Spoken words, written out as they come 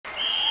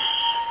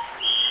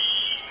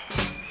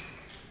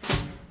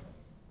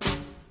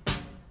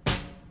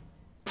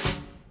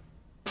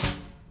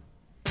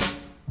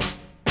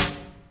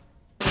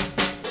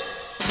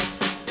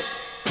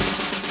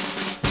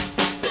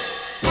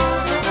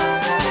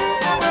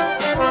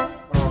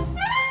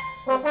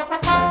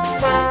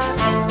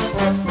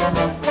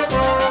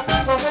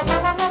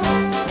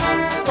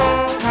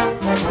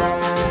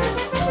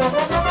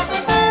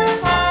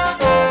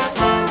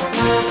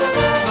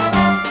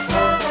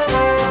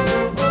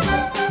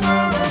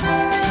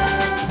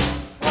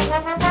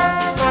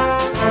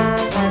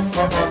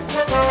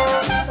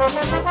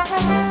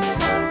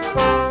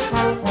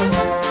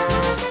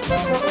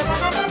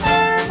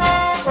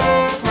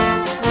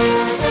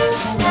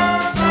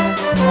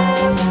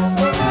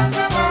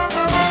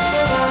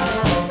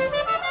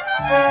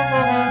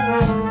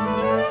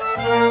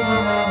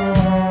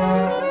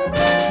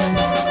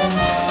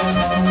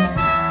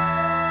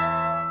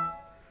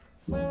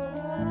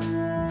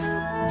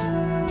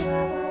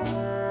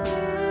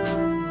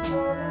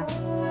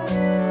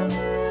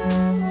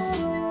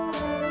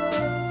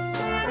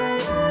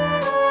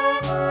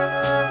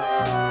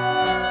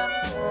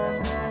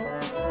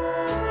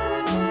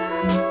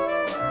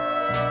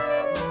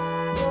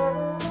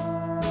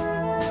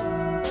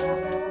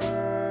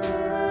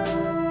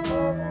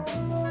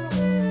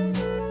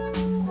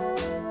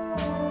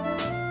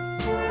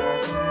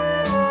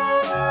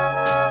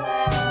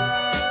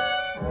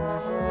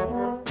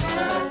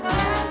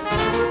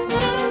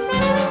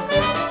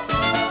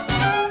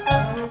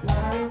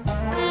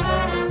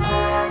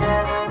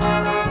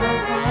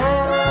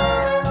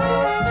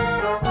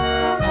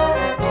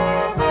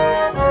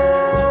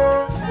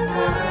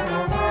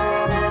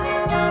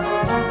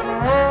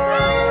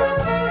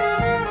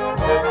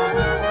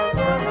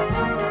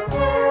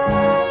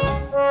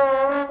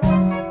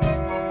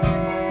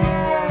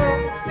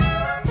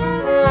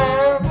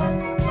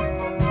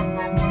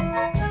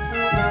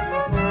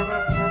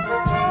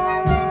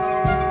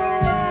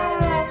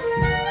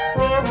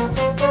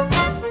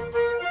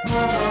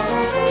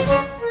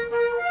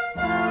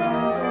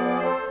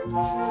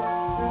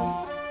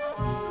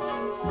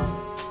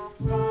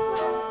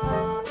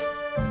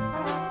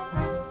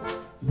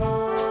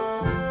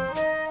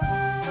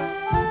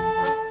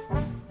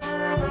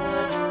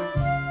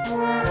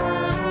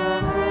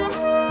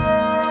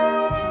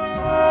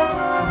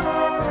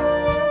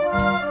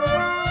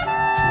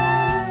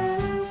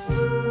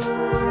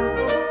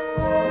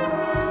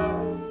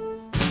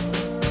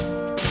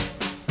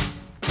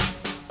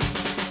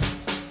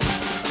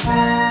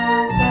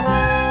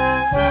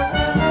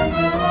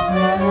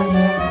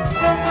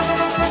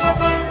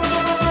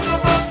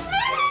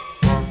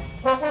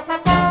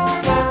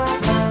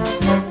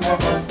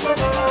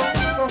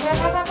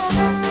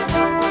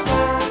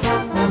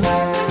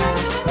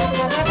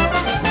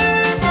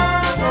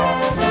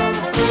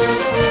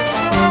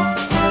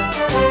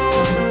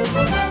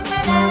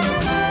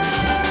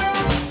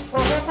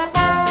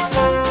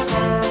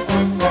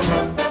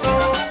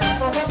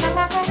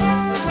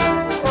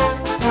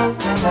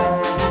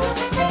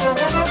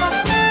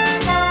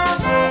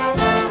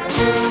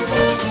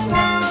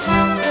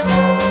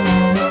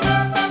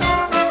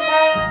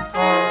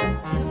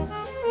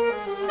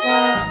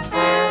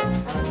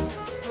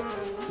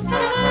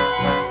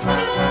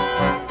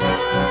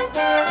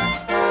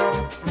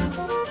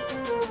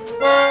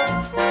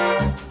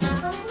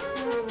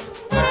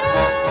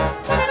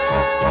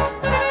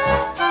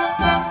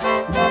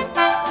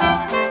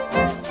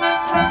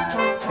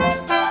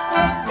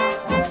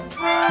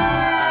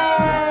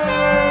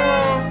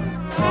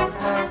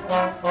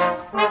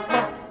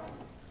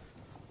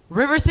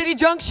River City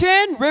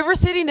Junction, River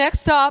City next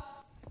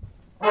stop.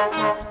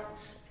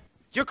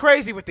 You're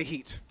crazy with the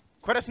heat.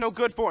 Credit's no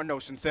good for a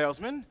notion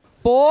salesman.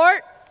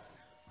 Bort?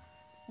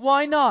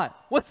 Why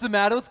not? What's the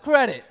matter with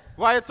credit?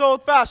 Why, it's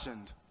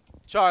old-fashioned.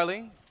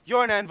 Charlie,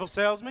 you're an anvil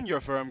salesman.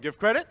 Your firm give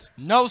credit?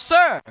 No,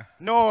 sir.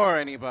 Nor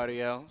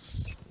anybody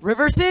else.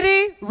 River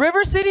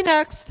City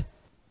next.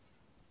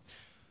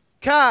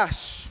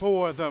 Cash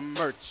for the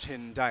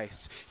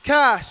merchandise.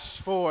 Cash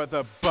for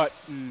the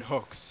button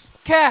hooks.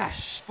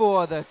 Cash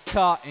for the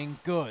cotton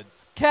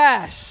goods.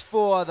 Cash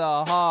for the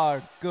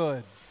hard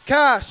goods.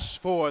 Cash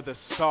for the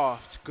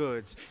soft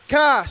goods.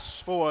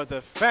 Cash for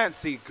the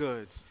fancy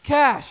goods.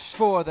 Cash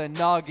for the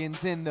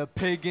noggins and the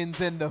piggins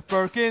and the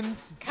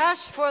firkins.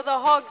 Cash for the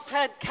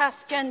hogshead,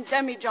 cask and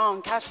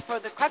demijohn. Cash for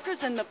the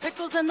crackers and the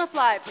pickles and the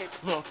fly paper.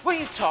 Look, where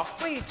you talk,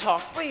 where you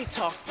talk, where you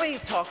talk, where you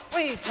talk,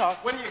 where you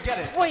talk. Where do you get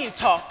it? Where you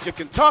talk. You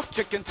can talk,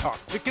 you can talk.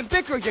 You can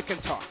bicker, you can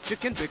talk. You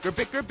can bicker,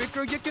 bicker,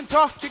 bicker. You can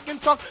talk, you can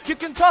talk. You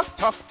can talk,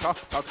 talk,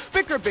 talk, talk.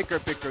 Bicker, bicker,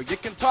 bicker. You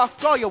can talk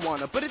all you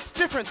wanna, but it's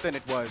different than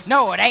it was.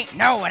 No, it ain't.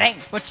 No, it ain't.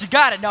 But you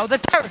gotta know the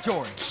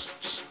territory.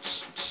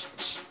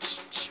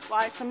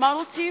 Why, it's a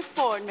Model T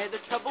Ford. Made the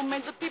trouble,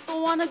 made the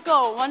people wanna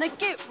go. Wanna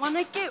get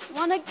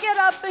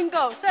up and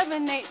go.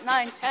 7, 8,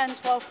 9, 10,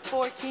 12,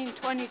 14,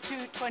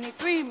 22,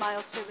 23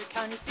 miles to the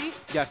county seat.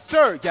 Yes,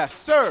 sir. Yes,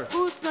 sir.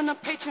 Who's gonna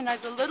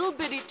patronize a little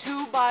bitty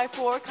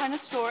 2x4 kind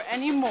of store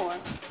anymore?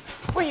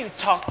 Where you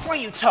talk, where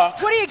you talk.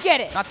 Where do you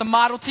get it? Not the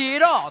Model T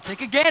at all.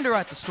 Take a gander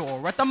at the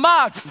store, at the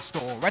modern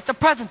store, at the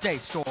present day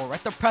store,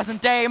 at the present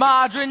day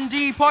modern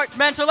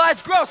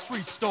departmentalized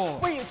grocery store.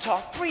 Where you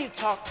talk, where you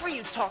talk, where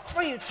you talk,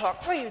 where you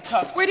talk, where you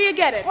talk. Where do you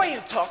get it? Where you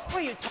talk,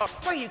 where you talk,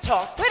 where you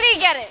talk. Where do you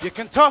get it? You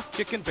can talk,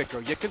 you can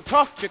bicker. You can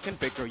talk, you can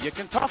bicker. You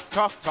can talk,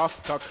 talk,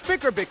 talk, talk.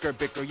 Bicker, bicker,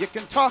 bicker. You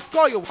can talk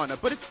all you wanna,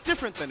 but it's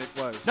different than it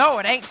was. No,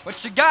 it ain't.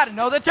 But you gotta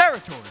know the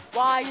territory.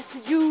 Why, you say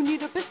you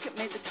need a biscuit,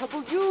 made the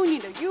trouble. You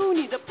need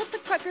a put the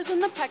crackers in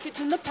the package.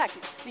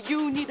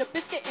 You need a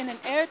biscuit in an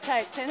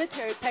airtight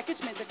sanitary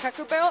package. Made the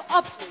Cracker Barrel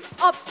obsolete.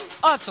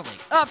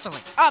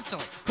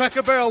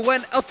 Cracker Barrel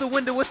went out the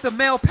window with the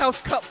mail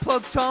pouch cup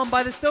plug charm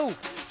by the stove.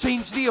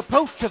 Changed the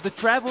approach of the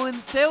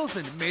traveling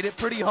salesman. Made it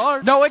pretty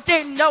hard. No, it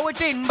didn't.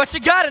 But you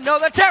gotta know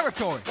the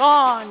territory.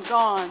 Gone.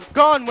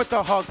 Gone with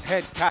the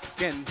hogshead,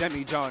 cask and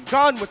demijohn.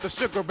 Gone with the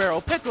sugar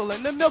barrel, pickle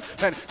and the milk.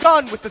 And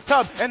gone with the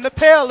tub and the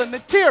pail and the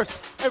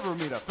tears. Ever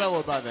meet a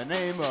fellow by the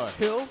name of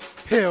Hill?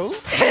 Hill?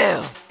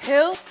 Hill?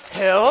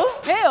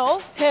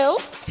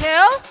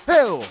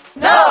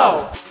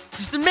 No!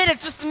 Just a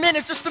minute.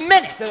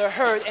 Never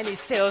heard any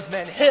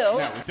salesman Hill.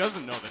 Now he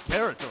doesn't know the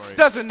territory.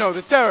 Doesn't know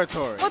the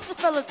territory. What's the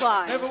fella's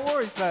line? Never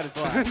worries about his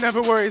line.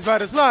 Never worries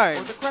about his line.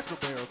 Or the Cracker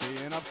Barrel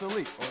being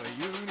obsolete. Or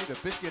you need a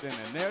biscuit in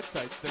an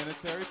airtight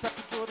sanitary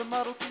package or the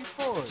Model T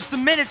Ford. Just a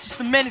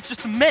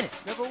minute.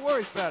 Never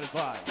worries about his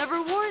line.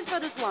 Never worries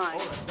about his line.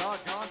 Or a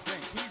doggone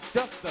thing. He's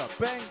just a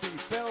bang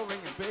beat, bell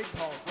ringing, big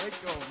hall, great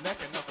go, neck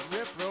and nothing,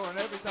 rip throwing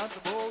every time the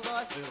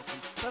bullseye salesman.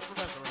 That's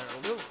Professor Harold.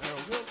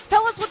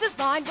 Tell us what's his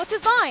line. What's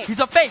his line? He's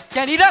a fake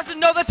and he doesn't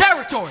know the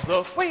territory.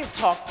 Look, where you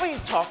talk, where you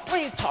talk,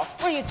 where you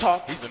talk, where you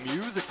talk. He's a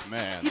music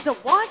man. He's a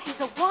what? He's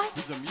a what?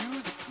 He's a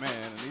music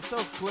man, and he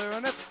sells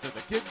clarinets to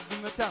the kids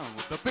in the town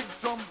with the big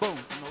trombones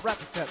and the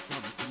rat-a-tat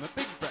drums and the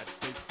big brass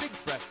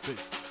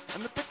bass,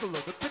 and the piccolo,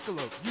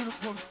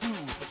 uniforms too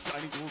with the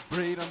shiny gold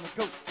braid on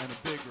the coat and a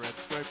big red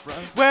stripe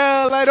brown.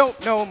 Well, I don't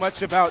know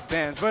much about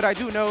bands, but I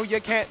do know you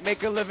can't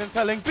make a living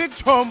selling big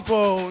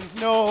trombones.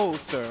 No,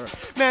 sir.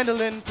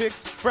 Mandolin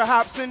picks,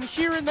 perhaps, and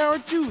here and there are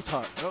Jews'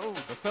 heart. No,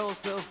 the fellow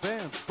sells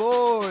bands,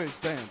 boys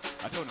bands.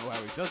 I don't know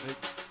how he does it,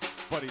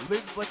 but he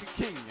lives like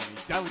a king, and he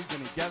dallies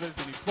and he gathers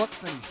and he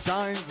plucks and he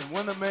shines, and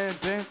when the man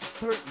dances,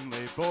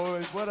 certainly,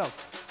 boys, what else?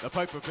 The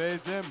piper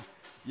pays him.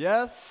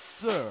 Yes,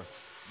 sir.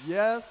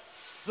 Yes,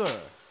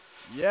 sir.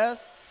 Yes,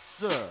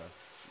 sir.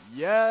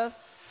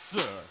 Yes,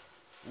 sir.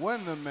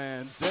 When the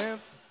man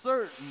dances,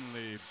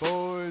 certainly,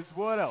 boys,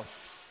 what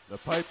else? The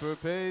piper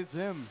pays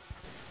him.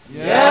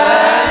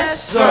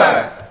 Yes, sir.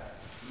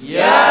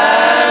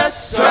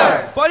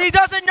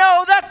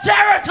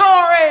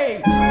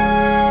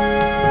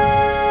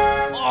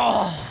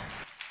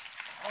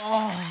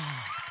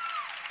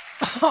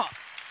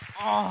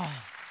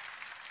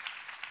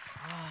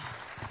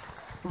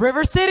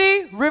 River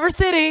City, River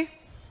City.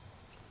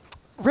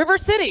 River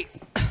City.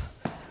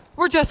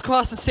 We're just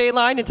across the state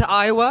line into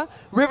Iowa.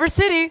 River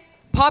City,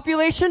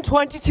 population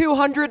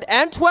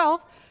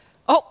 2,212.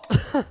 Oh,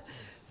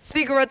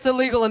 cigarettes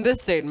illegal in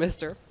this state,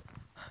 mister.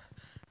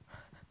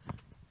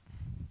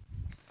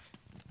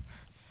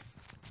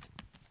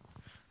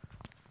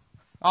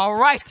 All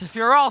right, if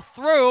you're all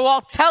through,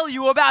 I'll tell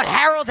you about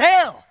Harold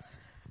Hill.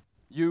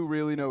 You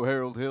really know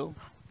Harold Hill?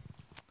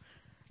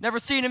 Never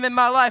seen him in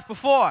my life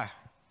before,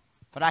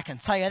 but I can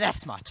tell you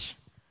this much.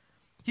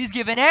 He's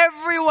given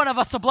every one of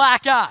us a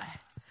black eye.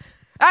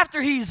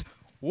 After he's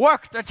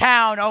worked the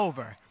town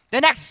over, the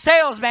next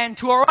salesman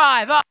to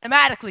arrive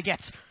automatically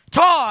gets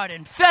tarred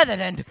and feathered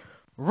and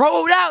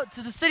rode out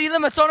to the city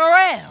limits on a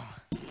rail.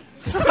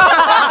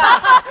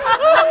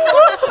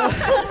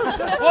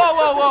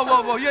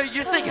 Whoa.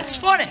 You think it's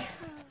funny?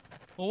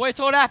 Well, wait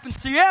till it happens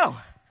to you.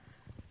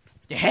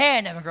 Your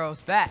hair never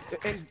grows back.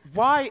 And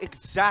why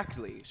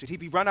exactly should he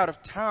be run out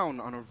of town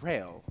on a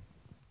rail?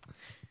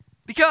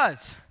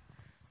 Because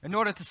in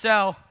order to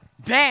sell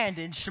band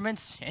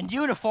instruments and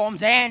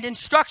uniforms and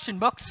instruction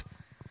books,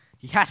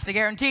 he has to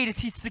guarantee to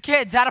teach the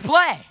kids how to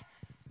play.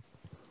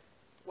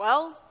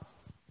 Well?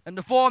 And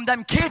to form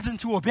them kids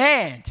into a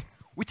band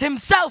with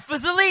himself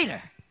as a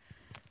leader.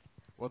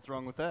 What's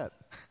wrong with that?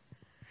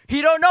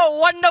 He don't know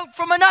one note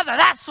from another.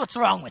 That's what's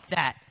wrong with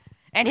that.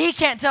 And he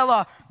can't tell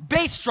a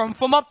bass drum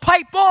from a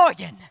pipe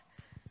organ.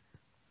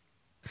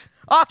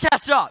 I'll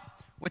catch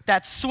up with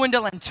that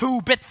swindling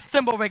 2-bit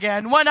thimble rigger,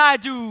 and when I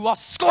do, I'll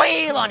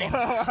squeal on him.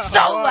 So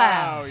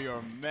loud. Wow,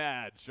 you're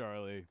mad,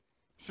 Charlie.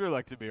 Sure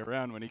like to be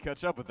around when you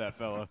catch up with that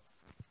fella.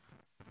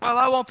 Well,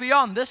 I won't be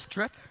on this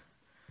trip.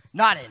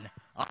 Not in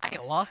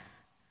Iowa.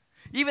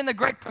 Even the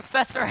great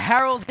Professor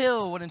Harold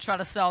Hill wouldn't try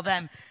to sell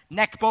them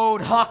neck-bowed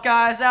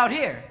Hawkeyes out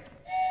here.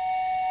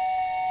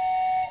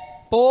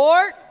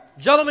 Bort?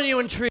 Gentlemen, you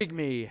intrigue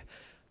me.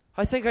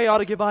 I think I ought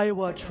to give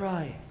Iowa a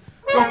try.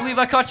 Don't believe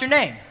I caught your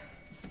name.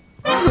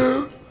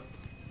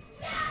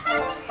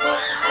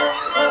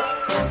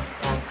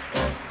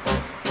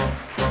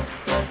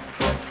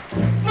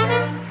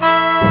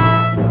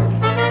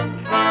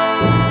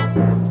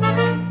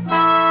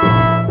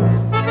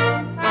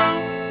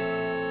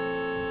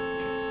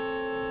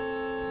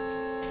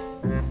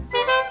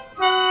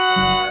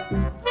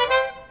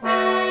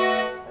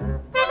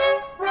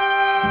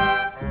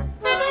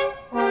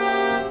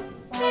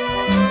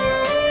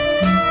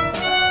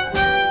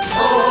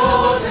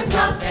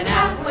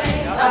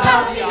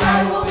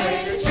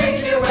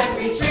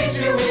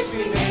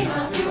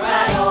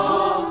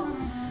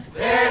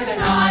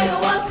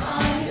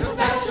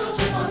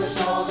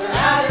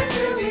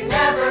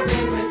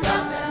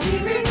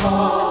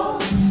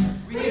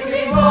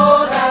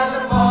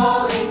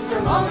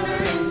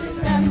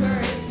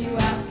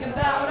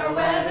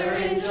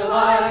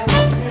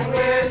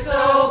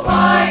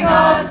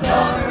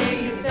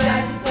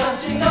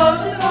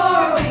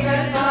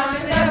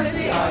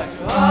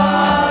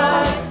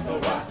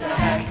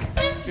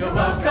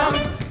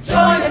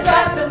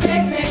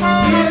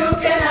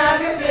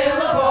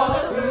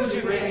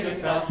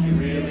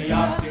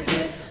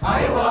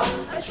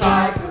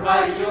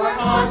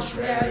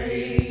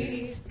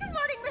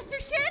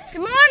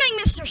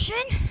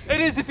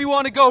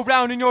 Go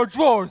round in your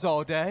drawers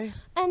all day.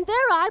 And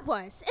there I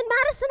was, in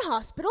Madison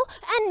Hospital,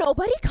 and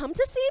nobody come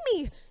to see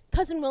me.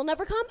 Cousin Will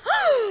never come.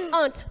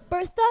 Aunt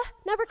Bertha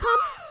never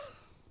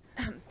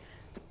come.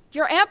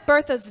 Your Aunt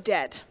Bertha's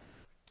dead.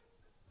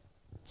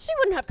 She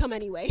wouldn't have come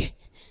anyway.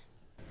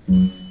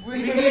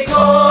 We can be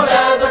cold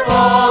as a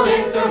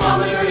falling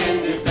thermometer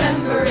in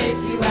December if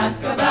you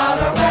ask about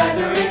our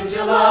weather in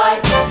July.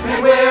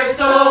 And we're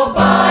so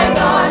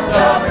bygone,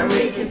 stubborn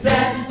we can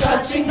stand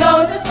touching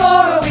noses for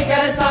a week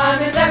at a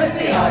time and never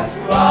see eye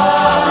to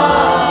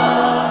eye.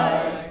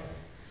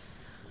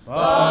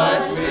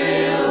 But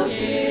we'll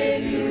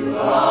give you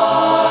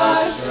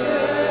our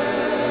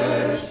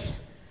shirt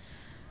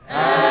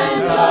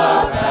and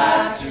a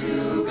pack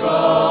to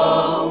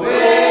go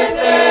with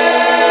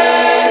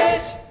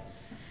it.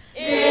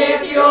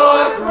 If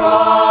your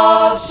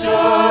crop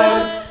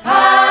should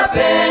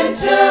happen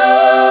to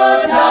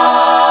die.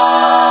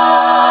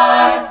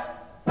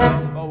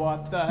 Oh,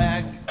 what the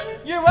heck?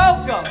 You're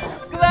welcome.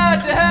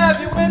 Glad to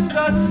have you with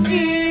us,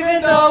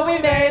 even though we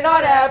may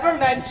not ever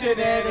mention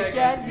it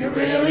again. You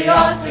really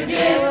ought to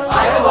give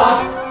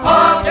Iowa,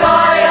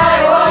 Hawkeye,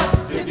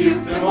 Iowa,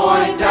 Dubuque, Des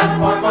Moines,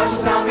 Davenport,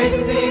 Marshalltown,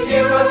 Mason City,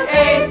 Keokuk,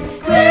 Ames,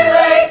 Clear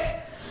Lake.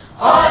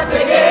 Ought to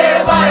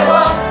give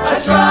Iowa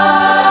a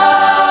try.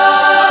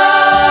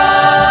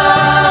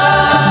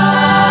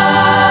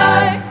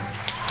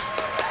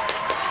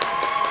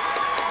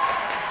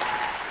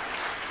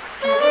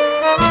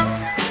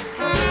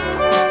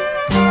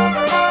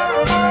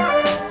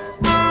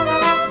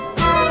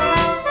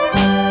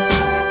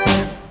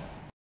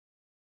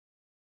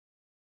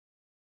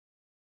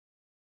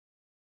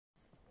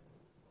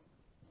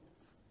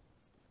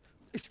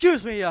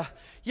 Excuse me,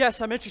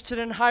 yes, I'm interested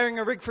in hiring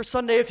a rig for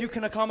Sunday if you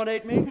can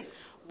accommodate me.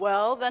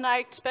 Well, then I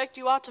expect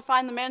you ought to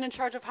find the man in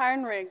charge of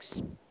hiring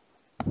rigs.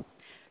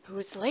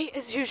 Who's late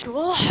as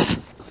usual?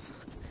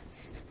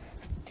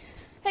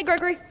 Hey,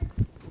 Gregory.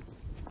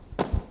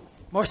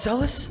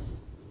 Marcellus?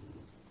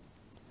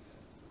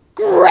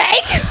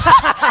 Greg?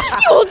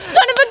 You old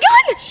son of a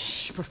gun!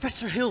 Shh,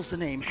 Professor Hill's the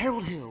name,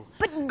 Harold Hill.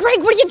 But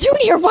Greg, what are you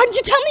doing here? Why didn't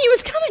you tell me you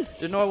was coming?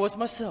 Didn't know I was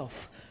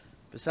myself.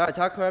 Besides,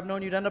 how could I have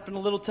known you'd end up in a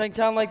little tank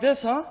town like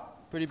this, huh?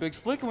 Pretty big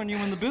slicker when you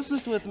in the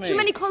business with me. Too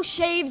many close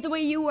shaves the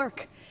way you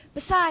work.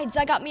 Besides,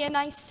 I got me a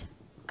nice,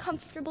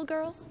 comfortable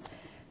girl.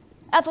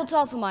 Ethel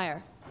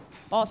Tolfemeyer,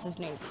 boss's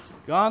niece.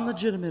 Gone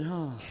legitimate,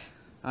 huh?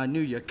 I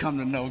knew you'd come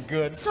to no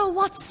good. So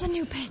what's the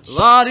new pitch?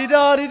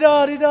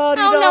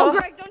 La-di-da-di-da-di-da-di-da. Oh no,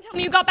 Greg, don't tell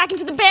me you got back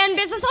into the band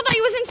business. I thought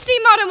you was in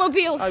steam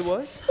automobiles. I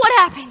was. What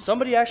happened?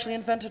 Somebody actually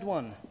invented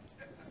one.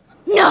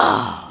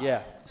 No!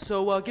 Yeah.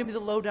 So, give me the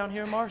lowdown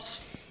here,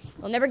 Mars.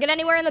 We'll never get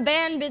anywhere in the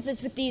band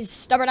business with these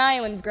stubborn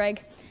Iowans,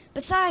 Greg.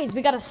 Besides,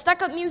 we got a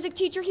stuck-up music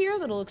teacher here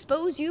that'll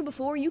expose you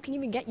before you can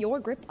even get your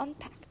grip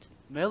unpacked.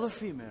 Male or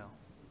female?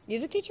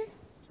 Music teacher?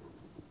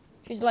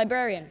 She's a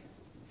librarian.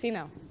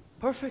 Female.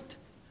 Perfect.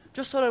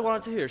 Just what I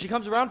wanted to hear. She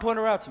comes around, point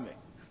her out to me.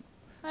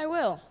 I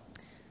will.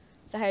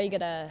 So how are you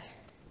gonna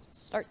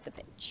start the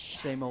pitch?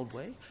 Same old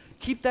way.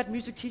 Keep that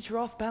music teacher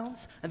off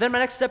balance, and then my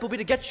next step will be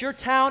to get your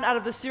town out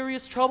of the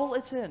serious trouble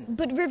it's in.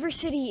 But River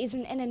City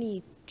isn't in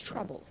any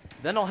trouble.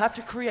 Then I'll have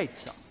to create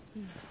some.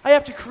 I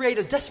have to create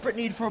a desperate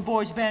need for a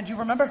boys' band, you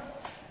remember?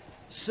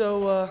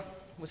 So,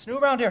 what's new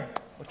around here?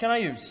 What can I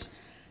use?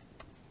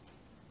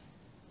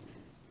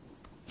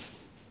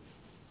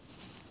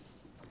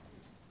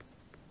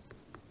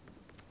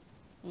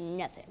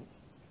 Nothing.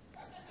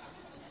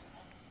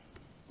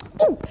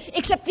 Oh,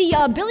 except the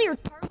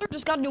billiard parlor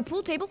just got a new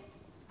pool table.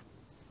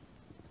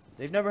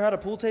 They've never had a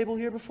pool table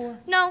here before?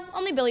 No,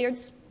 only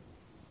billiards.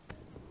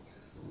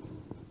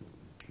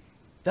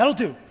 That'll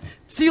do.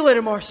 See you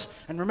later, Mars.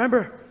 And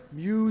remember,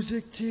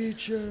 music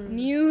teacher.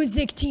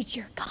 Music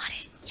teacher. Got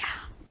it. Yeah.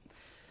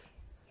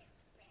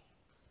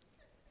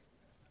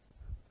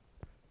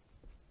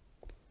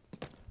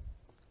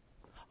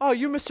 Oh,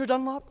 you Mr.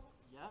 Dunlop?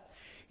 Yeah.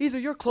 Either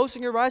you're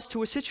closing your eyes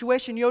to a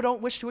situation you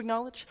don't wish to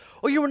acknowledge,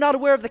 or you are not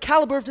aware of the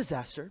caliber of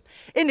disaster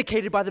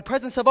indicated by the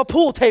presence of a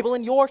pool table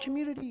in your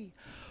community.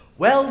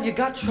 Well, you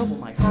got trouble,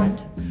 my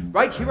friend.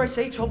 Right here I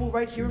say trouble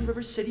right here in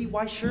River City.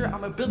 Why, sure,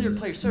 I'm a billiard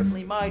player,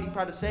 certainly mighty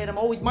proud to say it. I'm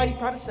always mighty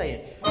proud to say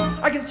it.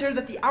 I consider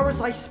that the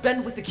hours I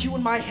spend with the cue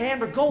in my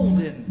hand are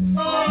golden.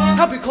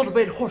 Help you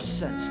cultivate horse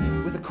sense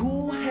with a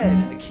cool head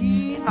and a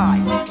keen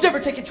eye. You never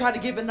take and try to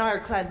give an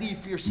ironclad lead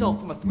for yourself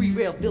from a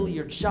three-rail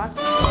billiard shot.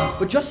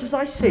 But just as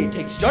I say, it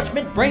takes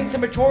judgment, brains,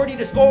 and maturity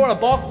to score on a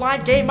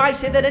ball-blind game. I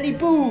say that any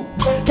boo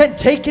can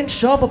take and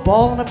shove a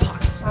ball in a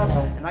pocket.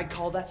 And I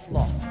call that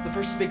sloth. The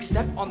first big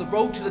step on the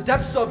road to the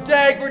depths of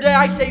degradation.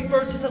 I say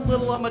first is a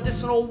little of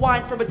medicinal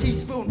wine from a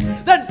teaspoon,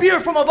 then beer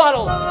from a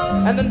bottle.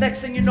 And the next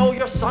thing you know,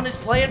 your son is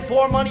playing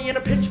for money in a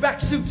pinchback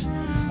suit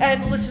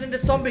and listening to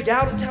some big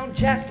out-of-town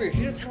Jasper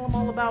here to tell him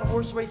all about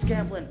horse race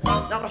gambling.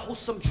 Not a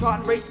wholesome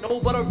trotting race,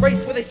 no, but a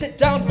race where they sit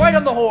down right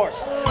on the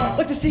horse.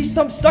 Like to see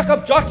some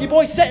stuck-up jockey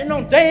boy sitting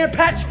on Dan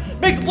Patch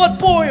make blood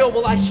boil,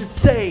 well, I should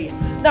say.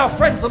 Now,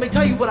 friends, let me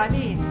tell you what I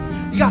mean.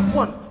 You got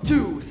 1,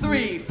 2,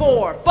 3,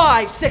 4,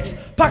 5, 6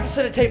 pockets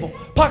at a table.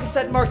 Pockets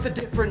that mark the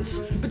difference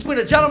between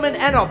a gentleman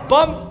and a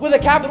bum with a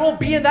capital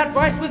B and that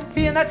rhymes with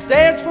B and that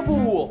stands for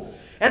pool.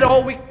 And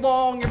all week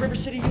long, your River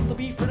City youth will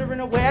be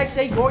frittering away. I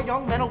say your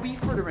young men will be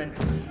frittering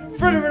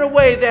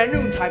away there.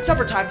 Noontime,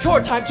 supper time,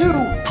 chore time too.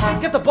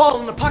 Get the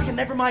ball in the pocket,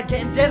 never mind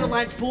getting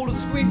dandelions pulled to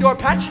the screen door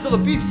patch till the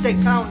beefsteak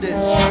pounded.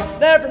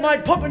 Never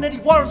mind pumping any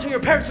water till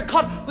your parents are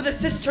caught with a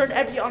cistern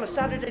empty on a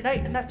Saturday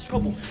night, and that's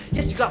trouble.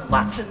 Yes, you got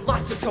lots and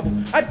lots of trouble.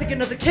 I'm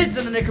thinking of the kids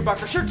in the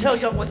Knickerbocker, sure tell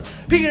young ones.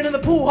 Peeking in the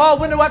pool hall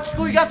window after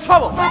school, you got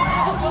trouble.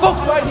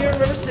 Folks right here in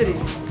River City.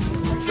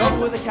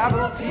 Trouble with a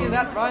capital T, and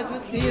that rhymes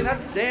with me, and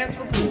that stands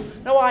for pool.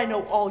 Now I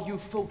know all you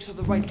folks are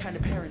the right kind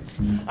of parents.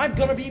 I'm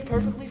gonna be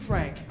perfectly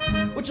frank.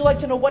 Would you like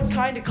to know what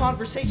kind of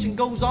conversation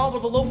goes on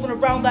with a loafing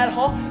around that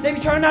hall? Maybe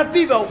trying out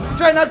Vivo,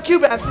 trying out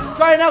Cubabs,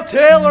 trying out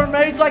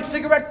tailor-mades like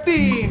cigarette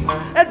fiends,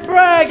 and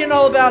bragging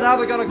all about how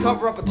they're gonna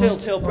cover up a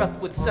telltale breath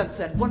with sense.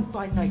 And one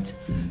fine night,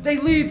 they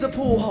leave the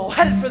pool hall,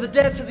 headed for the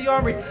dance of the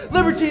army,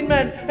 libertine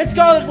men, and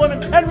scarlet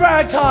women, and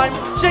ragtime,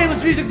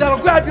 shameless music that'll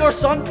grab your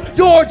son,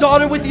 your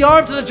daughter with the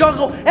arms of the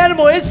jungle,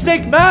 animal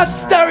instinct, mass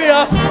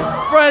hysteria.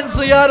 Friends,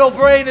 the idle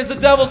brain is the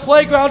devil's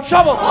playground.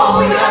 Trouble. Oh,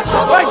 we got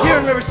trouble. Right here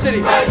in River City.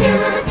 Right here in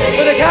River City.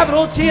 With a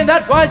capital T and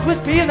that rhymes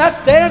with P and that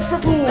stands for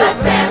pool. That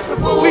stands for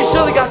pool. We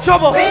surely got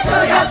trouble. We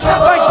surely got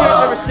trouble. Right here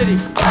in River City.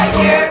 Right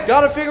here.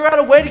 Gotta figure out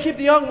a way to keep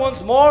the young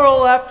ones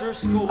moral after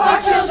school.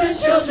 Our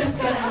children's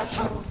gonna have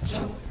trouble.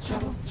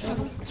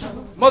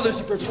 Mothers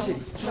of River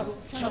City,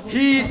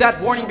 heed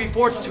that warning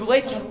before it's too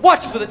late.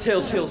 Watch for the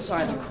telltale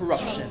signs of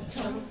corruption.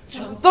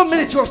 The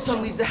minute your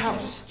son leaves the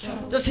house,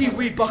 does he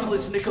rebuckle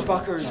his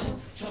knickerbockers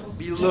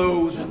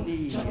below the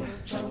knee?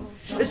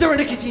 Is there a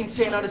nicotine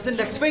stain on his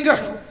index finger?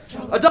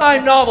 A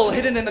dime novel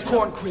hidden in the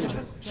corn crib?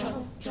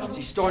 Is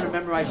he starting to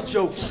memorize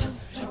jokes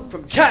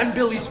from Cat and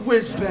Billy's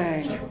whiz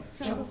bang?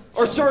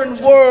 Or certain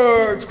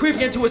words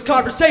creeping into his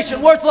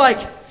conversation, words like,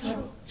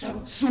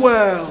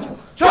 Swell.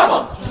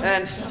 Trouble.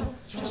 And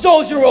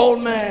so's your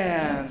old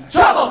man.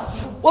 Trouble.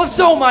 Well,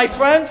 so, my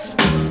friends,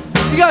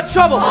 you got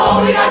trouble.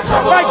 Oh, we got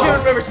trouble. Right here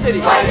in River City.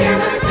 Right here in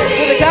River City.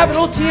 With a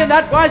capital T and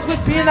that rhymes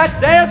with P and that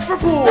stands for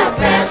pool. That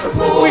stands for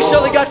pool. We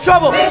surely got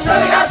trouble. We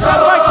surely got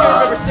trouble. Right here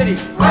in River City.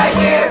 Right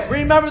here.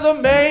 Remember the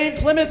Maine,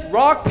 Plymouth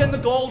Rock, and the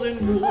Golden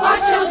Rule. Our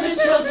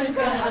children's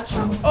gonna have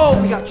trouble.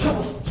 Oh, we got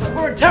trouble.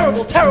 We're in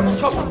terrible, terrible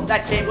trouble.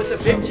 That came with the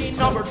 15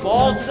 numbered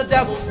balls is the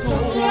devil's tool.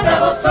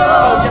 Devil's tool.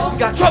 Oh, yes, we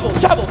got trouble,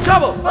 trouble,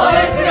 trouble. Oh,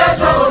 yes, we got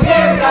trouble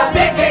here. We got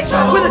big, big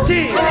trouble. With a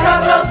T. With a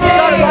capital T. We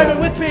got it rhyming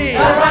with P.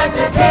 That rhymes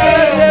with P.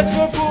 That stands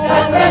for pool.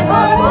 That stands for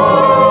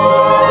pool.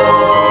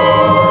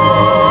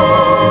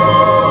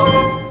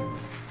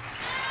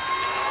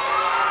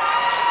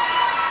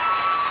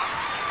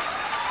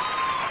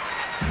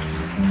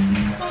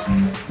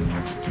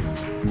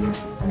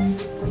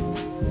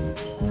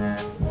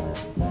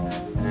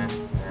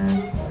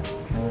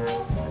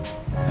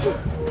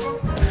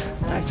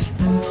 Nice.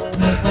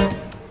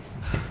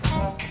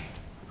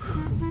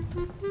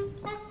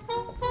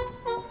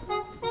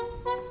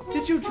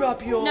 Did you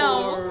drop your...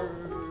 No.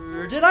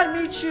 Did I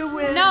meet you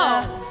in...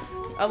 No.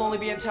 I'll only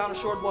be in town a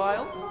short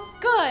while.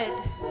 Good.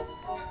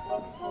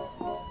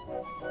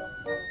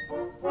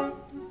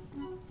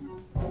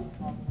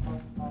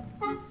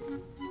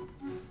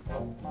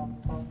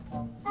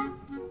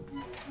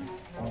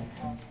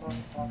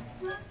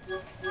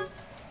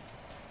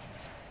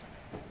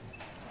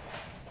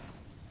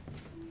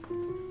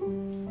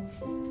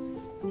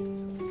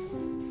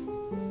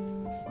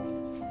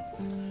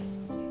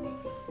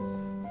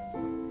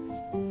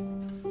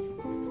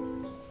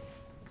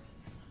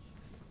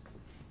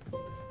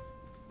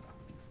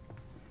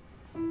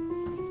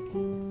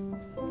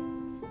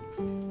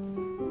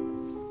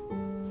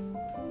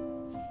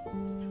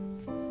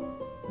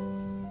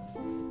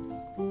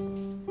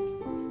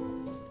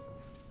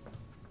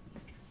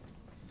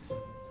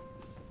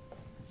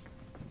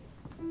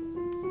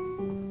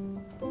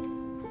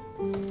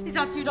 Is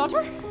that your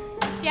daughter?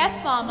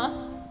 Yes,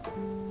 Mama.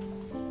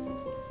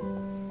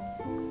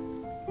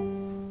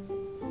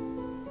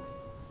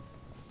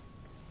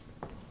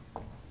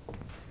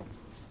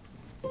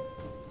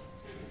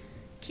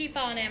 Keep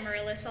on,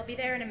 Amaryllis. I'll be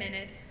there in a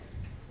minute.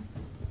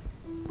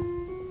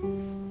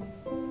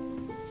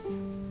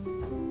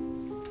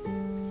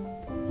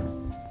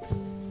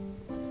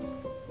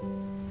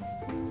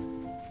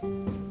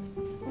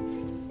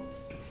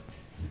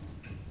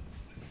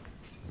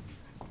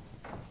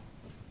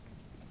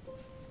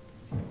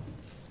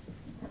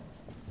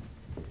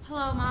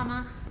 Hello,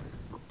 Mama.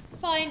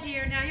 Fine,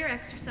 dear. Now your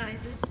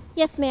exercises.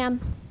 Yes, ma'am.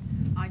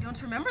 I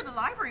don't remember the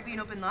library being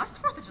open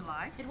last 4th of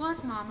July. It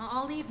was, Mama,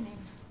 all evening.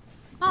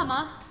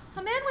 Mama,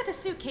 a man with a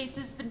suitcase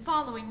has been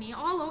following me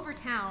all over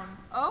town.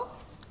 Oh?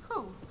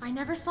 Who? I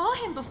never saw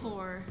him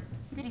before.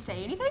 Did he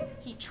say anything?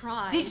 He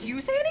tried. Did you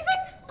say anything?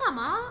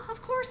 Mama,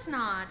 of course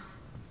not.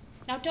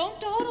 Now don't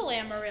dawdle,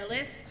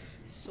 Amaryllis.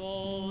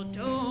 Sol,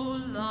 do,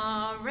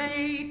 la,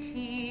 re,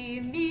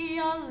 ti, mi,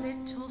 a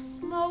little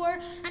slower.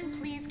 And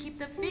please keep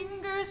the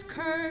fingers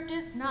curved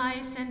as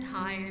nice and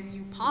high as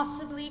you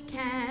possibly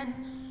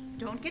can.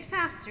 Don't get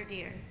faster,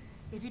 dear.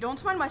 If you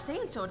don't mind my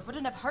saying so, it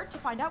wouldn't have hurt to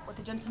find out what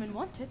the gentleman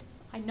wanted.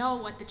 I know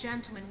what the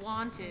gentleman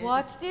wanted.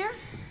 What, dear?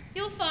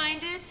 You'll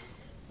find it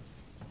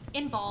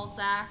in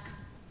Balzac.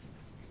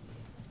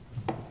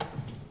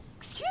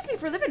 Excuse me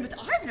for living, but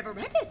I've never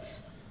read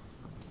it.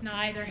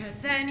 Neither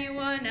has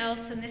anyone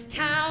else in this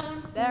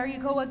town. There you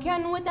go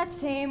again with that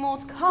same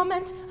old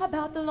comment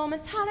about the low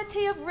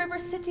mentality of River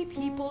City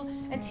people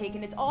and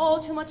taking it all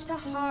too much to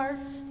heart.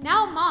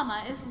 Now,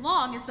 Mama, as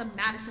long as the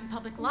Madison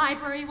Public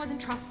Library was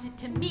entrusted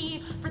to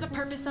me for the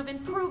purpose of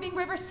improving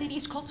River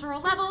City's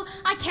cultural level,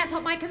 I can't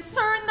help my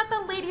concern that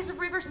the ladies of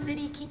River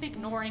City keep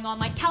ignoring all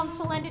my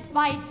counsel and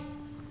advice.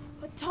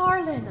 But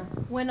darling,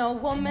 when a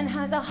woman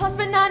has a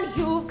husband and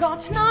you've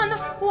got none,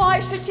 why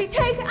should she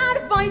take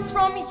advice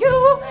from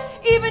you?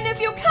 Even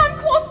if you can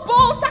quote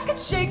Balzac and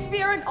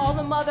Shakespeare and all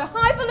the other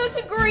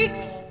highfalutin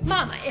Greeks.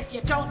 Mama, if you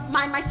don't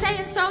mind my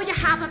saying so, you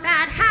have a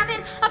bad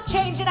habit of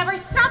changing every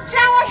subject.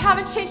 Now I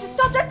haven't changed the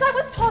subject, I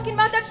was talking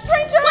about that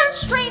stranger. What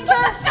stranger?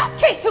 With the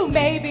suitcase who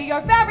may be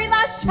your very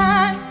last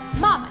chance.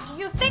 Mama, do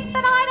you think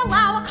that I'd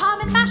allow a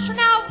common masher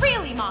now?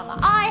 Really, Mama,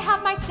 I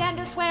have my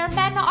standards where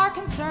men are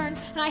concerned,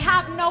 and I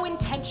have no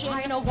intention.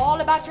 I know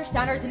all about your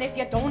standards, and if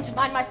you don't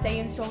mind my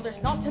saying so,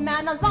 there's not a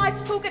man alive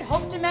who could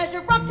hope to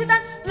measure up to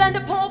that blend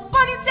of Paul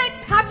Bunyan,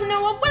 St.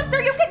 Paterno, and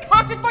Webster. You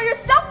concocted for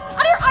yourself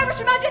out of your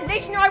Irish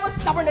imagination, your Iowa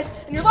stubbornness,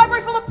 and your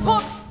library full of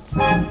books.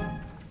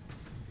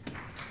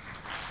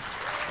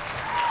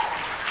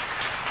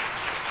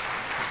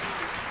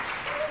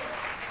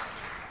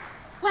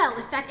 Well,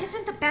 if that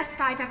isn't the best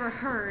I've ever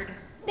heard.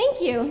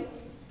 Thank you.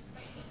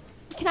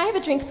 Can I have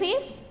a drink,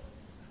 please?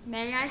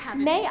 May I have a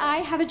May I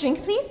have a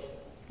drink, please?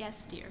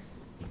 Yes, dear.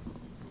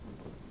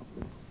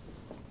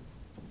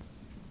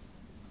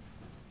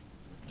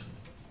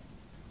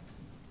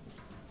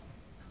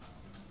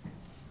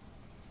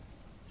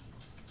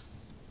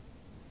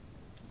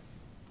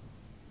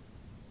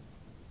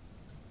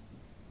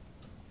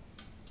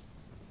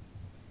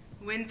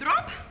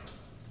 Winthrop?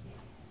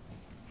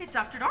 It's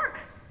after dark.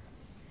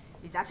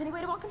 Is that any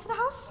way to walk into the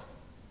house?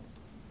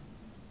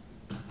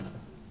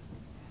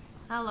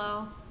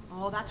 Hello.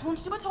 Oh, that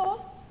won't do at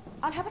all.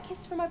 I'll have a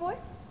kiss for my boy.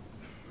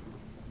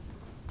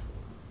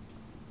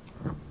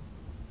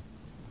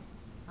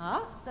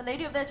 Ah, the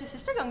lady over there's your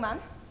sister, young man.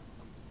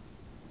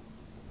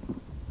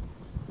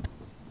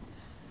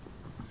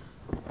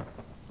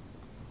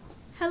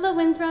 Hello,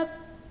 Winthrop.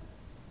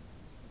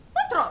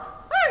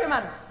 Winthrop, where are your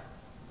manners?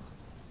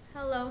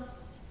 Hello.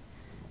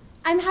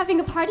 I'm having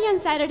a party on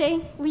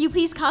Saturday. Will you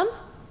please come?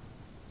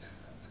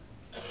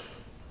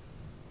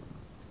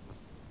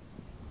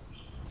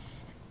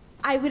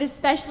 I would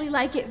especially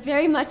like it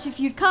very much if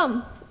you'd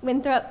come,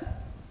 Winthrop.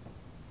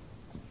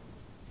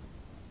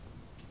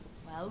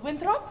 Well,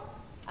 Winthrop,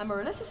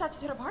 Amaryllis is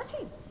at your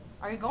party.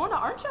 Are you going, or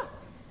aren't you?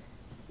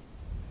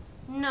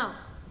 No.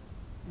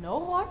 No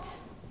what?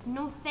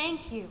 No,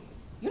 thank you.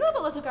 You know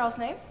the little girl's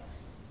name?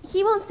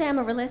 He won't say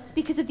Amaryllis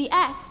because of the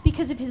S,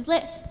 because of his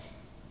lisp.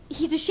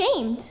 He's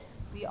ashamed.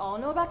 We all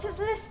know about his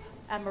lisp,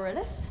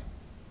 Amaryllis.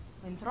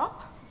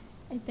 Winthrop?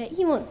 I bet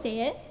he won't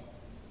say it.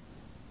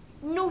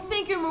 No,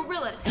 thank you,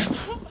 Amaryllis.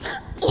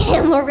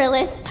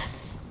 Amaryllis.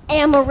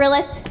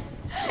 Amaryllis.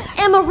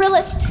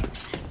 Amaryllis.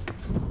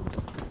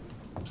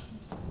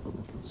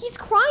 He's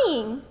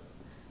crying.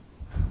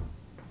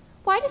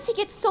 Why does he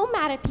get so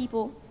mad at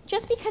people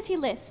just because he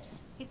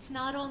lisps? It's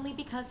not only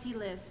because he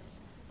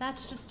lisps.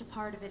 That's just a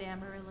part of it,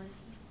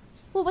 Amaryllis.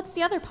 Well, what's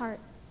the other part?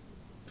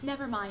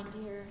 Never mind,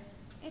 dear.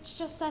 It's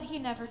just that he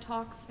never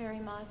talks very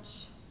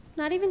much.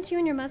 Not even to you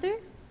and your mother?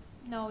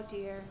 No,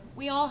 dear.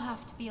 We all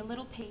have to be a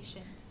little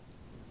patient.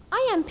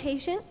 I am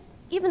patient,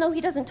 even though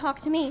he doesn't talk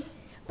to me.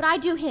 But I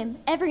do him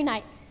every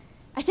night.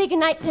 I say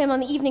goodnight to him on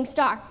the Evening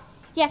Star.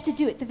 You have to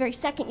do it the very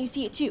second you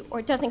see it too, or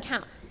it doesn't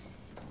count.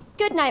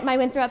 Good night, my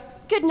Winthrop.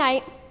 Good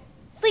night.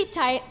 Sleep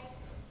tight.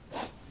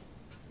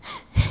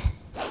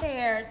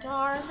 There,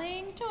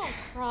 darling, don't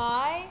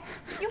cry.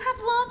 You have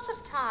lots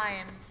of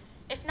time.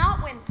 If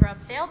not Winthrop,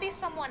 there'll be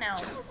someone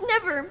else.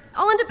 Never.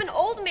 I'll end up an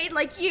old maid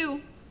like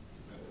you.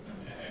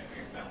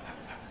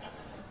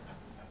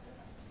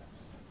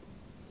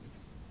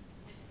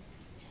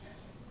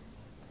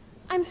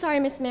 I'm sorry,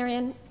 Miss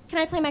Marion. Can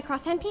I play my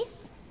crosshand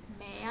piece?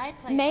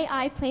 May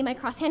I play my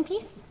crosshand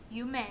piece?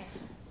 You may.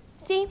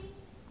 See?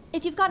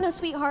 If you've got no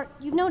sweetheart,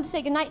 you've no one to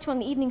say goodnight to on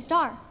the Evening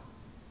Star.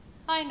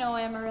 I know,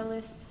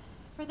 Amaryllis.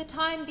 For the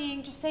time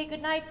being, just say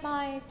goodnight,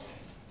 my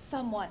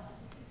someone.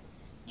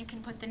 You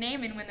can put the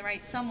name in when the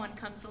right someone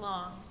comes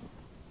along.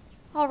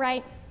 All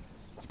right.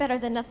 It's better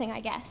than nothing,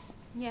 I guess.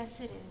 Yes,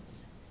 it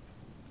is.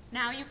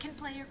 Now you can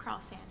play your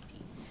crosshand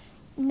piece.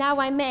 Now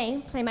I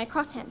may play my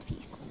crosshand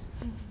piece.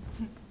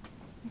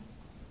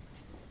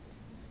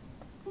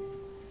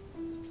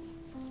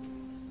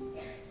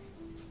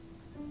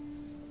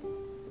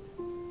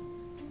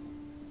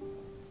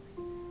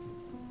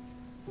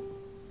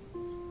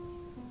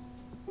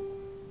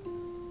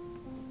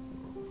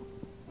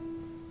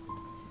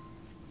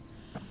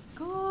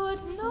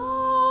 Good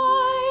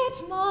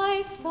night,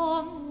 my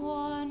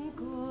someone.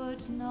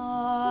 Good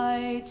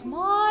night,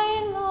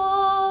 my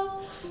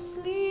love.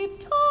 Sleep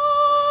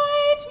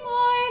tight,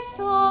 my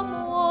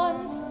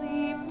someone.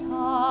 Sleep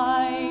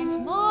tight,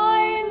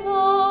 my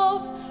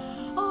love.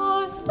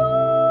 A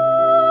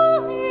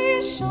star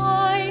is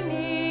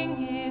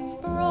shining its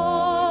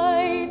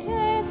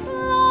brightest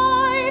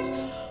light.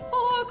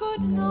 For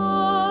good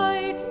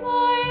night,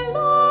 my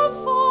love.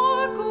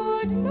 For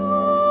good night.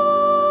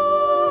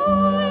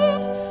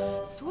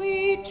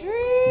 Sweet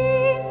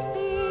dreams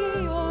be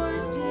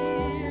yours,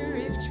 dear,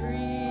 if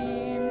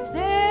dreams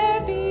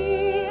there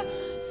be.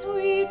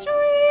 Sweet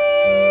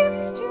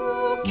dreams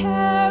to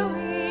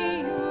carry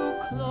you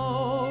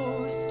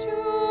close to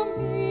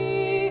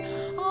me.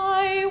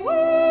 I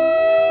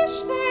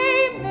wish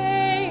they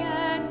may,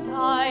 and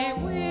I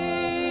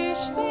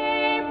wish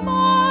they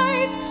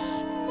might.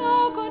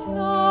 Now good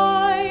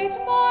night,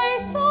 my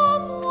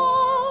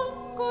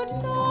someone, good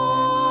night.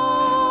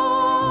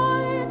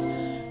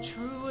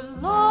 True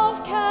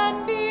love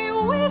can be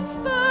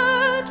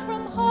whispered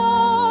from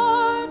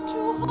heart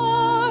to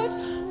heart.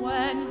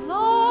 When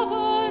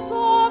lovers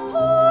are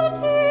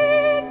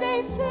parted,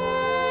 they say.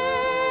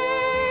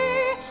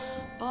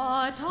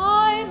 But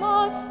I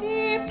must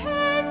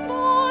depend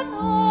on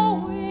a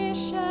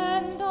wish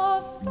and a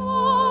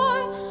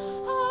star,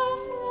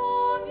 as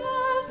long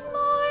as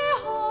my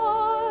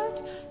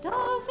heart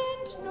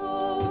doesn't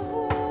know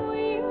who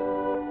you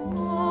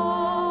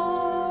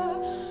are.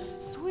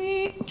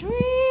 Sweet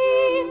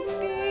dreams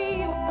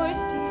be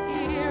yours,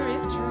 dear,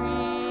 if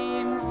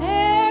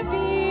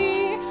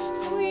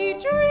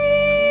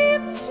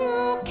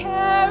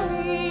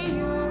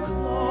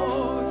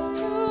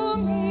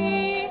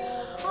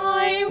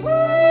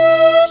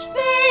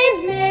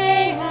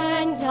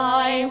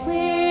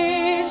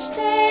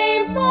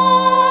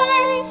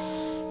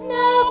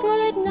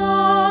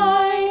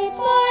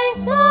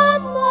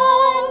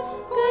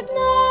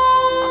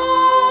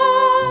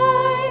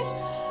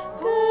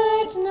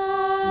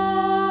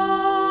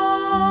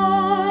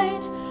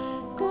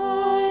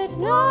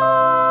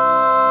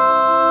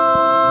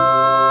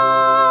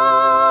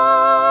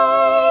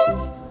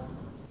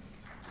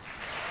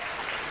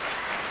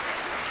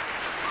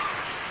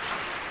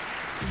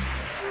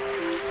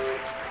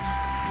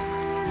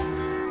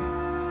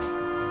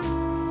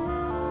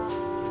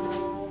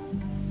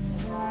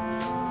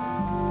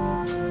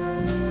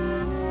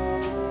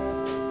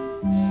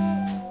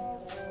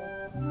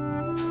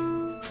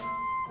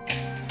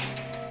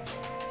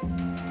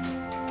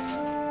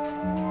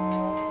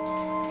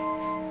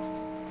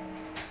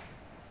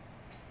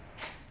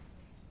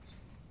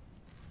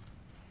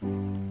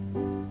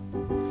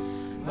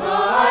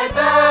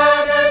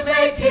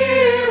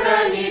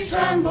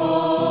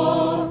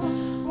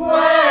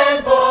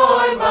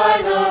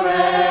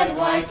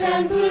white,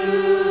 and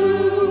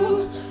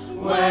blue.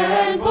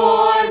 When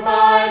born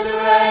by the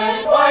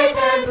red, white,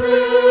 and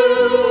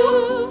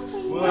blue.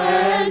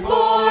 When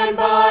born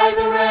by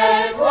the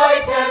red,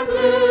 white, and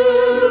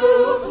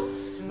blue.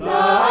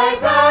 Thy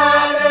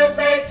banners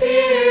make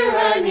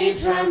tyranny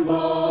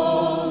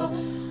tremble.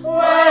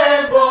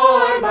 When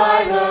born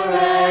by the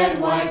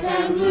red, white,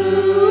 and blue.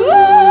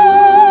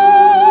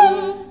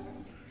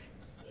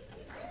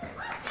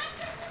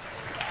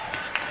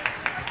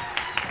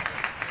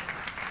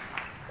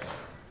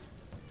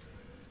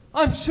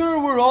 I'm sure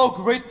we're all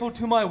grateful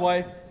to my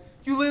wife,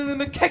 Eulalie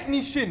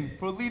McKechnie Shin,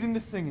 for leading the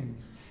singing,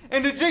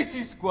 and to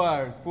J.C.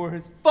 Squires for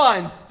his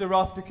fine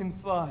Steropticon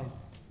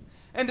slides,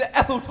 and to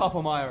Ethel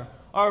Toffelmeyer,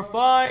 our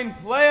fine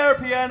player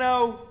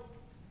piano.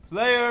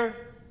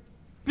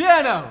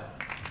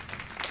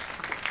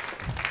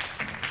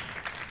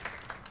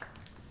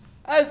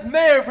 As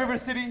mayor of River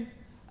City,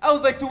 I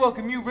would like to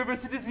welcome you River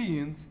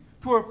Citizens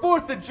to our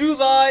 4th of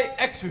July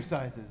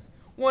exercises,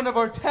 one of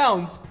our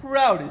town's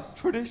proudest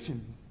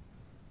traditions.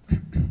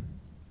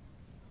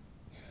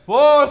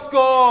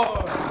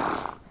 Fourscore!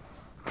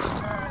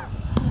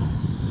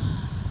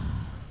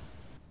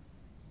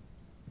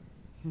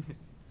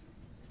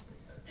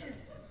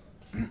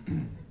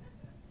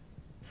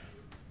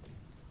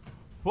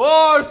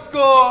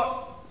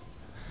 Fourscore!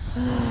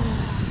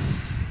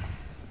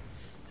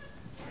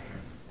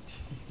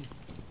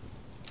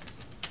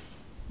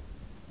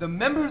 The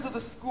members of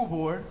the school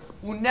board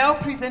will now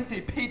present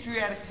a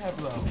patriotic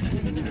tableau.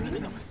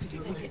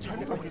 Turn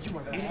it over. You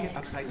are reading it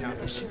upside down.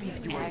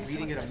 You are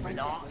reading it upside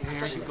down.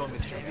 There you go,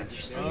 Mr.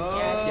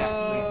 Yes.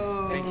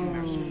 Thank you,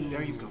 Mary.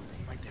 There you go.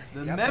 Right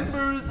there. The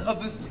members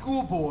of the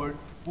school board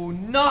will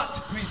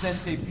not present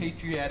a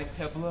patriotic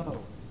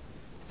tableau.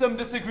 Some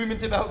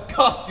disagreement about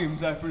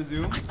costumes, I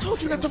presume. I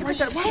told you not to write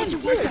that. Why would you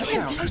write that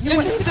down?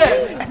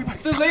 Instead,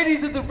 the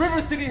ladies of the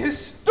River City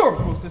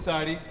Historical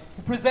Society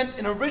will present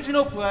an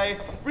original play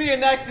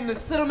reenacting the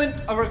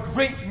settlement of a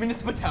great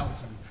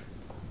municipality.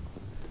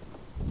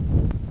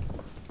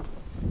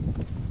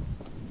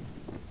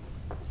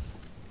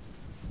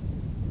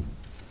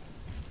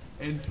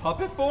 In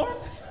puppet form?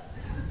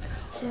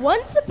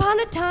 Once upon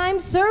a time,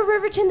 Sir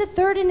Riverton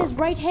III and his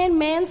right-hand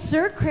man,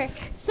 Sir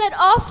Crick, set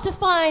off to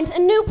find a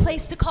new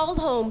place to call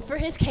home for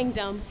his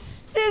kingdom.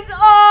 'Tis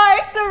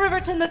I, Sir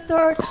Riverton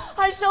III.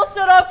 I shall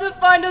set off to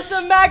find us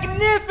a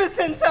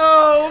magnificent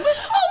home.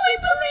 Oh, we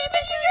believe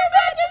in you, Your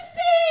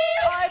Majesty!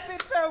 I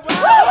bid farewell.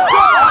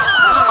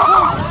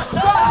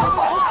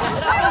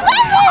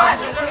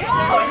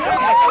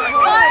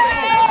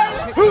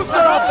 Who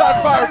set off that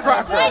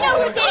firecracker? I know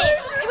who did it!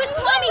 It was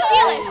Tommy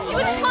Gillis! It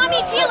was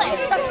Tommy Gillis!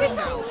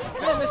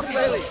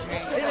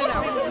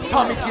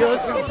 Tommy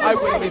Gillis,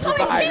 eyewitness with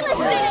the highest.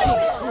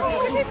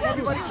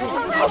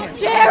 How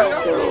dare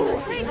you!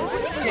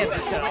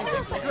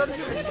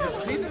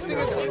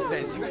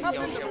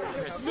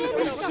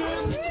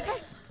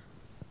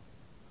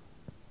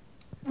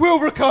 We'll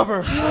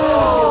recover.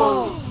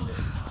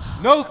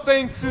 No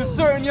thanks to a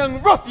certain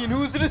young ruffian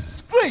who is a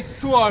disgrace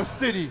to our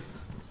city.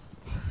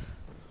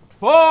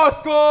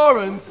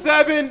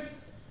 7.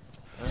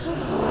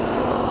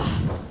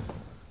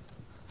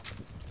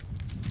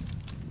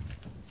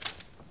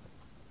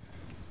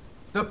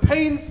 The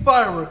Payne's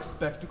fireworks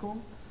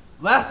spectacle,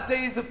 last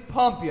days of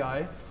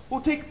Pompeii,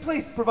 will take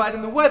place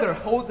providing the weather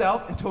holds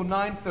out until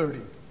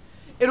 9:30.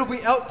 It'll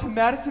be out to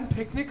Madison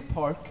Picnic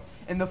Park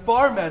in the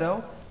far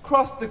meadow,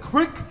 across the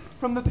creek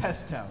from the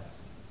pest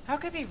house. How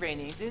could it be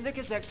rainy? Didn't the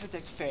Gazette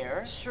predict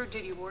fair? Sure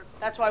did, Ewart.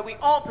 That's why we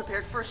all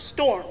prepared for a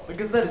storm. The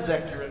Gazette is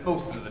accurate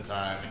most of the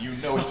time, and you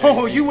know it.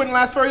 Oh, you wouldn't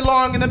last very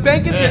long in the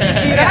banking business.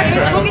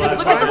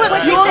 Look at the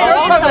weather. You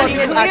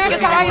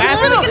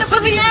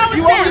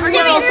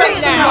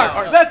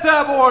Let's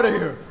have order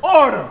here.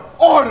 Order.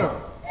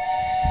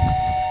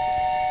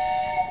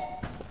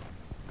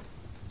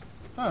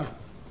 Huh.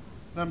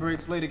 Number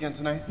 8's late again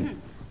tonight.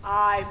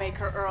 I make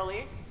her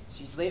early.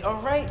 She's late,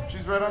 all right.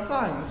 She's right on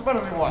time. It's better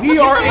than what? We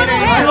are in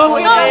a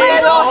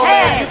little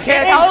head. You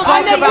can't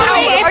talk about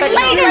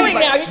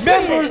it.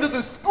 Members of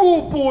the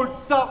school board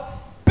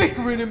stop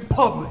bickering in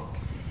public.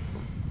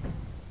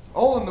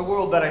 All in the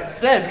world that I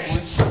said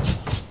was...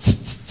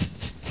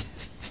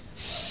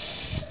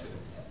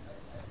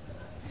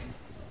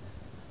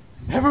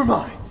 Never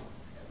mind.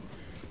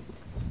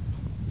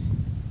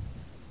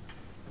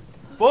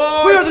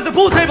 Boys! We are at the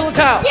pool table in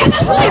town! Yeah,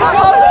 that's right!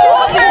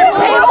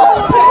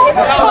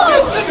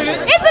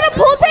 Is it a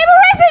pool table,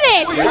 or isn't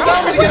it?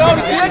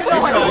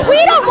 We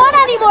don't want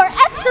any more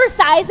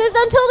exercises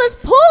until this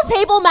pool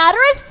table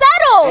matter is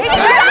settled!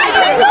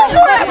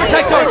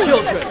 Protect our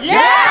children!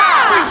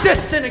 Yeah!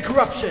 Resist sin and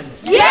corruption!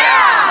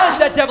 Yeah! Fight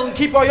that devil and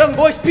keep our young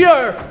boys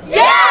pure!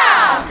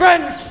 Yeah!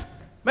 Friends,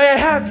 may I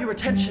have your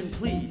attention,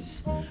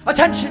 please?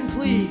 Attention,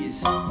 please!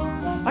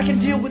 I can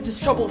deal with this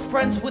trouble,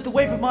 friends, with the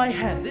wave of my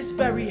hand, this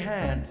very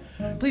hand.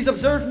 Please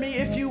observe me,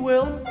 if you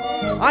will.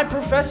 I'm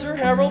Professor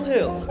Harold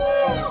Hill,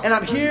 and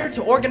I'm here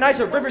to organize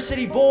a River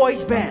City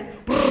Boys Band.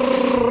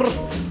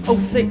 Oh,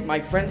 think, my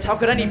friends, how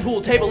could any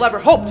pool table ever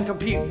hope to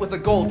compete with a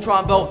gold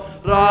trombone?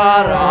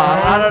 Ra,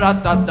 ra, ra, ra,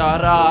 da, da,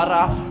 ra,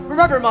 ra.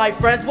 Remember, my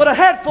friends, what a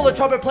handful of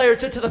trumpet players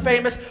did to the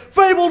famous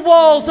fabled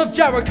walls of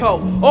Jericho.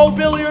 Oh,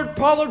 billiard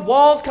parlored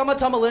walls come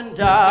a-tumbling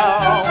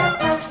down.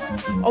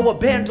 Oh, a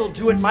band'll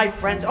do it, my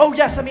friends. Oh,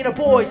 yes, I mean a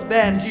boys'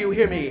 band, do you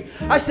hear me?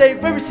 I say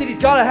River City's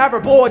gotta have her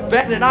boys'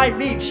 band, and I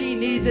mean she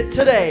needs it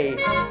today.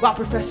 While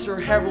Professor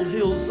Harold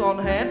Hill's on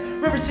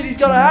hand, River City's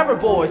gotta have her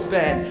boys'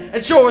 band.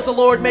 And sure as the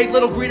Lord made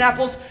little green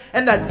apples,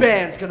 and that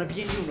band's gonna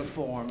be in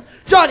uniform.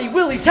 Johnny,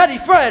 Willie, Teddy,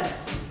 Fred!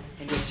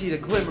 And you'll see the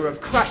glimmer of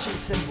crashing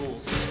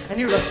cymbals, and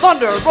hear the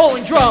thunder of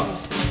rolling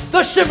drums,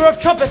 the shimmer of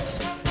trumpets,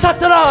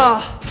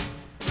 ta-ta-da!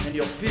 And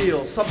you'll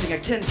feel something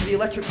akin to the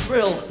electric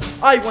thrill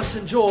I once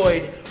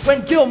enjoyed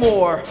when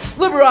Gilmore,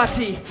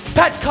 Liberati,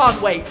 Pat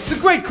Conway, the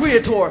great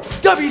creator,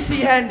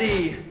 W.C.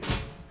 Handy,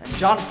 and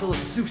John Philip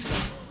Sousa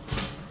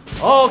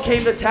all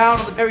came to town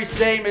on the very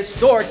same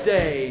historic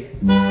day.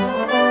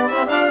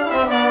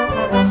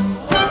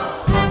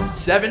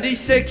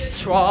 76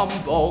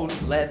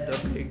 trombones led the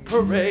big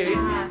parade,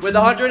 with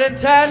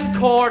 110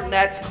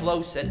 cornets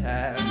close at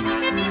hand.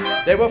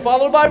 They were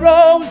followed by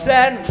rows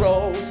and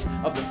rows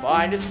of the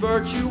finest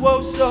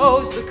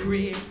virtuosos, the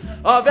cream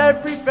of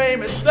every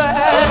famous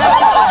band.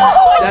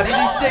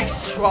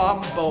 76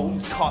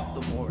 trombones caught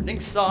the morning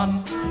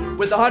sun,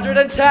 with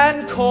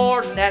 110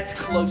 cornets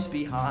close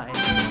behind.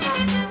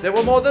 There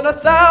were more than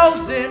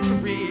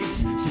 1,000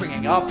 reeds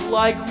springing up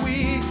like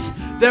weeds.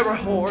 There were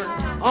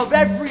horns of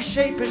every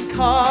shape and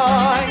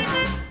kind.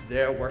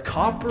 There were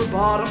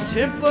copper-bottomed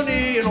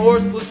timpani and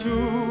horse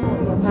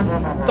platoon,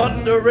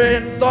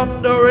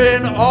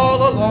 thundering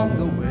all along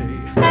the way.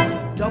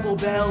 Double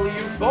bell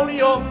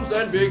euphoniums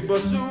and big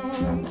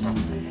bassoons,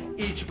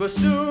 each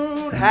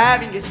bassoon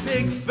having his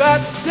big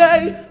fat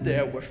say.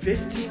 There were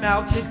 50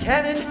 mounted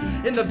cannon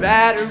in the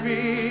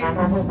battery,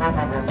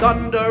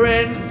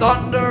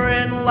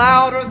 thundering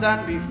louder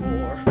than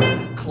before.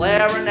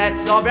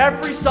 Clarinets of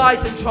every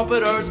size and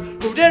trumpeters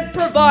who'd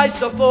improvise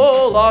the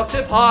full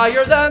octave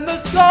higher than the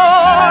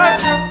sky.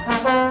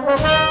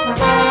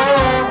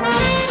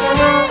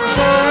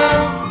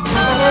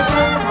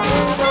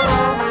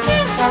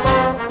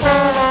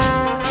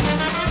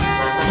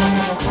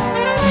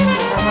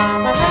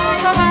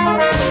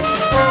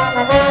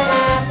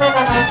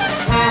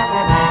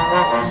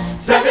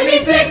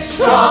 76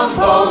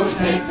 trombones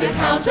hit the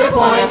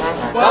counterpoint,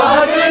 while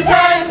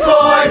 110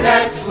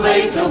 cornets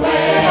blaze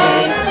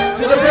away.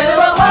 To the rhythm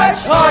of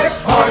march, march,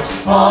 march,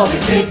 all the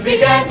kids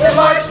began to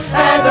march,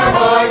 and they're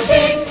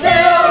marching still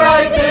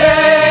right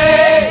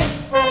today.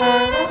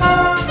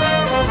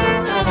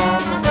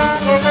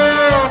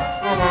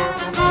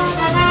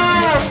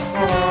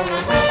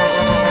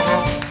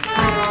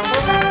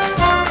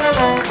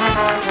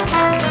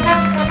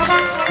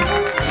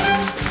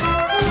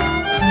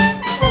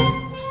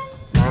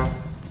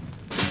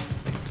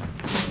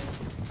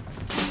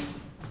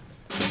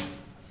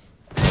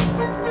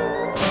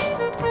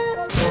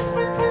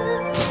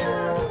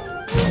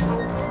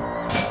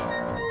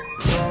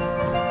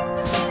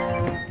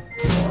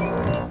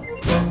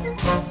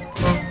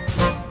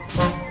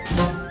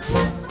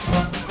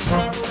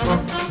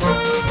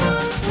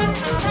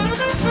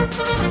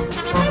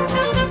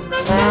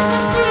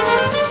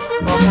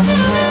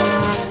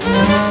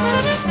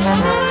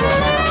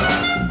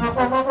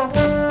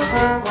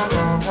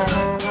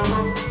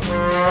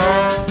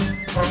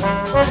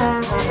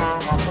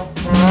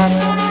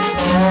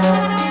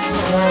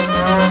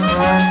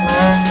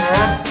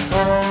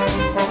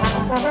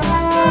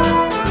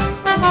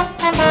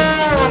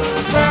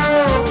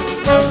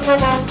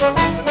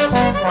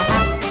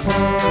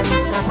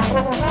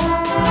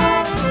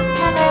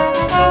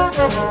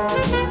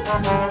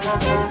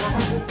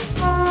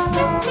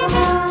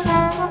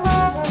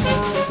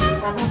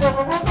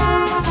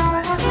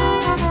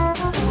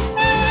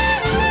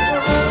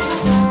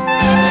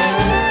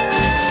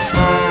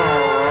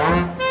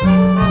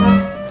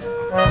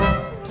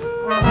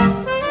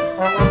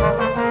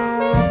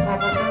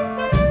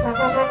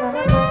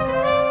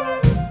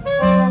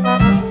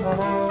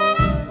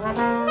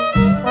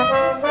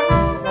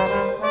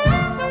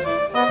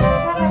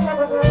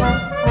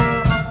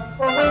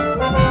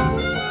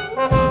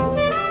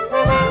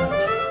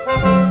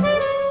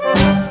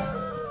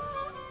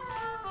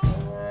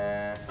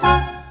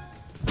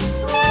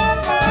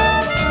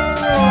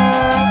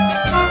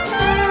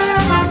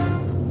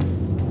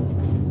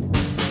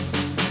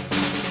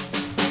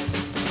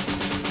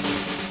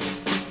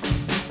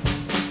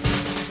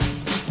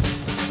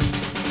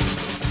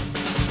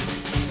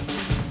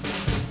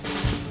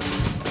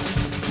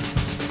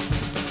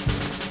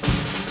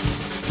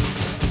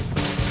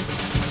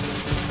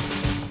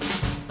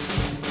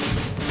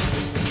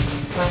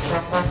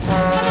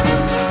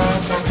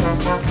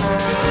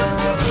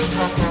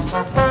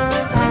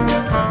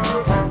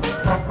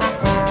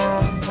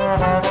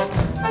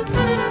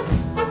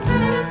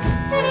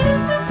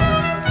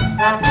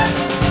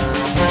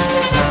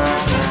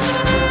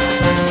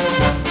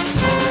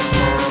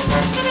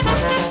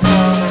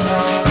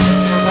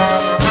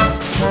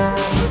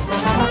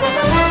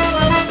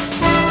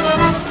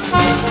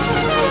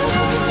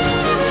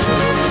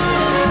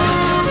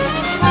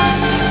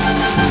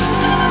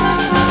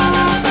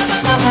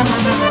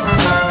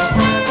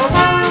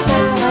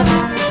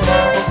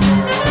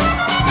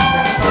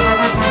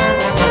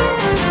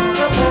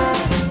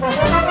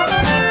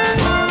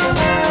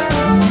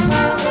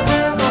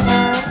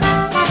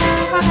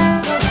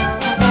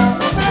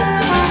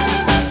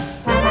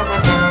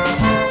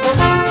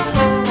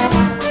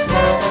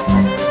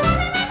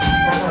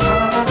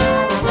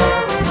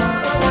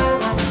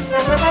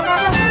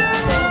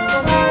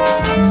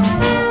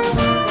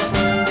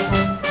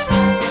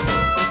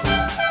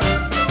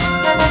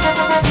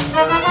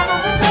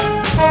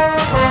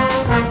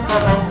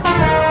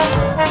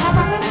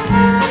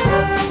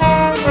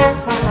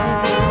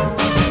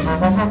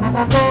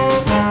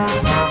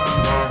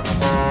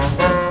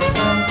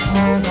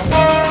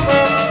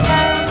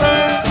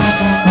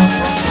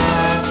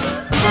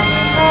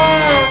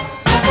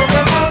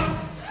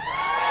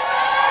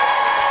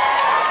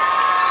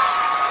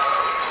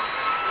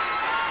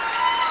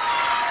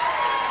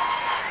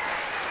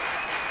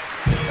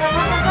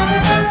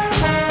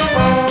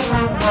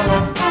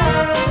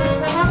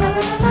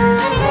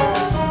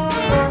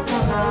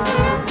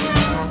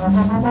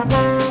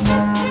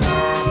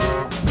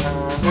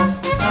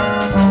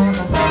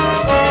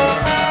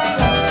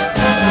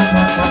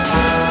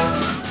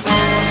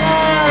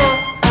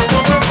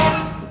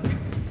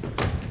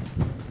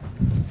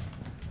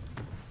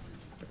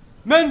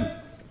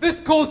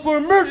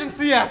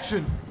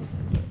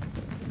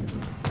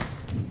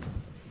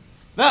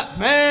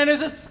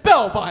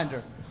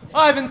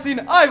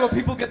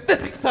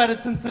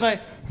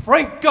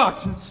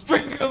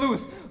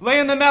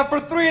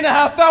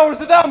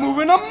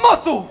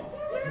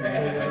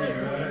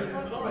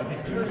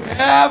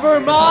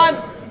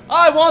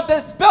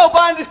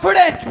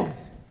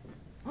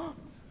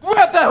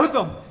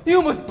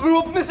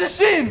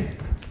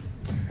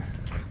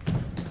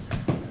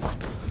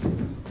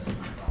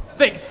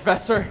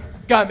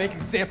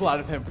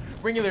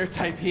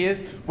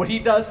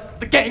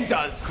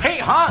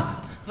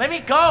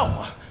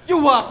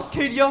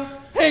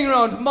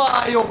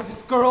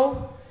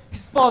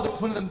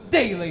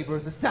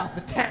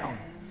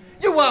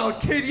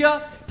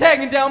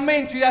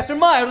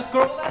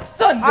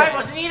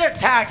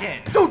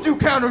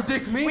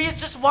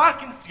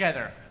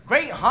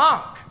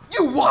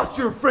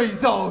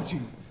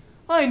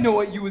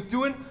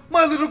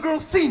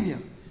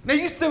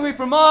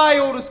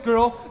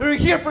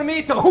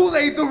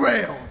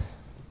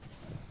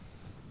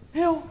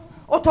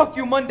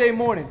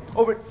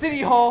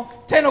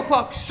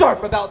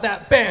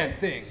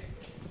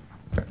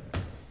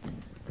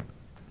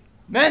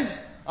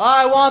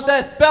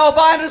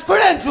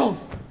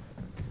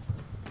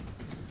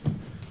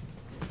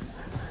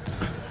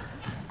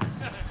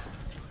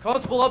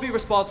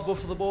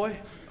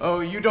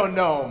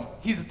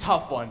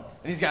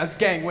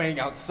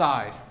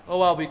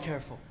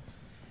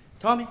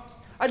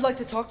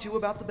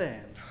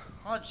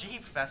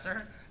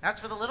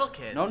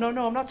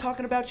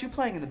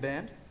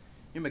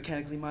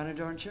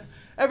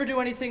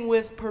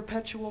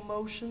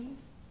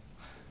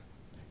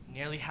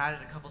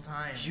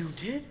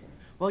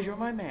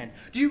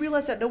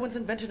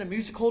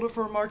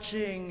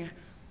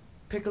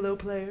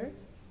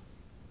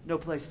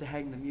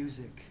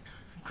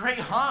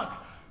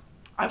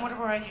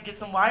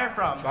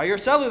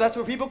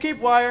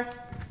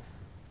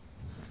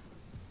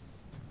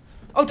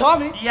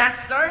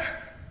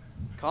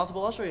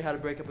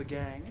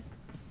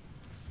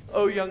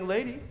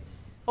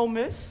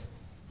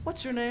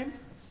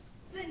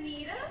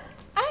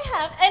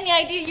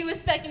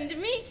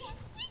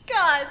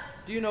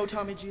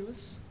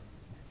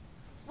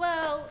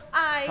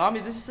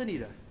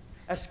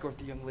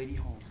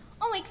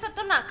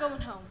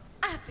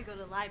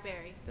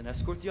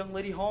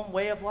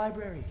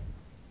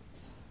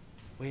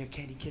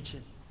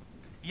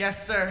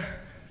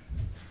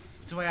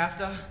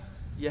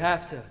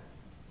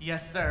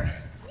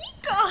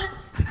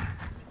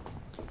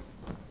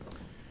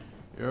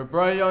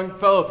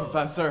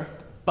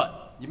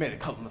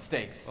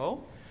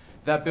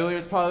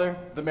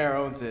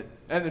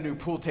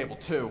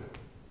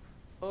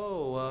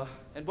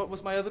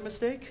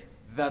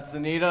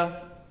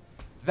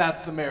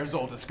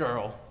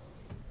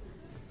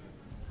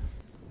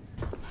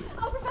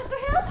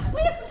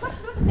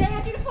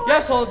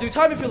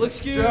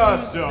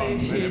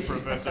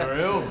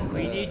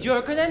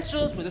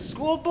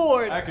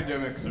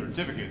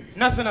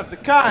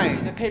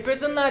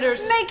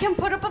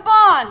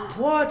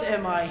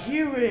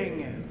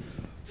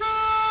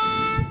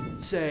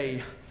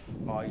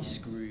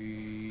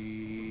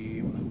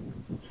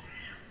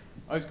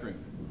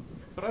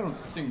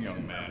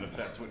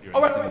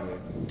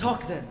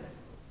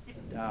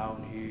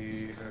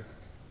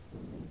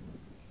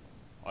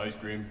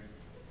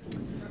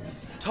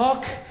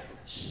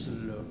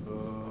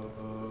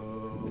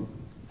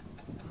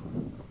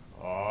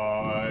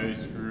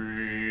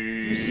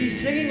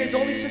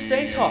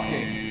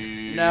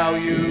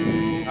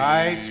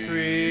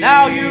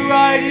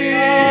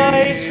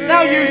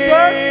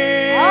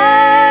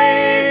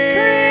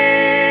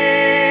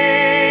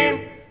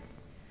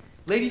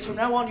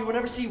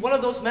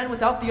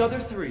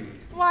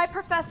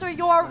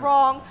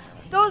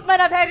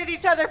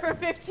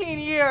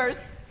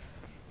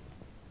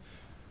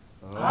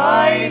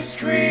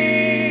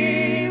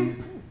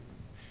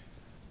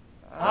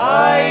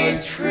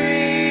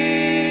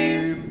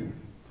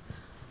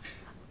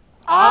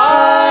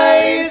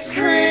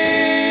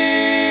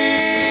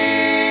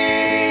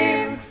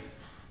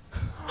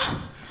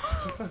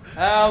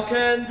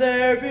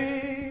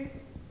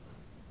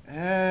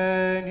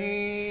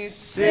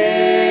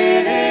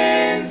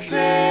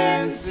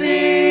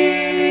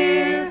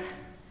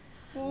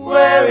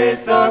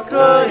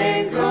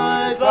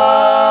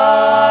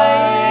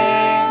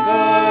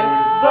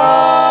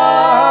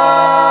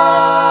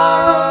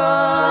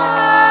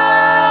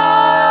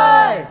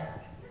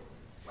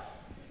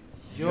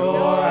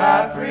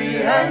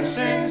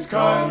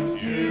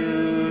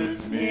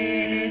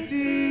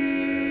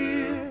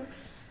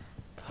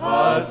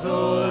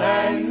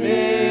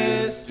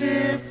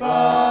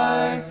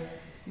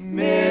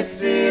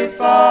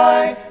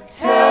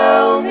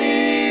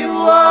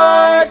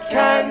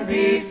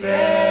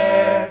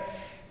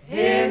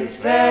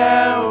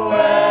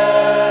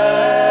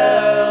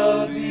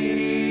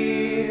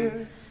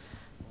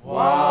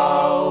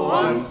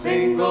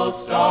 single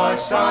star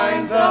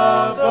shines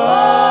above.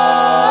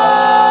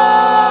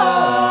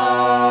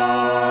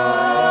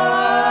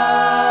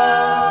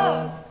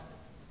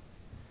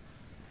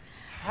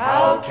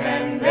 How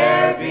can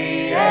there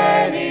be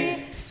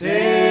any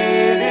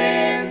sin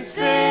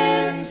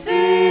insincere?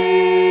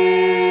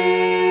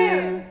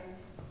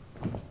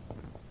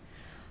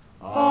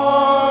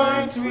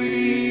 Aren't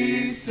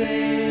we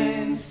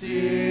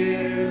sincerely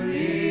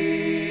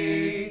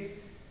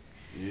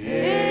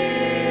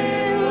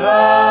in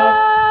love?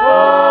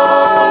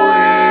 Oh,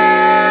 we're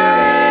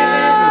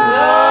in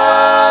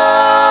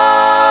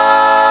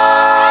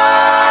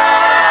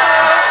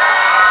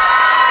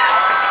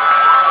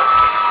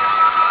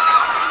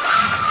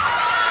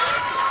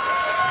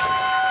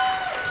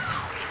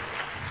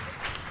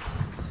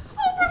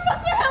Oh,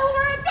 Professor Hill,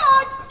 we're a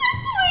god!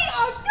 Simply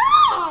a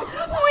god!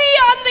 We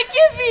on the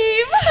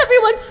give-eve!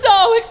 Everyone's so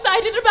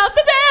excited about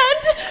the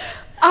band!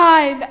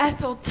 I'm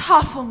Ethel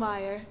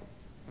Toffelmeyer.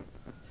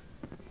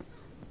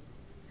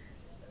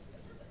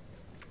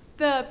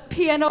 The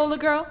pianola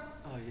girl.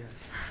 Oh,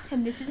 yes.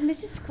 And this is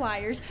Mrs.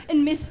 Squires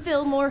and Miss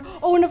Fillmore.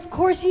 Oh, and of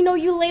course you know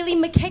Eulalie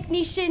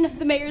McKechnie,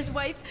 the mayor's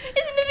wife.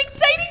 Isn't it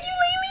exciting,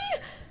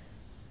 Eulalie?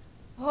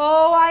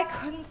 Oh, I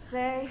couldn't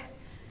say.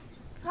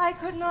 I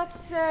could not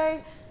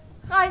say.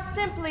 I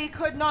simply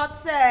could not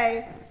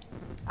say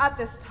at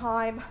this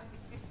time.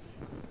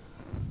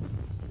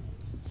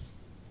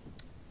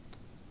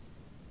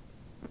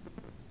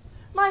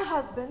 My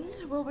husband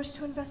will wish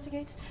to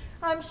investigate,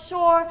 I'm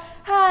sure,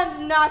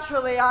 and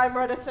naturally I'm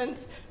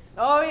reticent.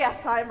 Oh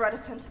yes, I'm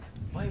reticent.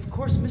 Why, of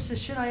course, Mrs.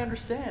 Shin, I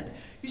understand.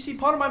 You see,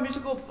 part of my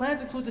musical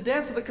plans includes a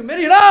dance with the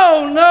committee, and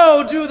oh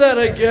no, do that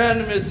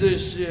again, Mrs.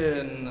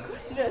 Shin.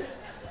 Goodness.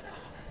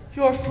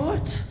 Your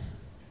foot,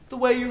 the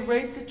way you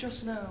raised it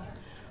just now.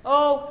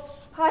 Oh,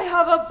 I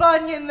have a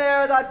bunion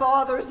there that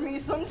bothers me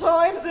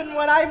sometimes, and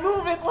when I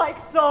move it like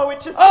so,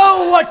 it just...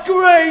 Oh, what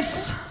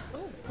grace!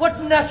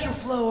 What natural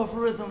flow of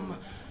rhythm,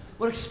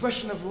 what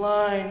expression of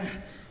line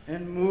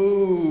and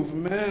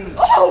movement.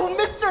 Oh,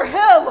 Mr.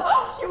 Hill!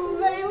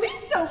 Eulalie,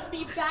 don't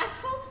be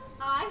bashful.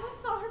 I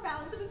once saw her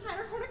balance an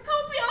entire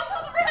cornucopia on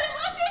top of her head at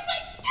last year's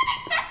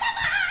Thanksgiving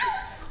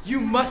festival! You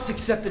must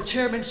accept the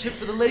chairmanship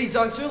for the ladies'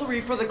 auxiliary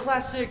for the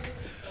classic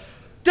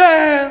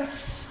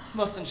dance,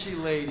 mustn't she,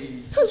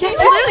 ladies? Yes,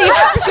 Eulalie, you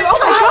have to. Oh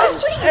my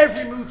gosh!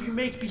 Every move you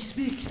make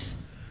bespeaks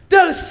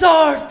Del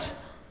Sart.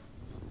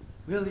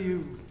 Will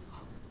you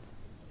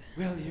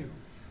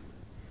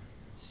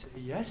say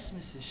yes,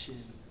 Mrs.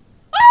 Shin?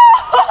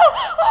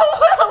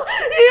 Well,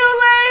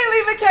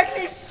 Eulalie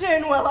McKechnie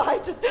Shin, well,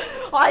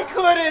 I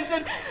couldn't,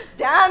 and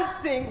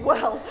dancing,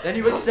 well. Then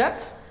you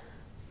accept?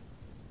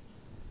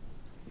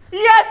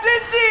 Yes,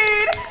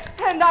 indeed,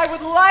 and I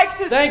would like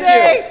to Thank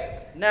say...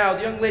 you. Now,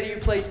 the young lady who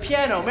plays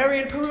piano,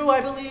 Marion Peru,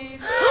 I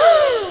believe.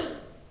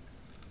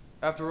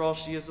 After all,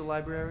 she is a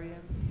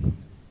librarian.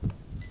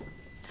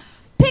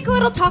 Pick a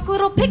little, talk a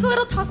little, pick a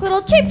little, talk a little,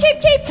 cheep,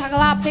 cheep, cheep, talk a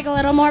lot, pick a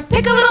little more,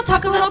 pick a little,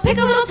 talk a little, pick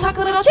a little, talk a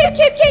little, cheep,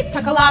 cheep, cheep,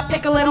 talk a lot,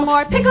 pick a little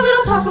more, pick a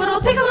little, talk a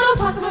little, pick a little,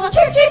 talk a little,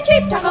 cheep, cheep,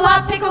 cheep, talk a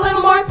lot, pick a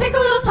little more, pick a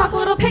little, talk a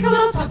little, pick a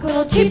little, talk a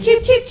little, cheep,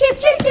 cheep, cheep, cheep,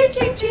 cheep, cheep,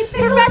 cheep, cheep.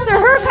 Professor,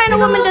 her kind of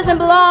woman doesn't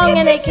belong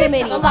in a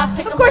committee.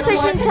 Of course, I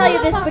shouldn't tell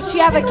you this, but she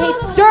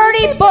advocates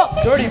dirty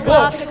books. Dirty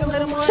books.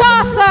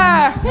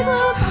 Chaucer.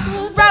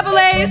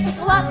 Rabelais.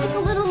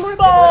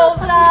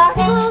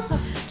 Balzac.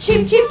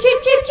 Cheep, cheep,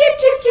 cheep, cheep, cheep,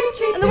 cheep, cheep,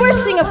 cheep. And the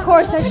worst thing, of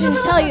course, I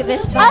shouldn't tell you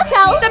this, but... I'll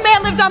tell. The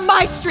man lived on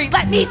my street.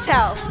 Let me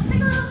tell.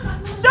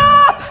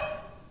 Stop!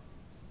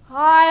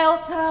 I'll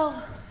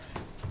tell.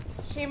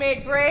 She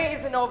made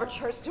brazen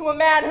overtures to a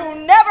man who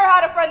never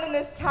had a friend in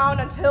this town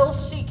until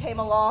she came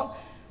along.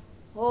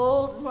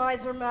 Old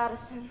Miser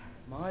Madison.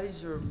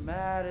 Miser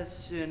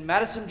Madison.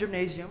 Madison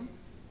Gymnasium.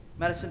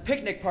 Madison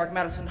Picnic Park.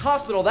 Madison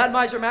Hospital. That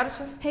Miser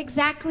Madison?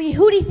 Exactly.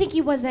 Who do you think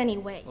he was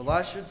anyway? Well,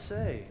 I should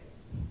say.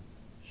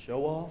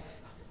 Show off.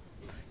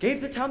 Gave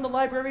the town the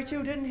library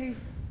too, didn't he?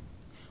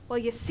 Well,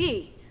 you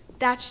see,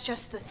 that's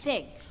just the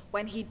thing.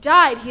 When he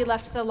died, he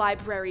left the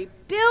library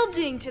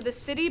building to the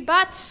city,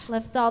 but...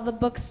 Left all the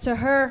books to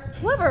her.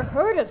 Whoever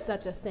heard of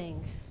such a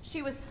thing?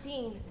 She was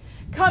seen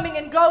coming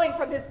and going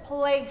from his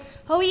place.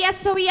 Oh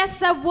yes,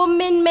 that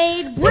woman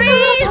made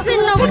brazen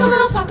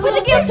overtures with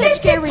a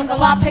guilt-edged guarantee.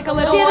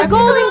 She had a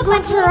golden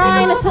glint in her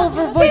eye and a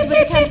silver voice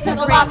with a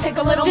constant ring.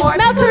 Just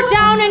melt her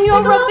down and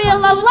you'll reveal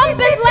a lump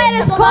as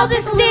lead as cold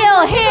as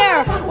steel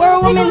here, where a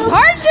woman's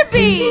heart should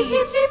be. He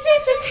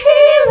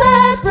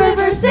left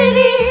River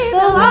City,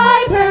 the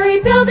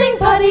library building,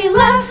 but he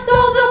left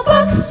all the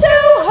books to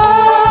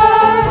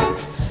her.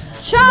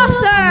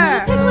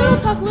 Chaucer,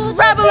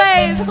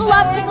 Rabelais,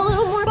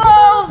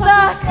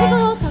 Balzac,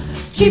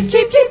 cheep,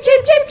 cheep, cheep,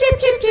 cheep, cheep, cheep,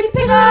 cheep, cheep,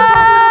 pick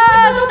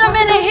just a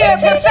minute here,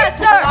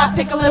 Professor. I'll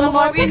pick a little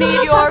more. We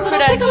need your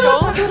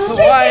credentials.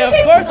 Why, of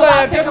course I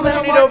have. Just what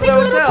you need over the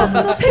hotel.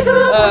 Pick a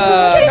little,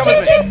 cheep,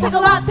 cheep, cheep, take a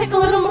lot, pick a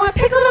little more,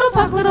 pick a little,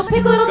 talk a little,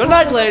 pick a little. Good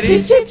night,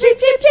 ladies. Cheep, cheep, cheep,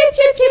 cheep,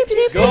 cheep, cheep,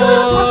 cheep, pick a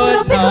little, talk a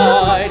little, pick a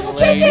little.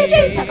 Cheep, cheep,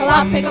 cheep, take a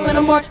lot, pick a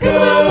little more, pick a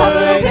little, talk a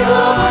little, pick a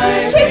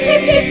little. Cheep,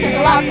 cheep, cheep, take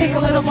a lot. lock, pick a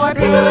little more,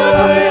 pick a little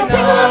talk, pick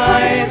a little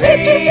talk. Cheep,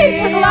 cheep, cheep,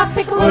 pick a lock,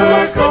 pick a little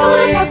more, pick a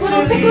little talk,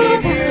 little, pick a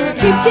little talk.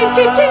 Cheep, cheep,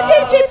 cheep, cheep,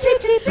 cheep, cheep, cheep,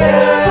 cheep, pick a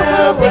little talk,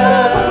 little, pick a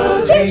little talk,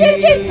 little. Cheep, cheep,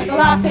 cheep, pick a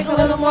lock, pick a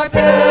little more, pick a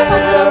little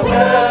talk, little, pick a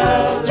little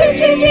talk. Cheep,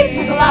 cheep, cheep,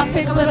 pick a lock,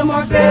 pick a little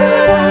more, pick a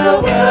little talk,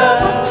 little, pick a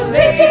little talk.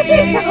 Cheep, cheep,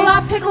 cheep, pick a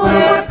lock, pick a little more, pick a little talk,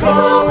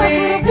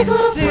 little, pick a little talk, little, pick a little talk, little, pick a little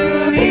talk.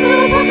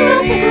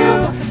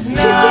 Cheep,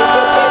 cheep, cheep, cheep,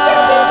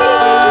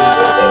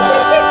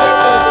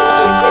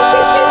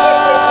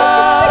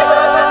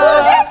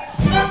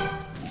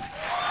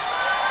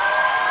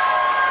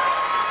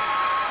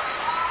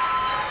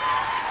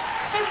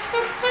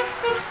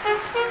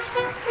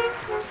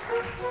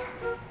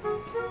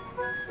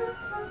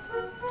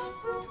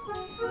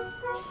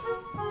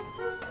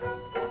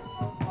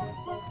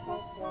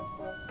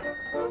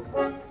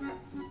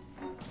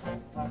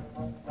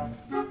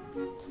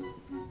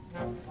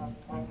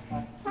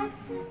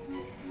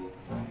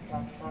 cheep, cheep, cheep, cheep,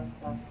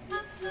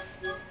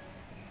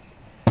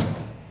 cheep, cheep, cheep,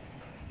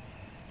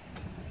 cheep,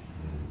 cheep,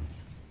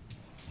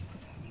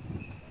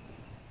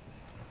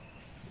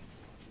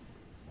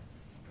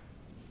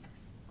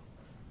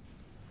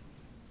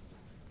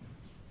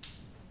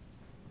 cheep, cheep,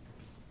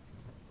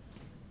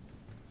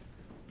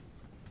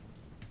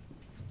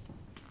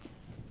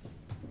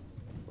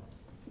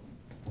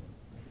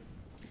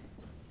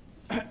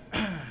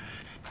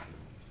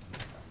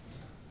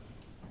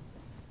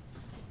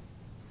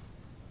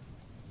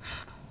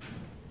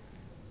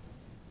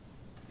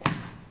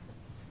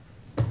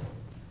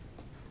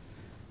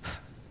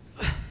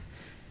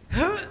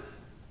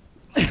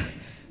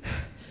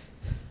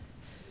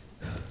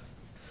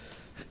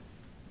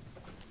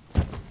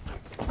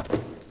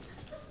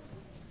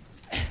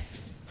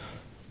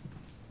 cheep, cheep,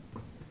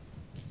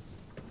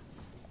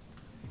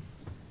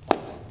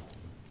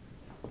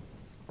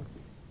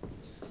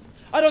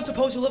 I don't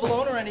suppose you live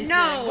alone or anything.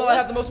 No. Well, I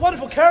have the most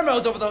wonderful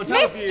caramels over the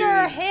hotel for you.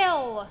 Mr.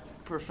 Hill.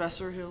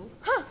 Professor Hill?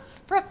 Huh.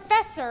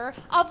 Professor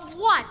of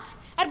what?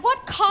 At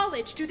what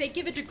college do they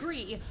give a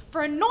degree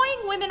for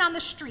annoying women on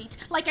the street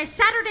like a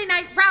Saturday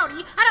night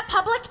rowdy at a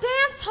public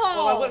dance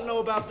hall? Well, I wouldn't know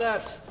about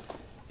that.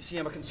 You see,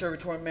 I'm a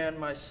conservatory man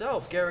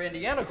myself. Gary,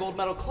 Indiana, gold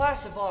medal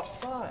class of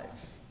Lot 5.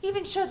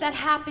 Even should that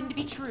happen to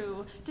be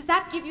true, does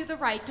that give you the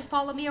right to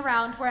follow me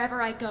around wherever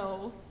I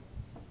go?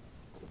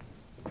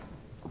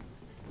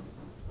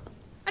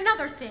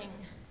 Another thing,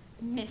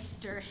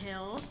 Mr.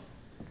 Hill.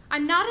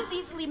 I'm not as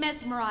easily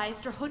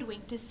mesmerized or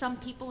hoodwinked as some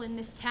people in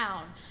this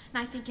town,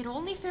 and I think it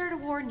only fair to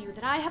warn you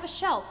that I have a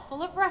shelf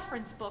full of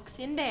reference books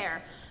in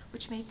there,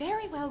 which may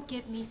very well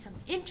give me some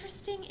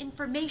interesting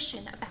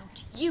information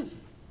about you.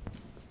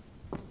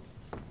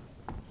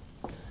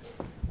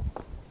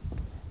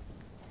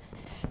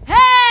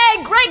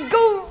 Hey,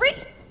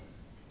 Gregory!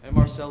 Hey,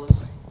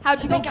 Marcellus.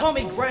 How'd you Don't make call out?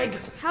 me Greg.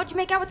 How'd you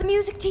make out with the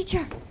music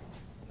teacher?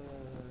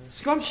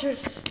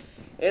 Scrumptious.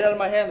 Ate out of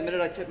my hand the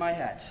minute I tipped my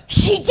hat.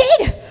 She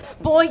did!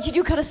 Boy, did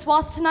you cut a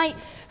swath tonight.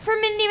 For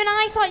a minute, even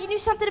I thought you knew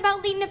something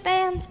about leading a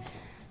band.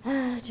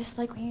 Just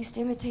like we used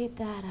to imitate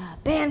that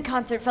band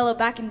concert fellow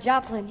back in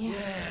Joplin, yeah.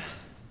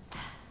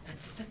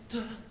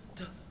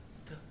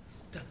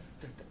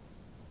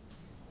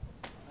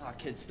 Ah,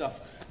 kid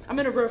stuff. I'm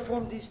in a rare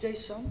form these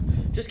days,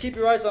 son. Just keep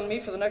your eyes on me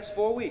for the next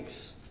 4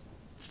 weeks.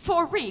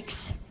 4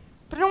 weeks?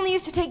 But it only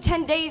used to take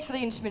 10 days for the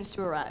instruments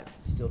to arrive.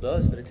 Still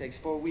does, but it takes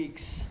 4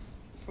 weeks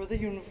for the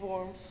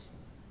uniforms.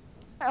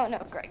 Oh no,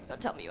 Greg,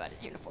 don't tell me you added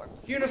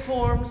uniforms.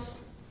 Uniforms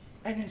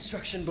and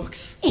instruction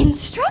books.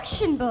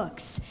 Instruction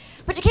books?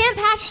 But you can't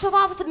pass yourself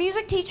off as a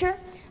music teacher.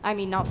 I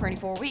mean, not for any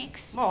 4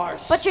 weeks.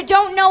 Mars. But you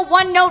don't know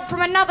one note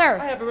from another.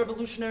 I have a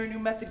revolutionary new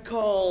method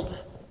called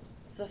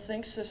the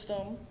think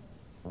system,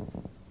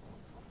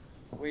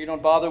 where you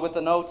don't bother with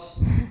the notes.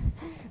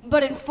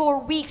 But in 4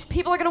 weeks,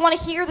 people are going to want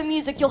to hear the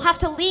music. You'll have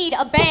to lead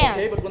a band.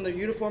 Okay, but when the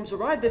uniforms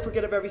arrive, they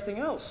forget of everything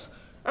else.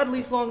 At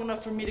least long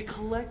enough for me to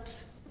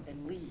collect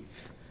and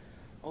leave.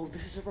 Oh,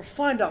 this is a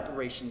refined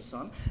operation,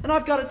 son. And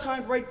I've got it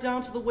timed right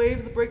down to the wave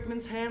of the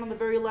brakeman's hand on the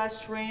very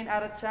last train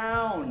out of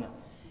town.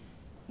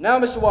 Now,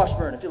 Mr.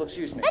 Washburn, if you'll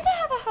excuse me.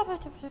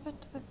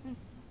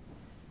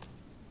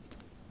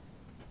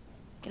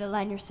 Gonna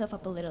line yourself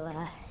up a little,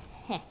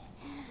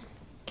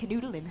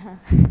 canoodling, huh?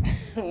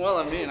 Well,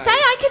 I mean, Say,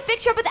 I could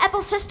fix you up with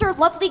Ethel's sister,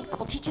 lovely girl,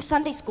 will teach you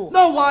Sunday school.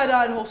 No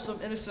wide-eyed,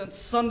 wholesome, innocent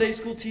Sunday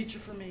school teacher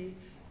for me.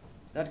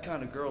 That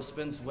kind of girl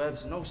spins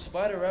webs no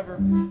spider ever.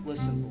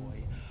 Listen,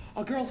 boy,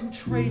 a girl who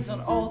trades on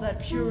all that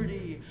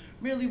purity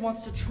merely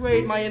wants to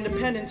trade my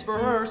independence for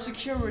her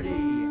security.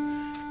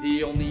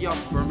 The only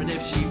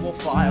affirmative she will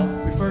file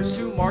refers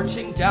to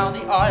marching down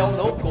the aisle.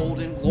 No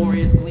golden,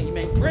 glorious,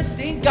 gleaming,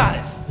 pristine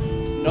goddess.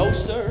 No,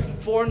 sir,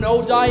 for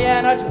no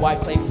Diana do I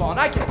play fawn.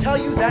 I can tell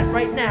you that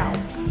right now.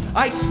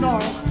 I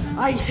snarl,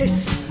 I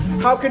hiss.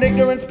 How can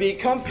ignorance be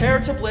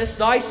compared to bliss?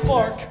 I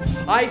spark,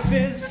 I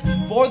fizz,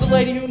 for the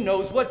lady who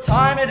knows what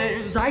time it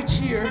is. I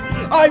cheer,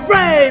 I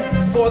rave,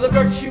 for the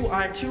virtue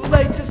I'm too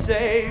late to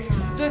save.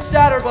 The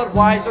sadder but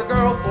wiser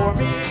girl for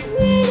me.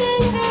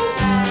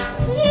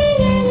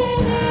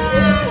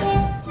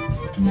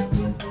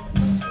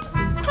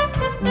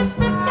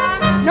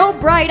 No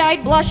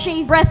bright-eyed,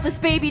 blushing, breathless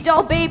baby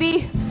doll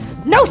baby.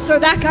 No, sir,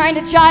 that kind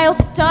of child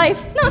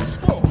dies nuts.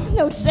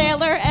 No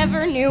sailor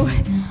ever knew.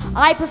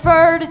 I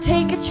prefer to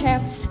take a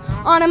chance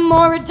on a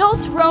more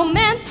adult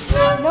romance.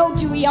 No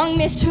dewy young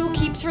miss who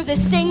keeps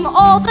resisting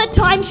all the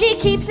time she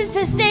keeps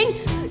insisting.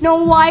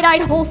 No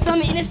wide-eyed,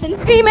 wholesome,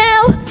 innocent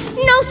female.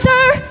 No,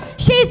 sir,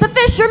 she's the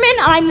fisherman,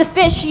 I'm the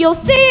fish, you'll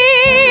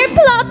see.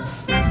 Plop.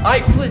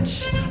 I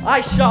flinch,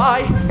 I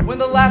shy, when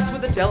the lass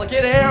with the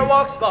delicate hair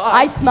walks by.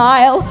 I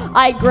smile,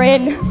 I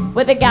grin,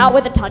 with a gal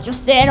with a touch of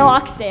sin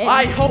walks in.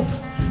 I hope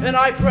and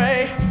I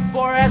pray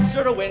for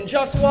Esther to win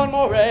just one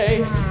more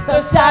ray.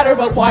 The sadder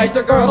but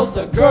wiser girl's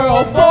the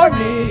girl for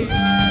me.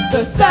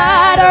 The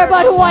sadder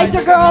but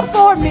wiser girl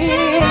for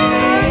me.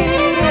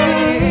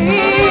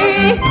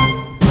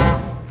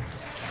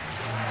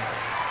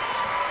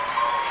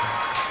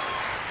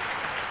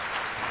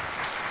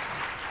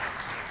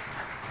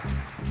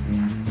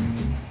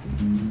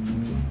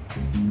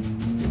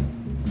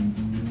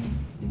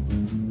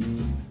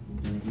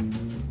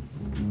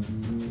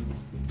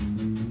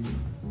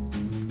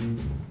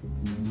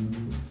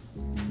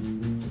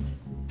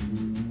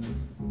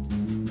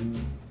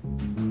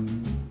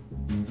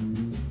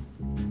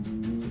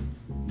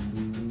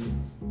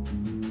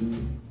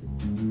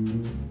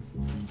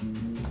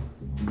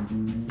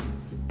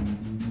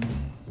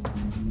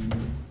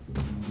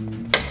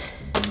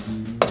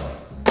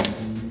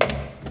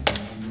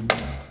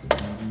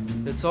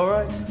 It's all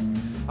right.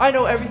 I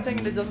know everything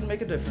and it doesn't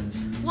make a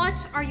difference.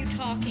 What are you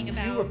talking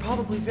about? You were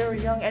probably very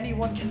young.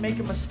 Anyone can make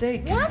a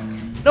mistake.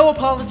 What? No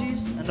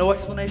apologies and no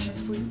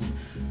explanations, please.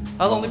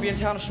 I'll only be in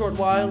town a short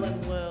while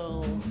and,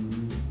 well,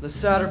 the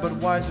sadder but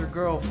wiser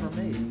girl for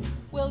me.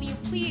 Will you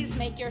please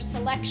make your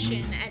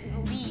selection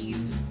and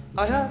leave?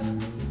 I have.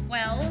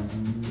 Well,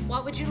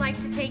 what would you like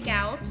to take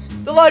out?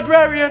 The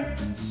librarian!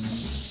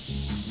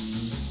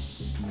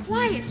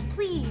 Quiet,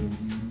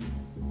 please.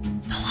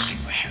 The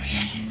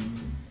librarian.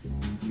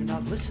 You're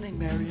not listening,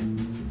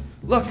 Marion.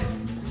 Look.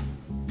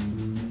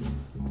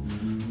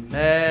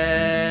 Marion.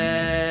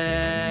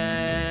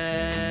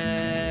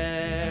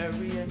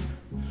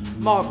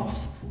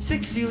 Marbles.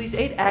 6 Sealies,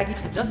 8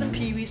 Aggies, a dozen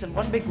Peewees, and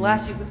 1 big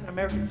lassie with an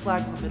American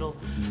flag in the middle.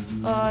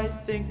 I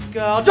think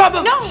I'll drop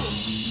them! No!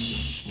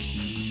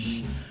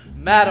 Shh.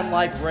 Madam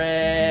Librarian.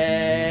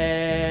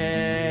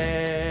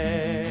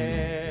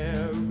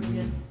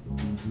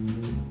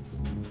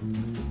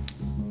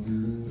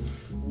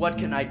 What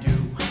can I do,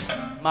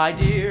 my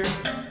dear,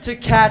 to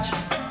catch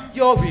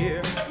your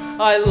ear?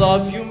 I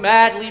love you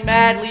madly,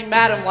 madly,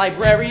 Madam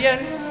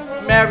Librarian.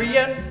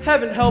 Marion,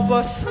 heaven help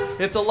us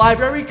if the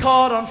library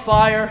caught on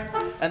fire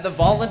and the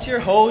volunteer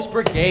hose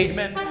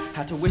brigademan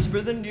had to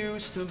whisper the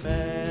news to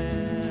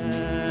Marion.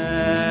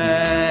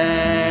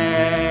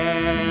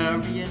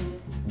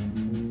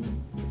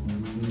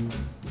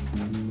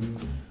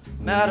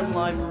 Madam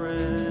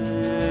Librarian.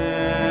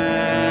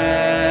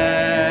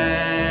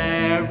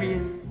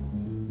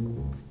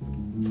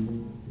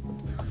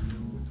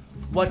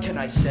 What can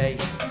I say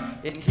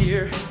in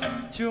here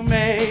to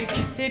make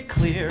it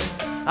clear?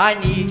 I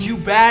need you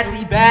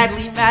badly,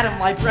 badly, Madam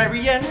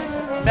Librarian.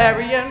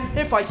 Marion,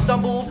 if I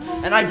stumbled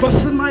and I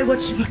busted my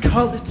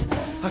whatchamacallit,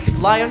 I could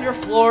lie on your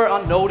floor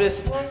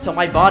unnoticed till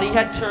my body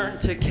had turned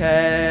to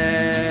carrion.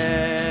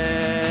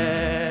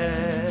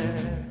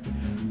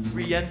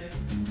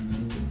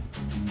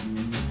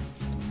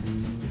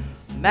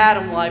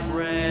 Madam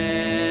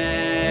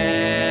Librarian.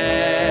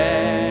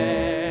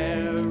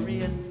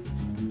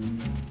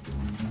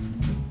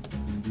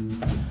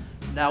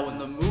 Now in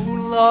the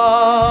moonlight,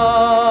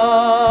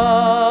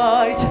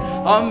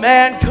 a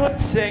man could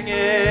sing it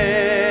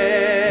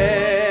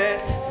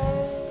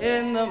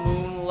in the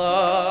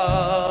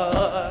moonlight.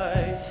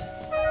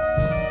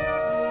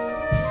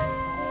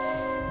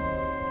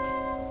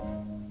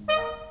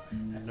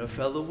 And a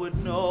fellow would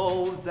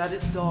know that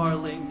his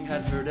darling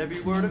had heard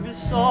every word of his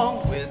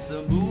song with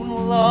the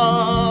moonlight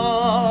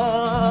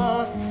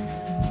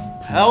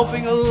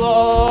helping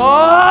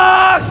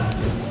along.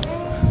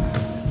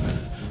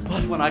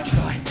 But when I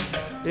try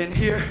in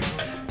here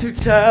to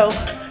tell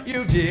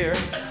you, dear,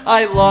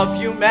 I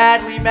love you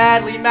madly,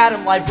 madly,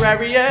 Madam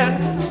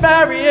Librarian.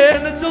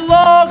 Marion, it's a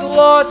long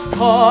lost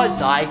cause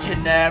I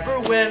can never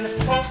win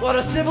what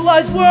a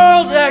civilized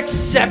world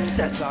accepts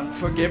as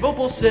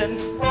unforgivable sin.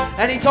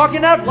 And he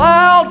talking out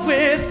loud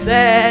with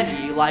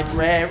any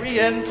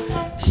librarian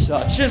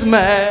such as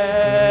Marion.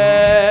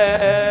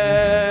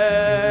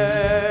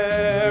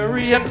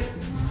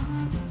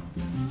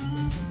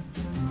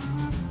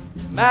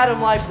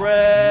 Madam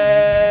Librarian.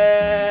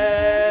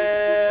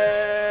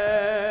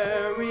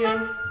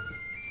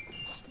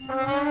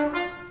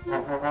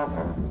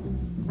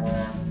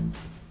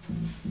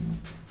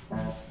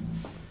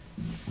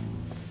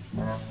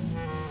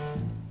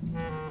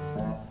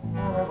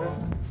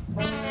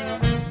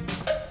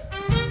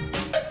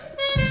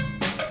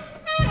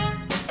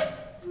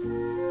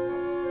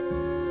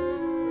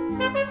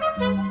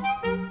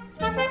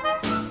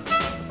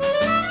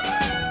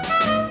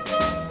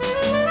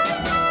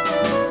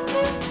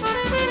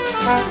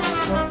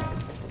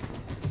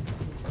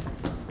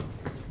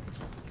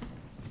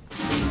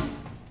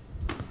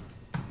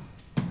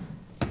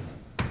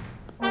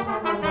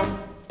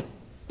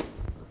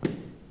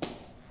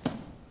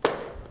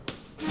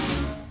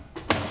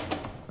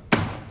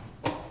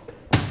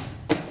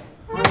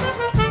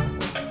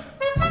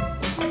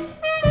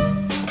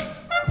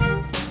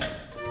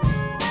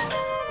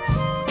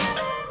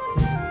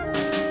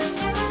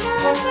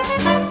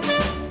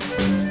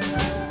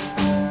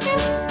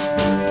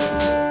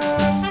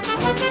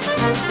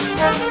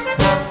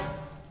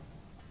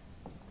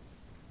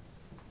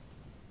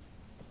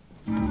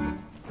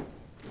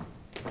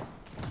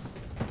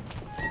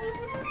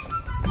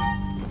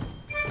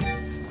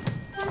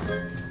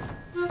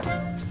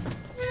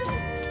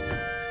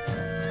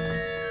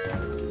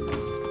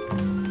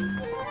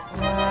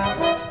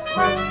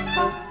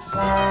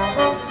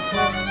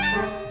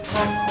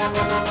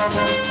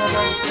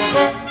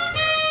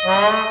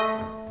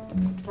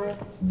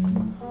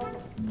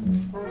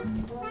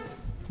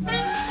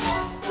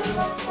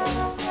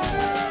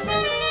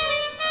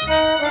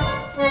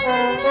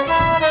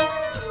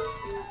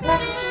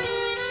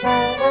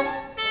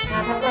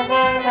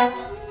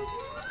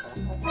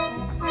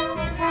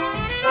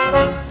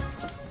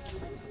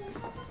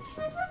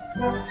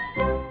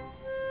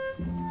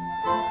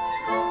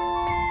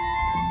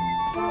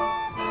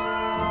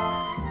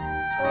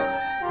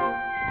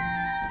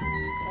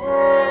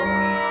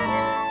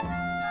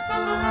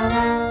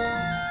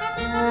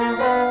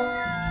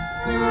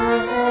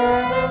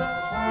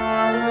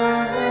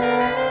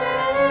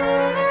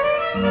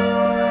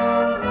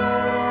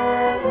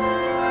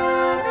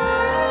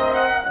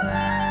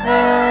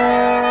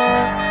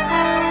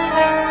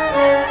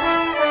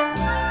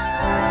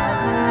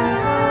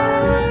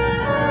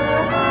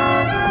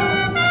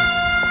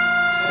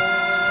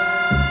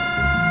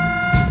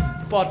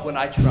 But when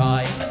I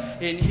try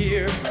in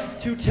here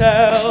to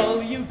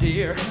tell you,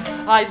 dear,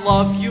 I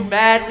love you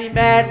madly,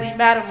 madly,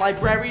 Madam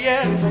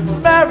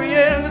Librarian.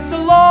 Marian, it's a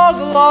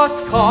long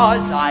lost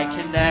cause I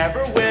can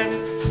never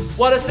win.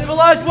 What a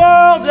civilized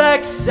world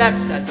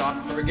accepts as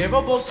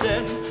unforgivable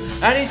sin.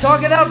 And he's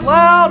talking out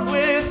loud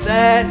with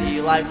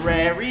any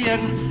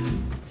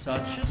librarian,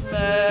 such as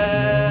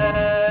Marian.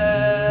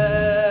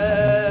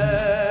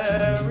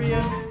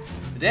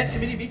 The dance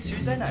committee meets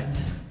Tuesday night.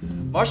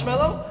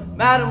 Marshmallow,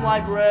 Madam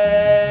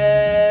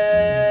Librarian.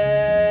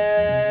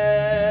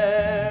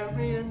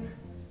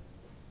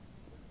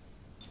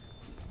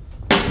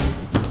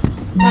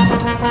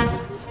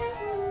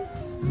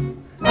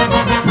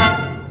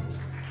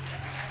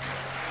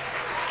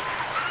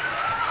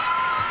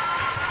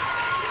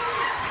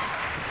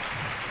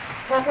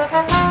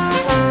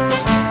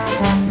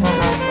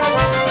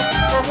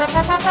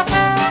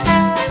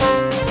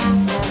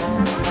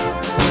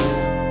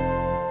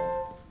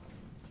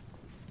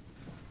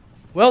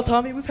 Well,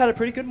 Tommy, we've had a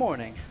pretty good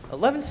morning.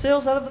 11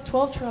 sales out of the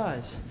 12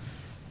 tries.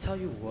 Tell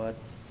you what.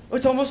 Oh,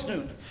 it's almost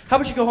noon. How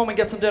about you go home and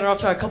get some dinner? I'll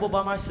try a couple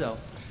by myself.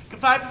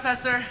 Goodbye,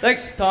 Professor.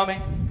 Thanks, Tommy.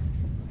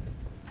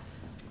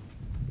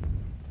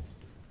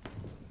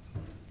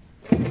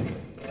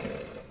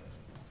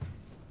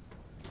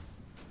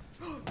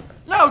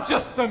 Now,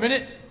 just a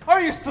minute.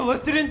 Are you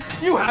soliciting?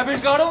 You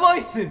haven't got a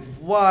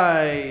license.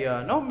 Why,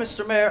 no,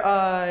 Mr. Mayor.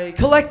 I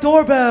collect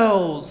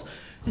doorbells.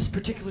 This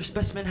particular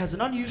specimen has an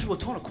unusual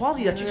tone of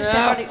quality that you just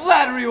can't find.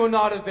 Flattery will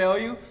not avail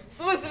you.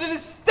 Soliciting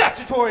is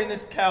statutory in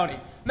this county.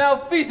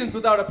 Malfeasance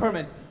without a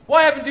permit.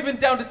 Why haven't you been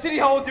down to City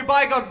Hall with your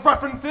by-God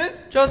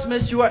references? Just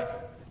missed you.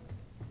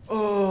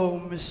 Oh,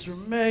 Mr.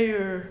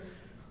 Mayor.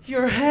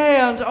 Your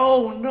hand.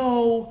 Oh,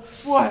 no.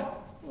 What?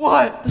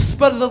 What? The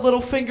spread of the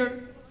little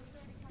finger.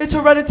 It's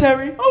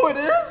hereditary. Oh, it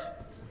is?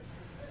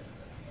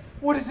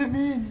 What does it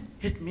mean?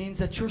 It means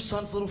that your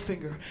son's little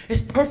finger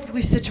is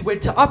perfectly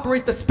situated to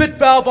operate the spit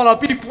valve on a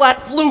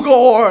B-flat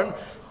flugelhorn.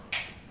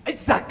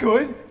 Is that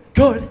good?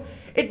 Good.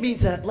 It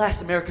means that at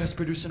last America has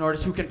produced an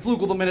artist who can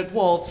flugel the minute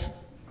waltz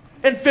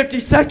in 50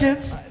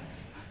 seconds.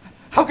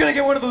 How can I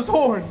get one of those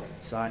horns?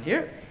 Sign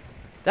here.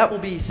 That will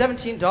be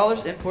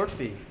 $17 import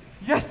fee.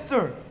 Yes,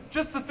 sir.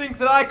 Just to think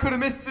that I could have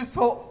missed this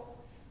whole...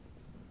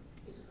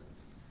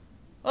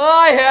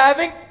 I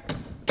haven't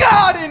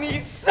got any,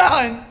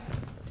 son!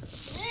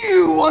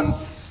 You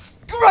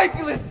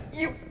unscrupulous,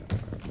 you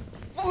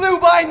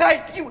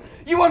flew-by-night, you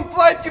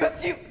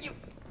unflipulous, you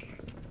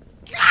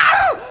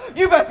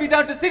best be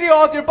down to City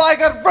Hall with your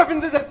by-God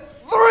references at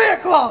 3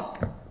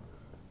 o'clock!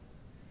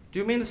 Do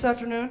you mean this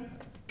afternoon?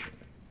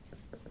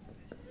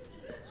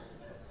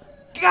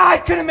 I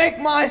couldn't make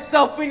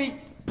myself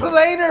any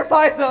plainer if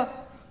I was a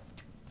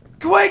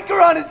Quaker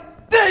on his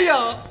day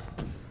off!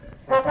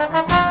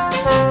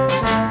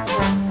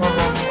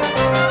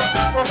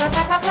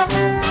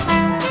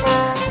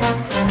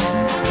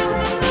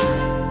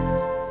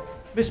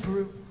 Miss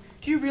Peru,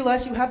 do you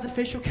realize you have the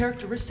facial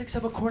characteristics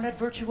of a cornet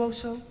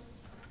virtuoso?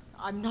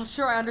 I'm not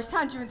sure I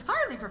understand you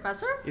entirely,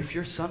 Professor. If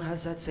your son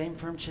has that same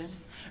firm chin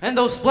and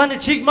those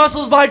splendid cheek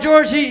muscles, by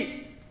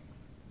Georgie!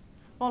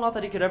 Well, not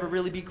that he could ever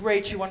really be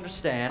great, you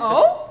understand.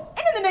 Oh?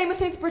 And in the name of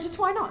St. Bridget's,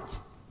 why not?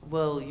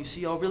 Well, you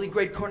see, all really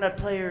great cornet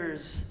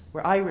players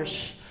were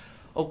Irish.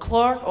 Oh,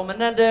 Clark, oh,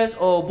 Menendez,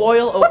 oh,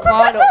 Boyle, oh, But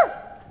Clyde, Professor,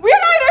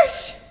 we're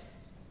Irish!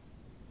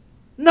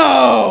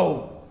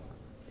 No!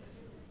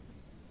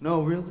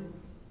 No, really?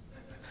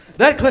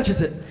 That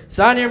clinches it.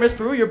 Sign here, Miss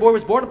Peru. Your boy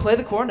was born to play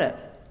the cornet.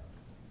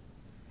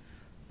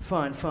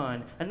 Fine,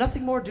 fine. And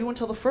nothing more due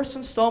until the first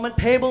installment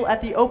payable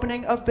at the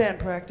opening of band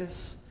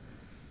practice.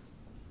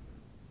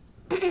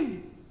 Oh,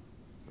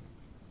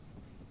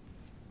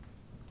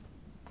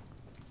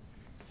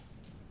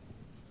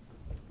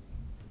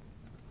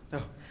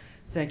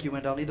 thank you,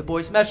 and I'll need the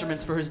boy's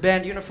measurements for his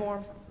band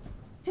uniform.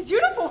 His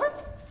uniform?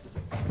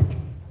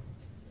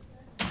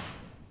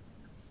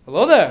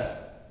 Hello there.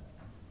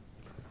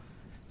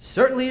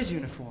 Certainly his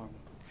uniform,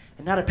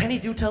 and not a penny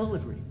due till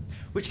delivery,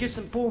 which gives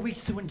him 4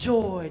 weeks to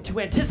enjoy,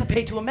 to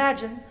anticipate, to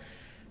imagine,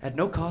 at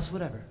no cost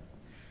whatever.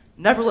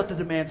 Never let the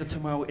demands of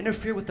tomorrow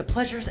interfere with the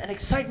pleasures and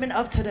excitement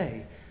of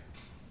today.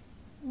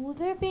 Will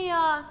there be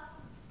a...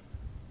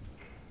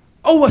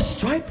 Oh, a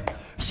stripe?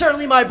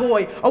 Certainly, my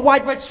boy. A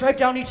wide red stripe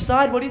down each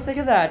side. What do you think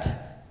of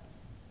that?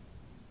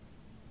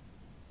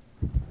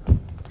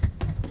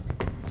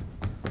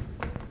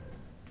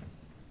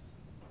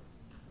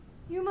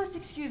 You must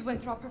excuse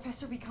Winthrop,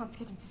 Professor. We can't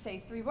get him to say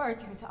 3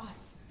 words even to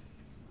us.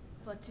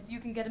 But if you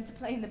can get him to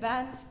play in the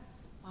band,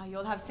 why,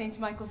 you'll have St.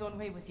 Michael's own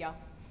way with you.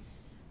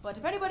 But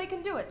if anybody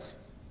can do it,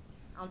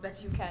 I'll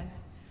bet you can.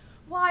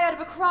 Why, out of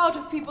a crowd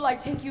of people,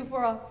 I'd take you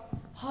for a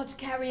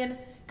hod-carrying,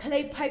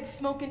 clay pipe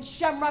smoking,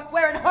 shamrock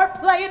wearing,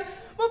 harp playing,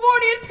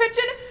 Mavornian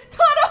pitching,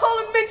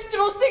 Tana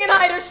minstrel singing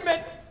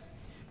Irishman.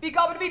 Be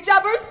gobbin' be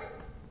jabbers.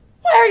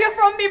 Where are you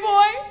from, me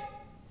boy?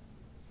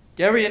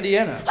 Gary,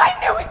 Indiana. I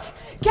knew it!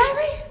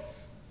 Gary?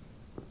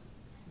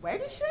 Where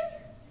did you say?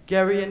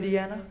 Gary,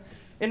 Indiana.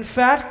 In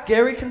fact,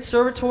 Gary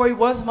Conservatory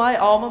was my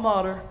alma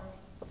mater.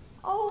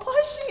 Oh,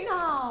 was she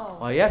now?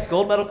 Why, yes,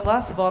 gold medal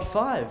class of odd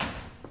 5.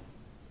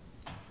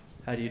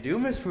 How do you do,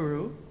 Miss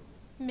Peru?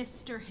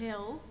 Mr.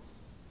 Hill.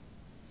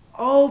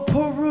 Oh,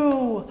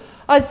 Peru!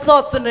 I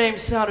thought the name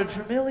sounded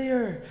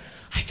familiar.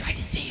 I tried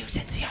to see you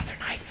since the other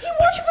night. He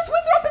worships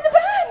Winthrop in the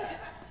band!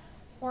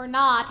 We're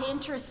not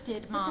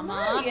interested,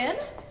 Mama. Marion,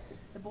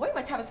 the boy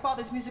might have his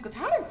father's musical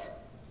talent.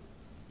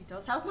 He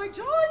does have my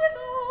jaw, you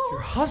know.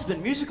 Your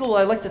husband, musical,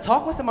 I'd like to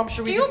talk with him. I'm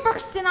sure Do we you could...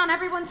 burst in on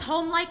everyone's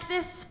home like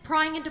this,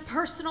 prying into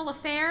personal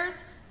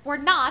affairs? We're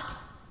not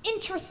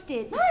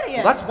interested.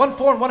 Marion! Well, that's 1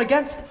 for and 1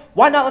 against.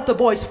 Why not let the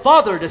boy's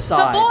father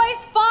decide? The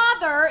boy's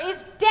father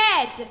is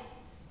dead.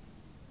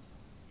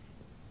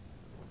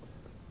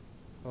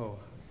 Oh,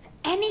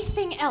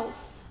 Anything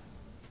else?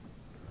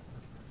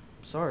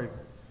 sorry.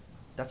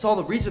 That's all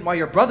the reason why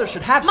your brother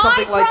should have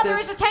something like My brother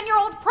this. is a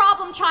 10-year-old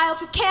problem child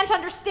who can't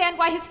understand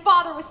why his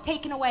father was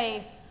taken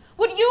away.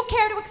 Would you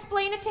care to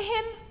explain it to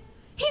him?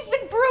 He's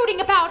been brooding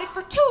about it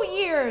for 2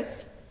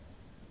 years.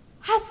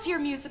 As to your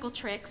musical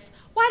tricks,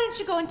 why don't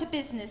you go into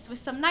business with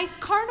some nice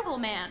carnival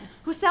man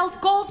who sells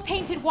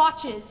gold-painted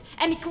watches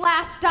and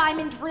glass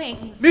diamond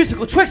rings?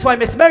 Musical tricks, why,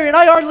 Miss Marion,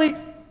 I hardly...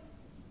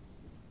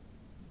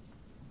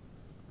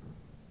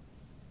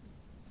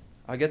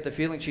 I get the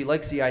feeling she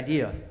likes the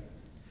idea.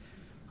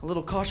 A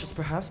little cautious,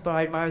 perhaps, but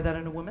I admire that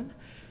in a woman.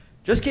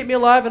 Just keep me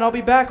alive and I'll be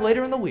back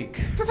later in the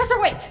week.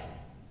 Professor, wait!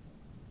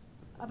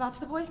 About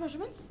the boy's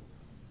measurements,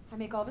 I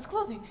make all of his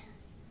clothing.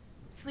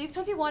 Sleeve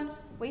 21,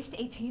 waist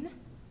 18,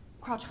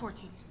 crotch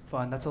 14.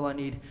 Fine, that's all I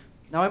need.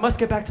 Now I must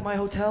get back to my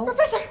hotel.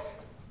 Professor!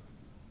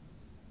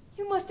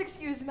 You must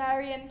excuse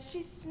Marion.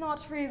 She's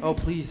not really... Oh,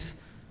 please.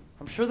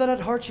 I'm sure that at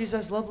heart she's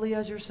as lovely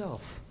as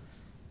yourself.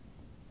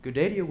 Good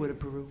day to you, Widow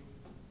Peru.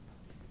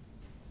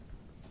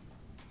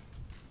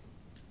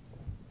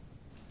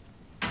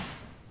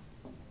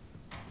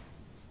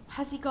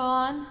 Has he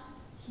gone?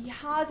 He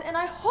has, and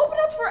I hope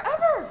not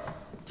forever.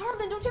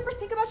 Darling, don't you ever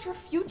think about your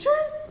future?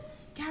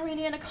 Gary and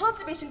Anna,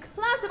 conservation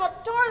class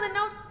about darling,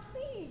 now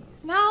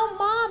please. Now,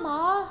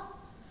 Mama,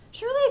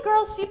 surely a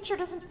girl's future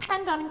doesn't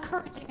depend on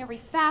encouraging every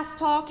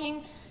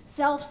fast-talking,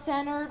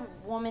 self-centered,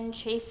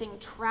 woman-chasing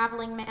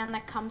traveling man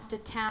that comes to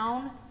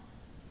town.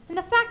 And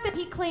the fact that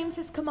he claims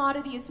his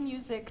commodity is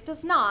music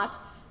does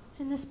not,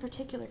 in this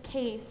particular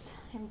case,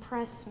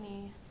 impress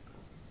me.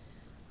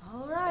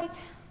 All right.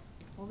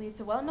 Only it's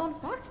a well-known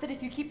fact that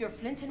if you keep your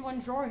flint in one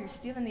drawer, you're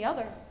steel in the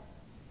other.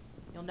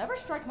 You'll never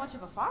strike much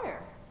of a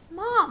fire.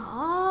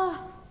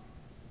 Mama!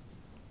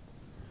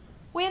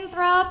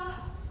 Winthrop!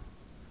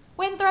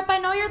 Winthrop, I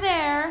know you're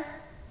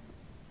there.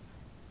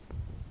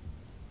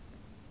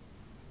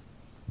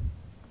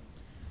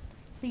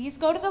 Please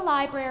go to the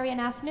library and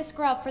ask Miss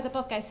Grubb for the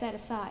book I set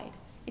aside.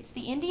 It's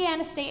the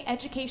Indiana State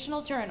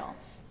Educational Journal,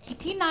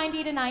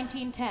 1890 to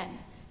 1910.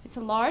 It's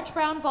a large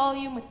brown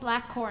volume with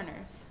black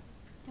corners.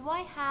 Do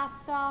I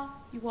have to?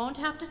 You won't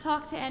have to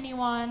talk to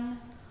anyone.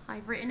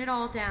 I've written it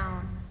all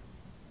down.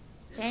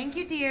 Thank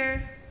you,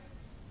 dear.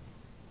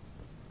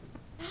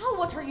 Now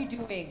what are you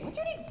doing? What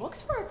do you need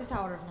books for at this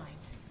hour of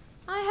night?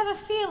 I have a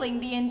feeling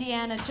the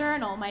Indiana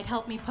Journal might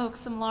help me poke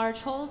some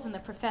large holes in the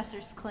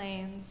professor's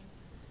claims.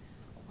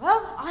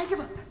 Well, I give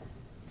up.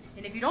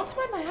 And if you don't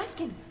mind my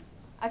asking,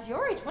 at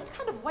your age, what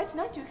kind of white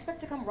knight do you expect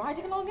to come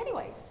riding along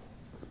anyways?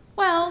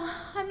 Well,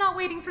 I'm not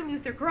waiting for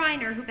Luther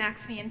Griner, who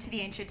backs me into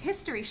the ancient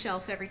history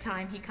shelf every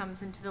time he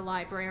comes into the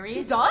library.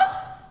 He does?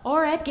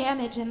 Or Ed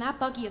Gamage in that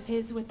buggy of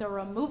his with the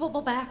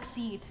removable back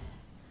seat.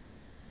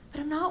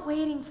 But I'm not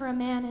waiting for a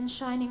man in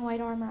shining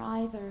white armor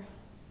either.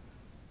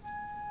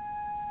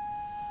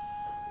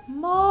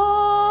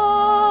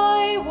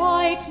 My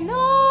white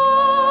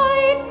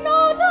knight,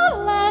 not a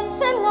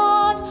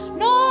Lancelot,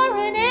 nor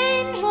an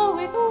angel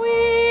with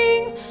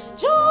wings,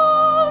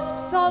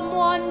 just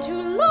someone to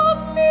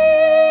love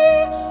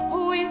me,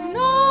 who is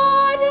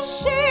not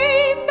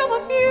ashamed of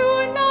a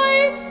few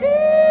nice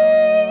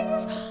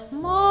things.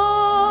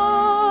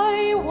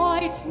 My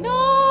white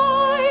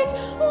knight,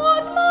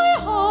 what my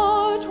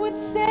heart would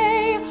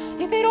say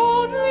if it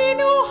only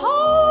knew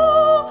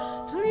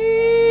how.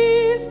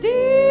 Please,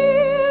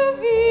 dear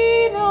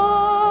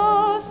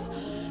Venus,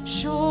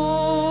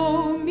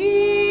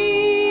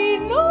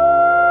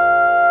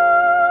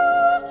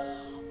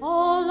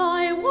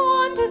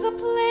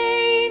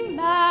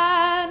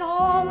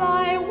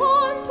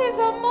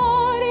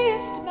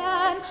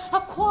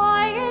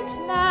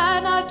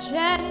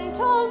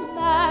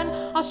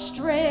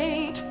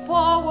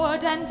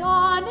 good and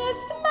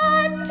honest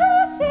man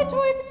to sit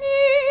with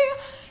me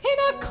in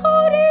a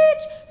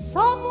cottage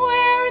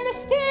somewhere in the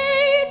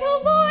state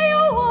of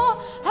Iowa,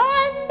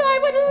 and I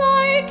would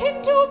like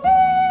him to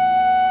be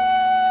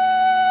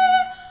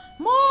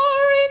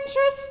more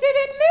interested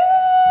in me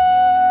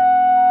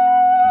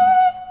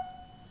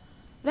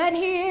than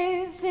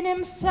he is in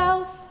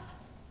himself,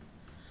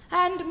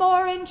 and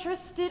more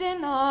interested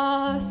in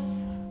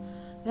us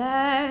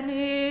than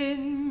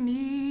in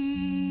me.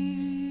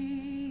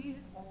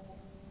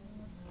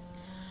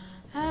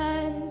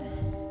 And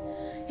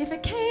if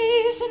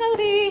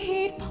occasionally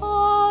he'd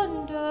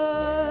ponder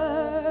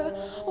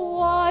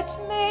what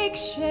makes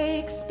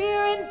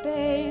Shakespeare and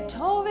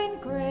Beethoven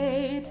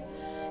great,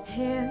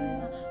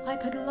 him I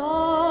could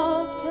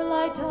love till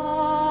I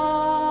die.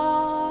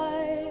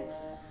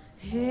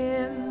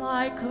 Him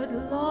I could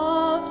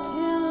love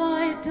till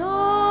I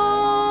die.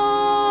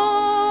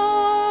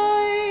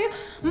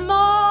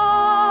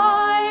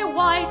 My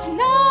white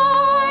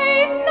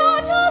knight,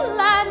 not a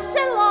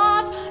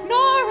Lancelot,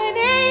 nor an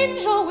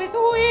angel with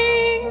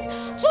wings,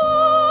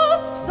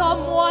 just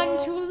someone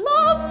to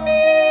love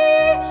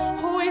me,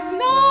 who is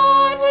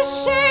not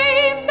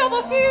ashamed of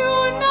a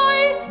few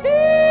nice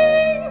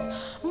things.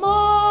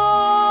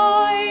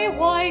 My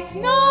white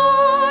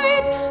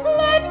knight,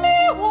 let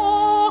me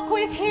walk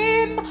with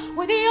him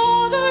where the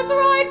others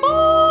ride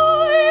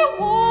by,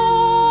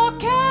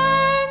 walk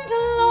and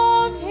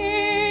love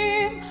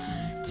him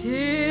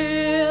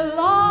till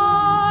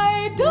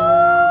I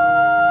die,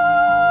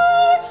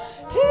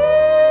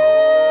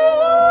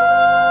 till I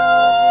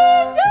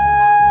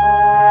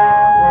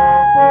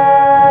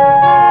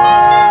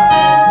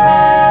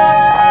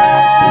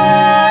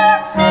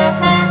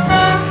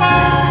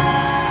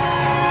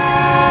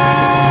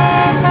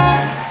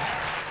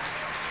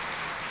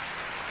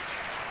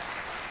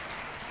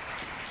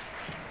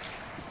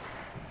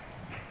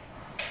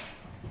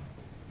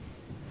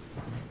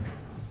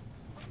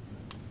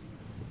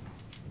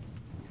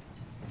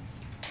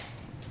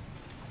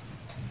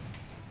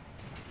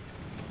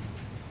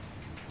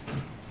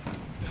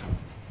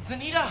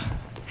Zanita!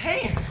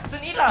 Hey,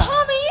 Zanita!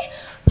 Tommy!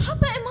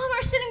 Papa and Mom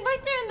are sitting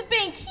right there in the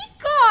bank.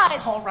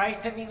 God! All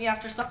right, then meet me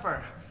after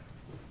supper.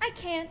 I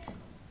can't.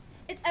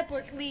 It's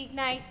Epworth League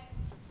night.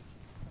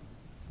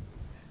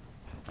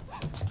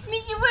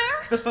 Meet you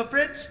where? The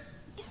footbridge?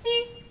 You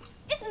see,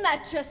 isn't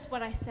that just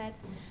what I said?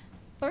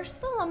 First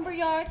the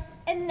lumberyard,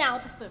 and now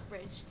the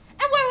footbridge.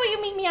 And where will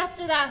you meet me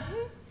after that?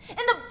 In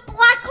the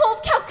black hole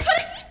of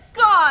Calcutta? Ye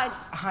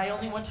gods! I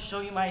only want to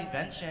show you my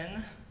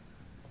invention.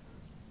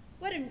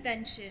 What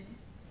invention?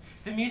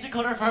 The music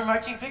holder for a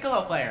marching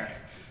piccolo player.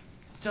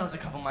 It still has a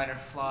couple minor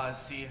flaws.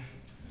 See,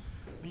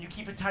 when you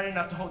keep it tight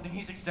enough to hold the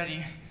music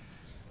steady,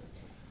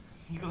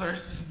 you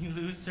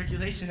lose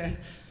circulation and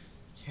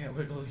can't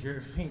wiggle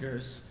your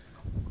fingers.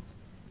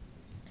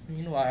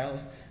 Meanwhile,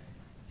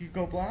 you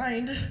go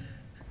blind.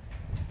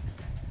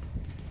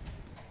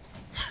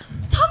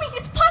 Tommy,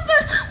 it's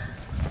Papa!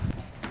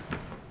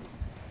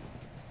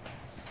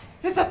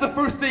 Is that the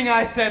first thing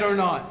I said or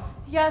not?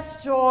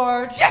 Yes,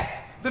 George.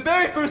 Yes! The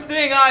very first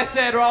thing I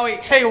said, or I'll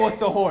eat hay with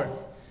the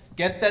horse.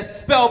 Get the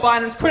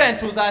spellbinder's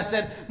credentials, I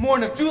said,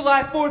 morning of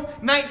July 4th,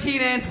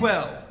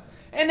 1912.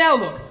 And now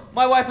look,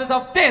 my wife is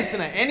off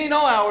dancing at any and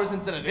all hours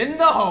instead of in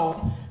the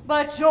home.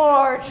 But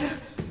George...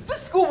 The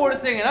school board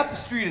is singing up the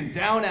street and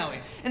down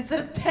alley instead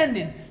of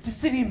tending to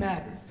city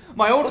matters.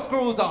 My oldest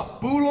girl is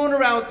off boodling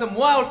around with some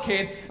wild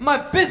kid, and my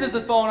business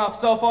has fallen off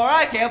so far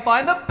I can't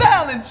find the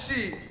balance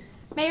sheet.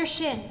 Mayor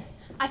Shin,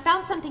 I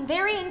found something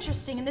very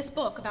interesting in this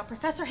book about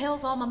Professor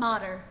Hill's alma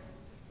mater.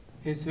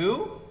 His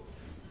who?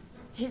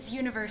 His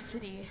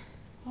university.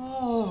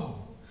 Oh,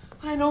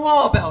 I know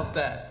all about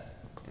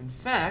that. In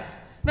fact,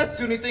 that's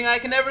the only thing I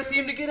can ever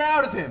seem to get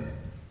out of him.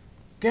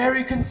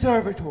 Gary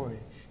Conservatory,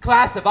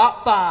 class of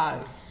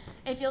 '05.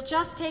 If you'll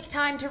just take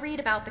time to read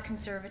about the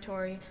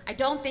conservatory, I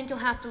don't think you'll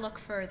have to look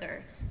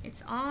further.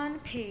 It's on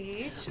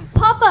page...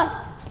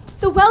 Papa!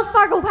 The Wells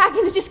Fargo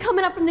wagon is just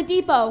coming up from the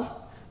depot.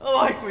 A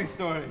likely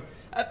story.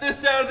 At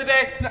this hour of the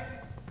day...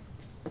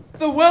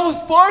 The Wells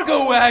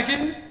Fargo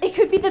wagon? It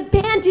could be the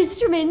band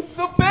instruments.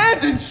 The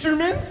band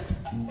instruments?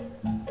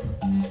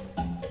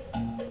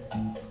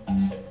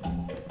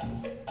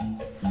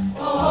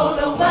 Oh,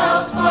 the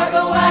Wells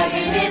Fargo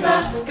wagon is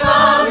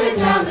a-coming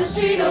down the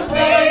street. Oh,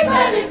 please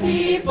let it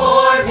be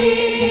for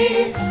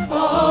me.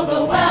 Oh,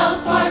 the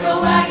Wells Fargo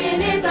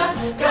wagon is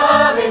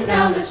a-coming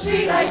down the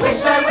street. I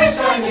wish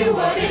I knew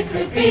what it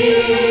could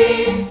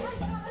be.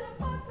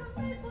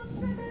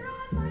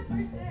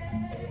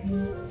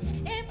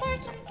 In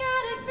March I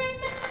got a great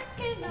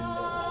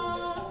Mackinac.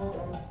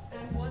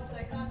 And once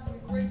I got some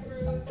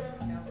grapefruit from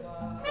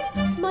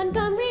Tampa.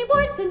 Montgomery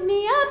Ward sent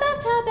me a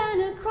bathtub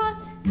and a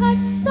cross-cut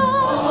saw.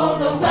 Oh,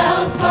 the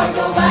Wells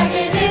Fargo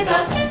wagon is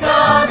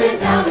a-coming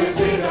down the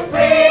street. A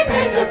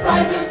prepaid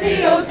supplies or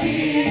COD.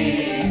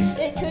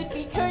 It could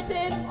be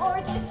curtains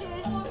or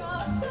dishes.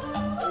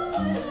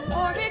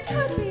 Or it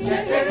could be.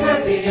 Yes, it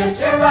could be. Yes,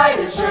 you're right.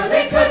 It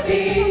surely could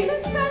be.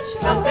 Something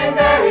special. Something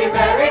very,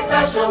 very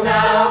special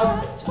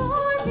now. Just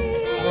for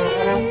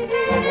me.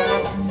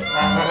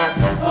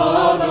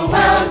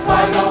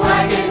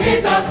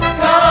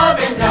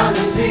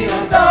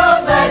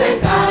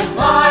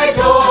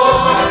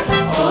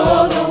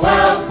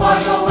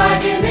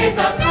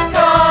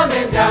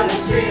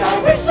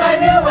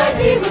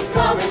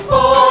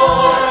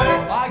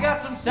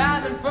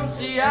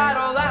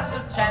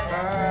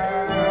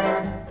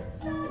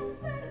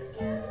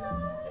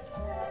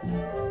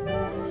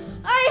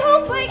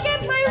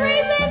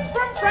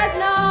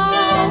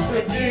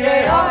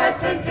 all I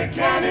sent a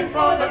cannon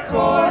for the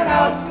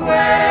courthouse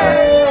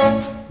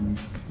square.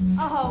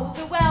 Oh,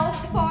 the Wells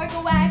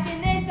Fargo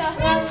wagon is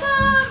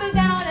coming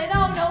down. I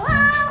don't know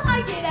how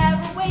I could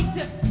ever wait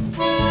to.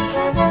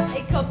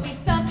 It could be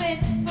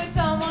something for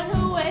someone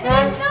who is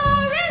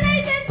no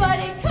relation, but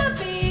it could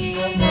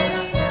be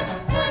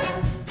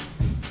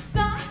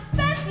something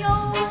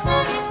special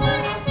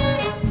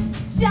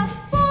just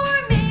for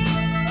me.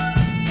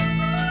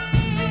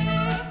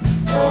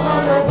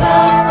 Oh, the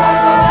Wells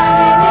Fargo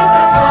wagon is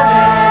a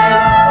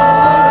coming.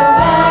 Oh, the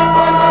Wells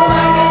Fargo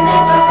wagon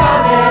is a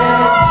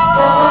coming.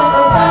 Oh,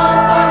 the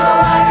Wells Fargo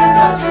wagon,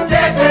 don't you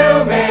dare to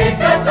make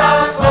a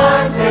stop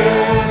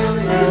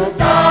until you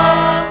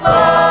stop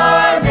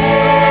for me.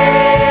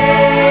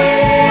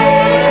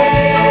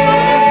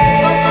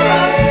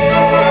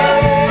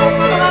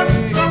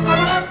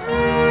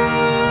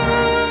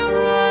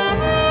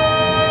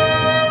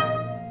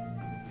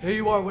 Here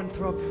you are,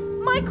 Winthrop.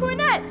 My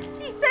cornet!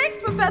 Gee, thanks,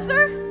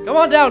 Professor! Come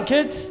on down,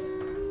 kids.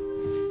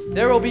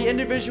 There will be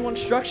individual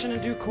instruction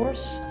in due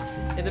course.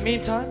 In the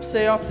meantime,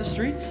 stay off the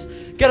streets,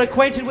 get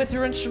acquainted with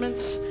your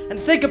instruments, and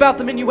think about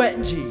the minuet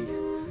in G.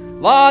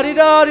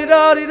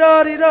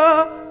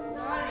 La-di-da-di-da-di-da-di-da.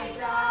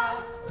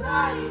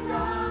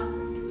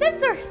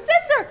 Sister!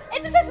 Sister!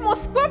 Isn't this the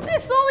most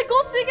scrumptious solid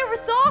gold thing I ever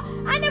saw?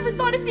 I never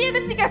saw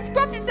anything as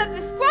scrumptious as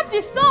this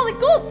scrumptious solid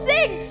gold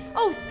thing!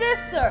 Oh,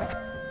 sister!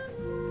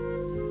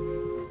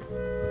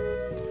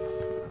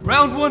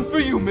 Round one for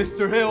you,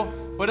 Mr. Hill.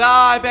 But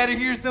I better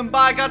hear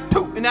somebody got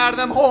tootin' out of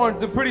them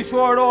horns in pretty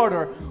short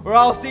order, or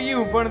I'll see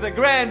you in front of the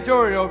grand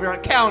jury over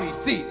at county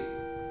seat.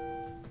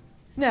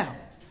 Now,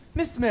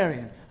 Miss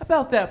Marion,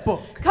 about that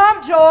book.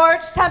 Come,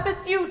 George!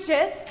 Tempest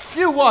Fugits!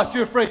 You watch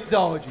your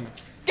phraseology.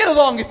 Get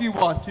along if you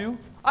want to.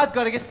 I've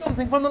got to get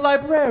something from the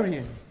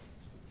librarian.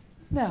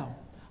 Now,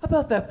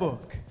 about that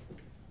book.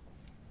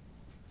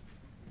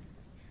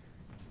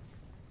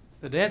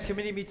 The dance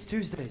committee meets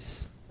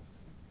Tuesdays.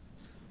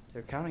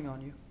 They're counting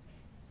on you.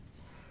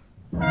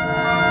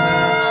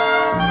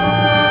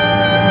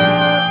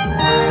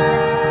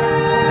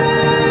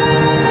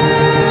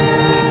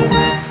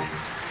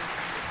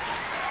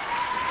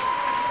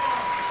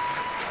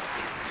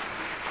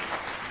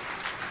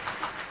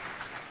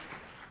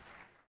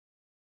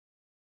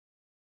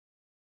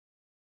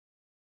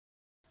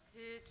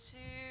 It's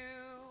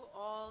you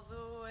all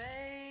the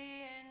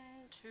way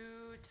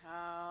into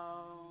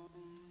town.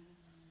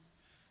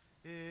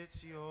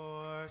 It's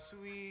your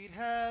sweet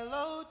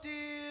hello,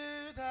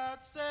 dear,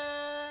 that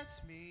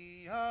sets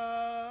me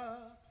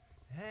up.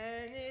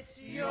 And it's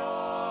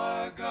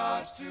your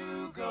got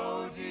to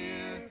go,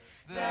 dear,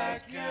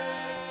 that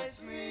gets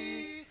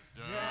me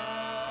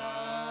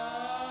down.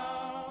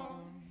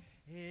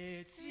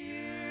 It's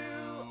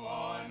you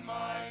on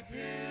my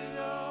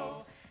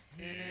pillow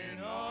in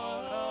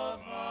all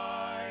of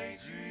my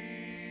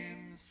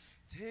dreams,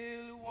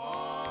 till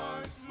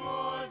once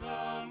more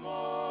the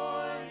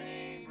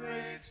morning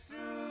breaks through.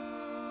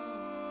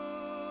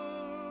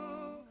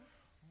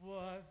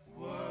 What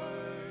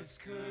words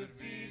could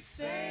be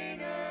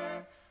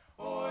saner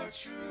or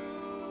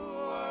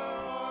truer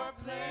or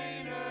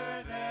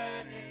plainer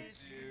than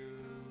it's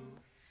you?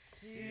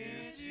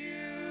 It's you.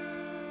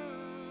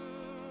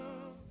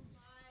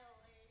 Smile,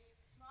 lady,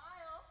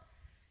 smile.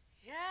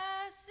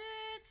 Yes,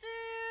 it's you.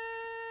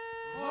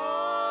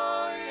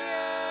 Oh,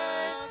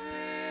 yes,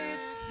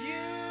 it's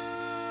you.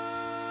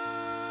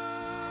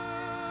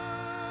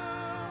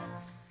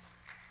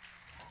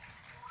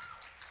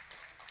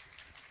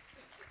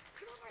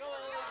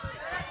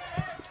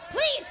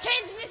 Please,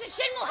 kids, Mrs.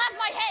 Shin will have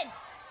my head.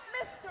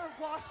 Mr.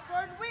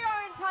 Washburn, we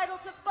are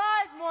entitled to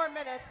 5 more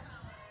minutes.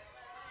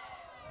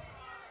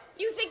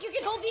 You think you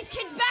can hold these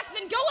kids back?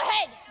 Then go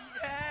ahead.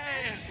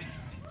 Yay!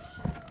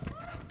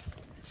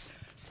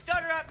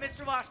 Stutter up,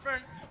 Mr.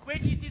 Washburn.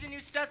 Wait till you see the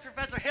new stuff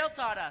Professor Hill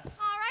taught us.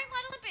 All right,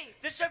 what'll it be?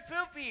 The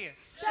shapoopy.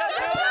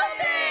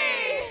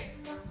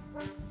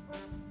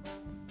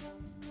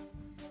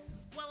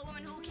 Well, a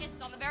woman who'll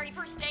kiss on the very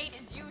first date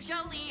is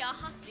usually a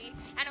hussy,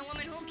 and a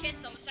woman who'll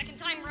kiss on the second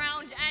time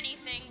round,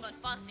 anything but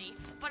fussy.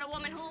 But a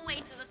woman who'll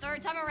wait till the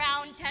third time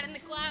around, head in the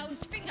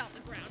clouds, feet on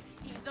the ground.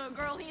 He's the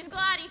girl he's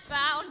glad he's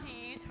found.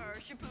 He's her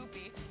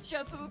shapoopy,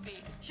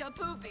 shapoopy,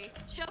 shapoopy,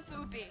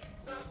 shapoopy.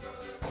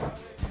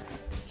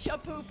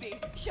 Shapoopy,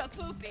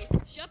 shapoopy,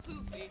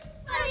 shapoopy.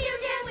 What are you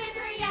doing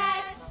her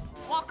yet?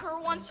 Walk her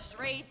once, just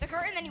raise the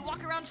curtain, then you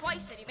walk around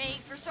twice and you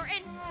make for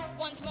certain.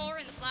 Once more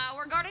in the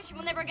flower garden, she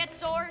will never get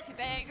sore if you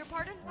beg her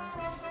pardon.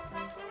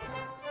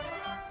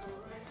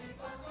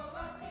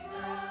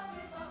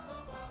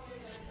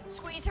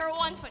 Squeeze her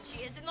once when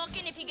she isn't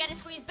looking. If you get a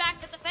squeeze back,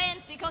 that's a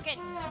fancy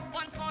cooking.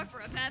 Once more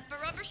for a pepper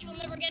rubber, she will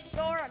never get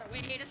sore on her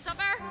way to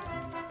supper.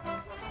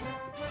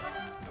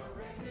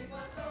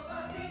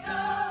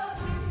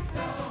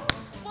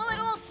 Well,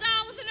 little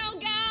Sal's a no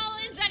gal,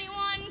 as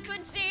anyone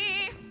could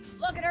see.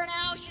 Look at her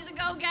now, she's a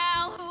go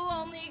gal who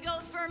only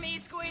goes for me.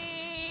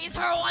 Squeeze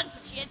her once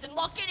when she isn't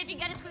looking. If you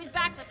get a squeeze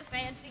back, that's a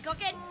fancy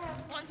cooking.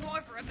 Once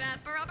more for a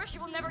pepper rubber, she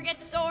will never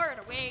get sore on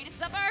her way to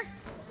supper.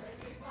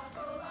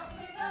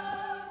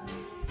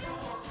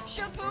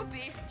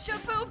 Shapoopy,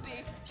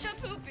 shapoopy,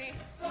 shapoopy.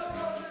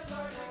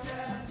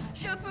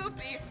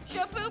 Shapoopy,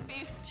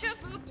 shapoopy,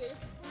 shapoopy.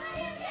 But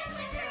you can't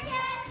win her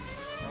yet.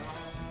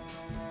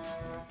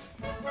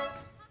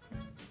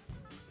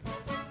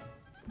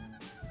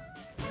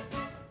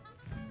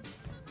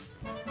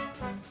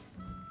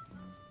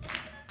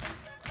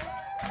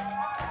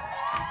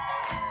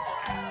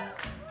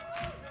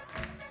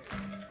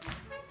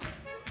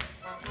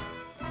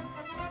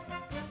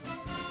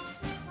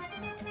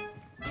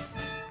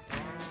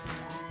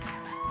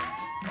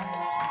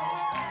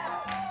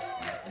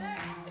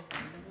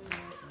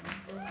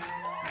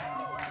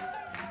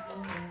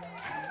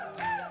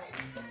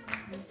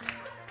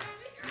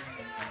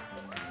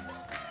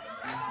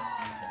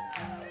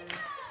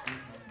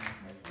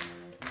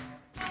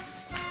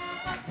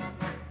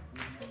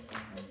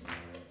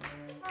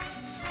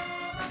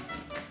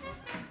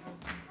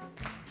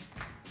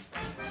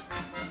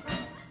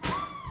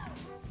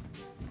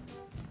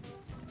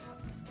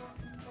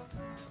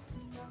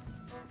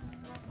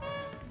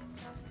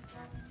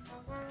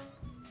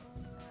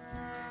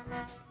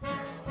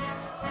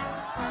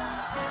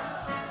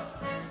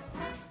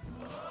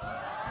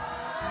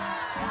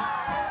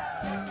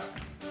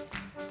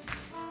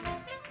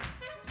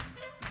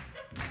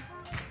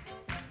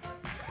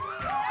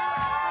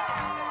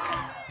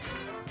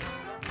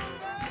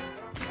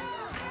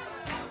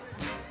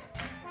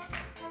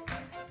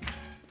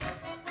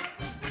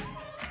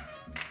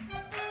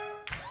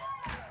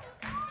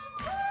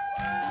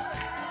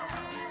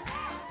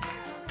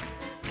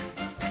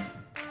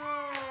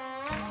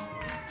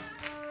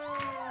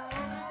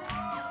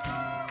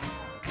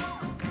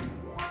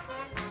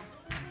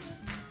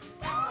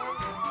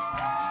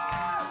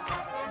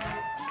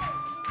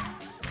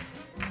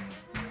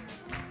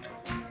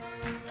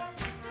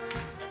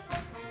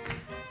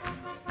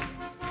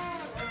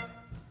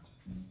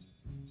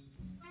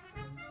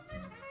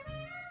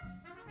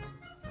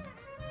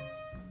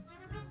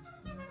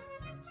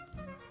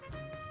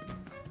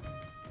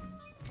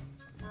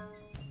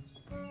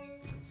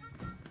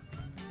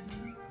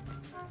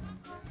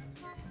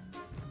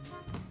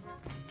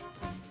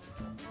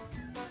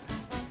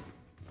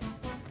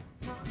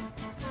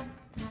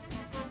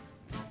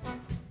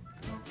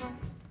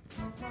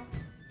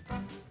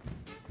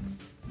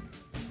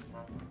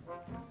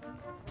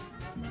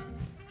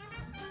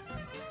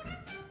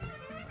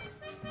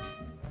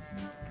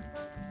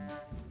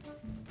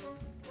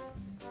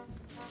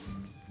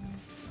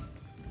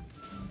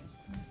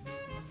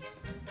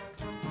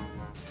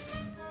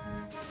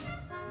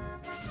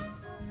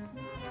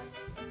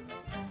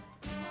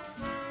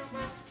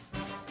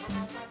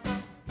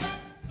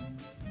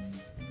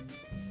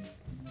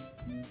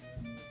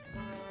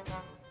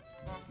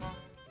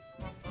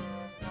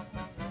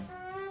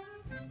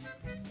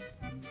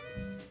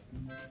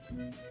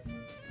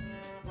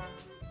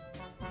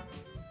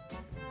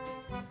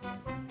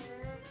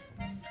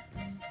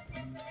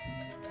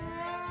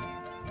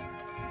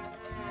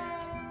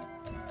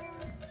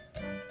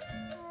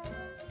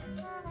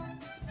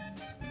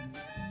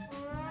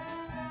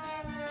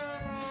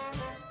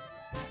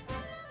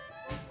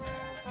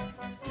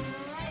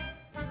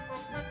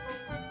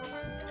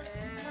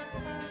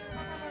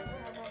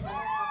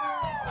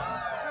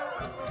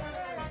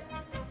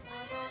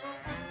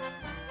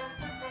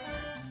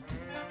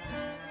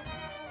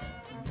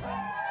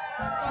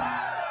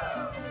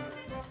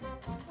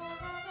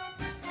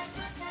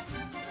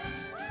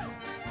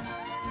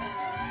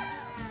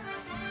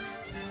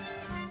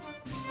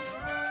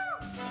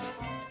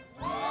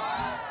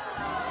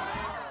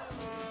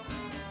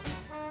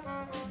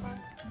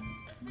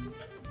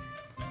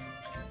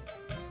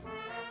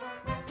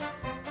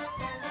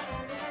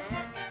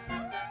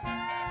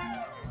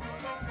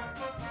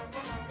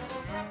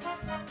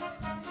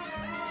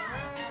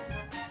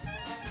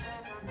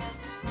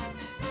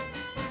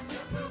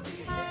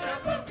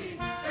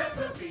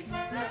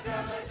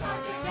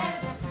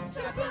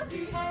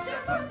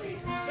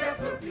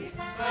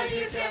 but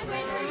you can't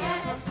win her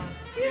yet.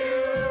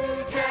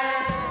 You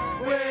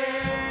can't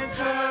win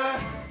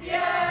her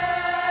yet.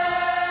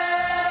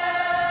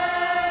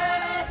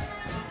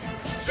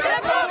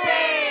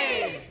 Shaboopy!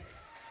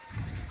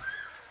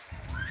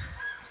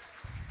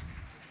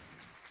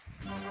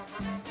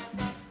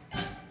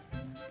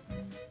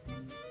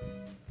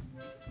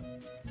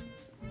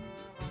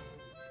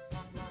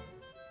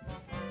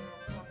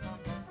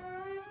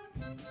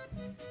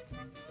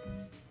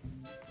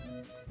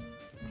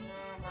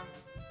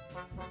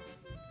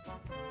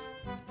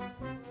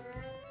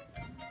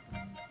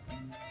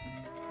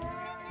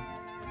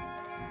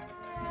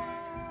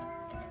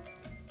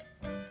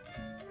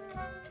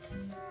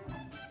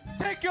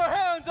 Take your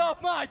hands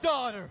off my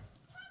daughter!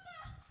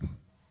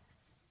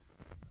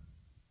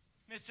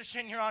 Mr.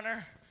 Shin, Your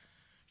Honor,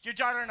 your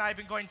daughter and I have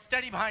been going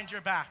steady behind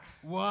your back.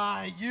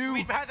 Why, you...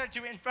 We'd rather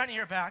do it in front of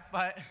your back,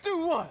 but...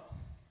 Do what?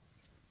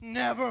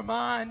 Never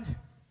mind.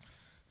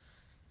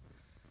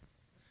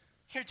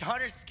 Your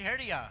daughter's scared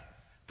of you,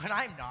 but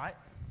I'm not.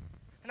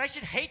 And I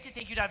should hate to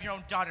think you'd have your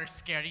own daughter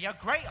scared of you.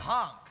 Great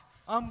honk.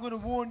 I'm gonna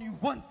warn you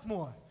once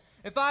more.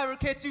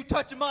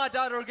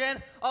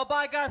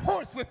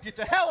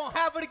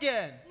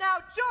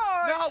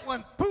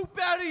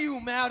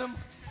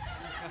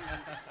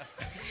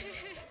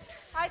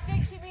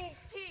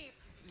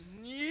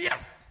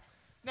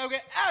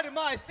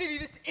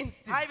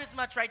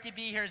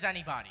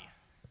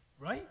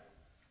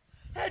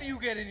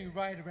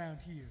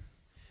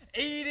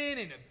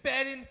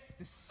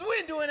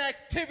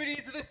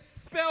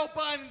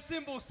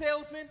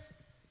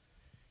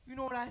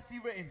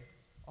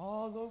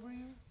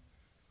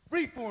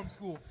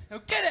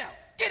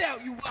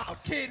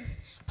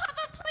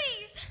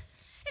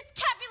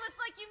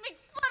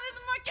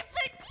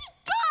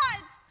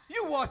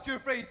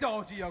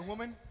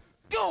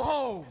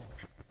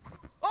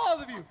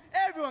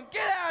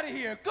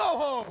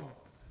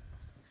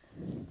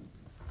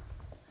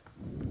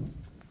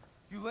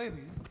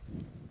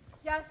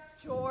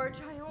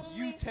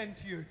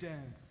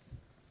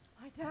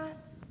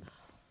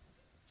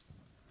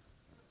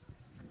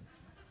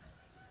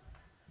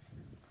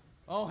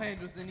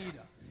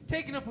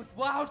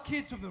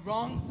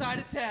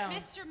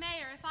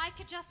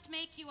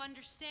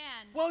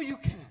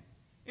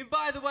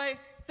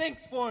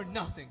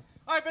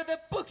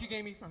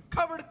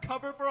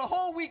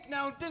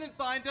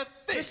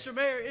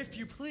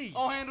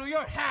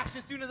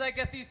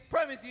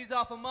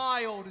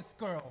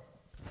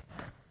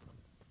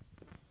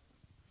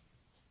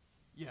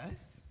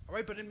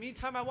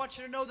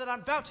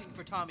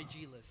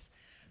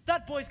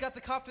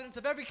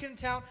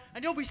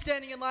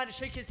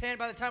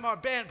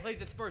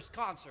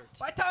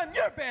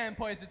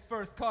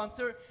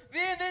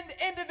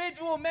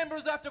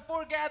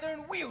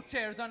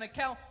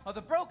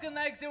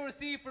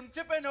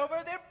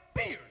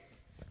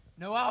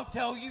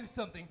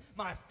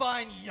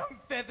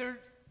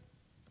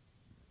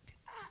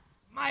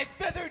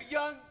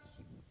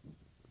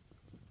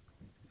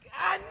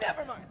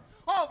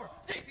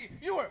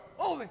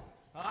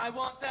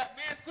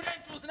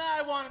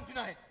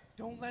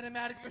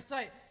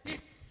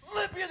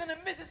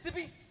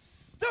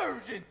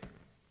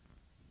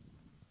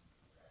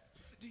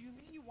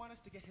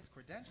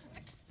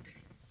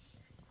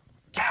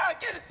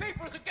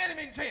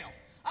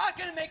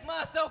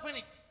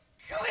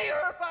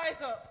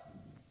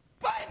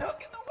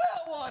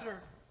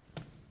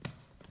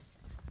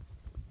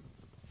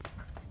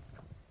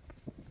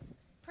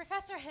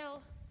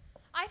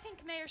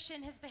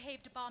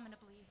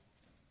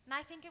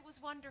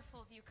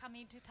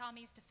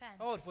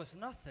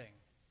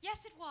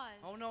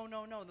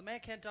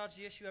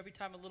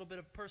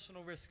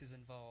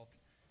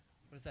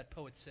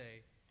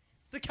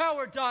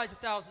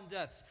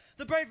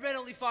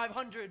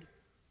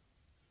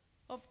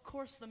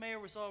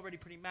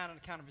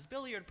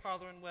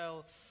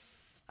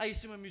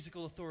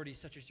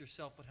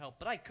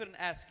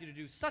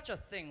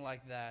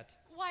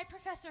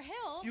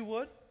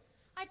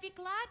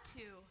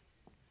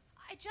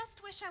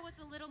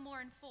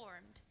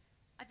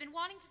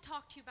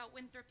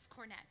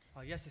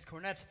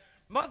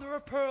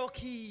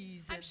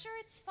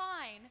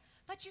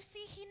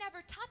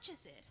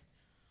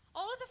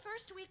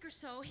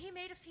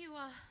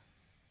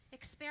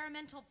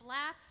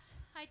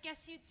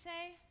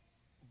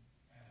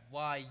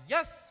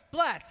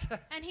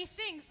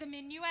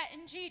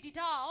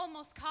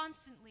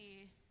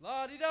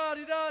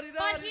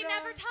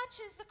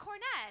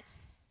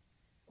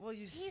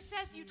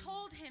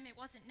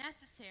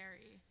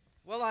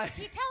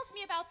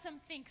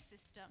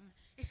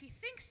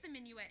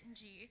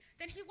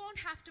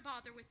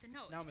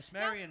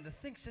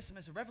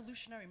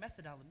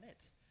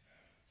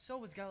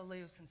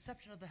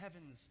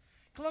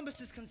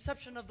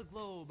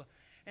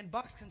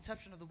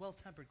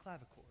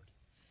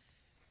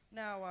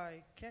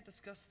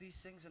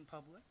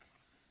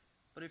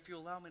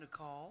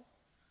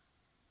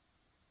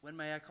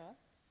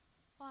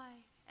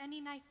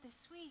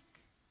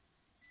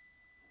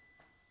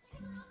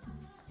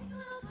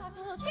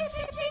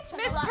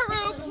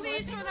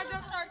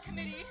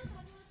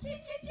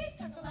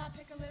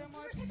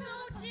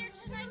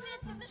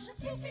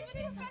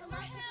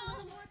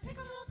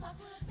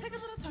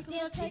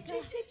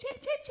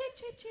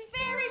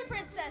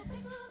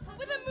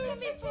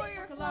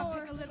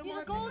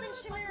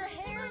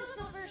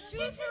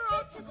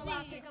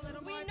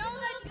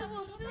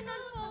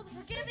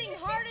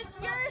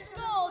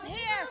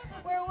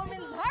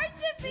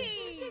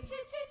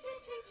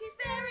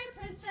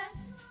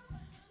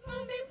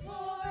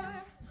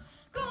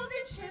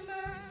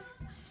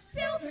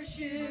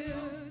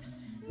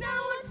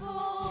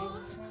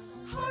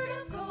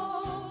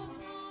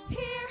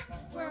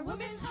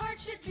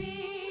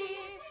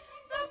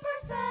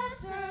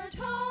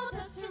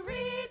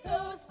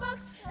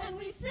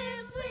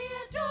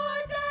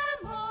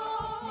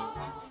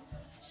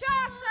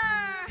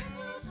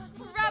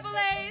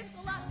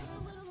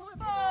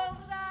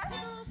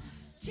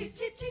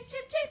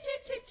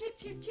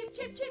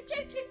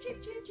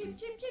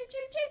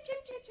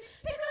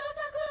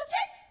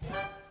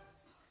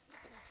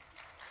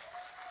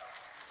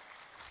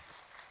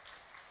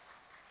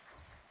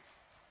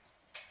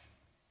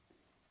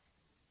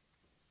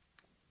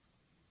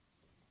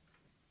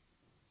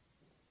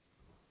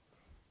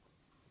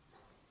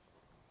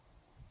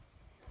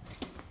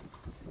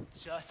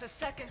 Just a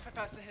second,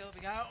 Professor Hill.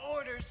 We got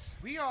orders.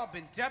 We all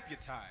been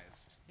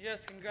deputized.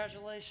 Yes,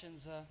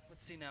 congratulations.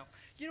 Let's see now.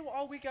 You know,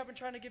 all week I've been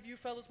trying to give you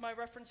fellows my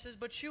references,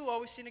 but you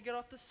always seem to get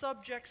off the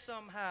subject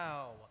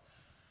somehow.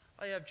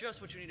 I have just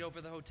what you need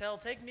over the hotel.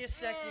 Take me a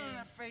second.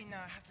 I'm afraid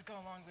not. I have to go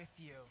along with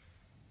you.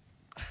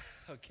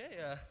 Okay,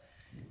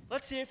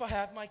 let's see if I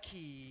have my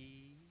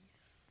key.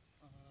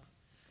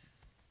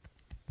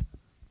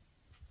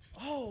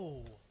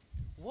 Oh,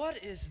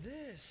 what is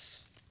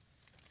this?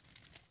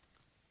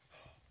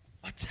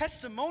 A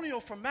testimonial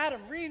from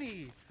Madame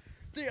Rini,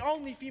 the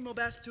only female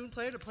bassoon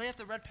player to play at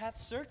the Red Path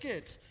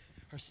Circuit.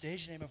 Her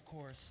stage name, of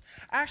course.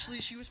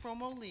 Actually, she was from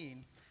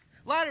Moline.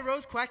 Lida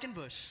Rose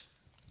Quackenbush.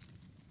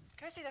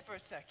 Can I see that for a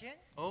second?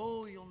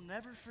 Oh, you'll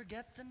never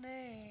forget the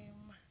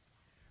name.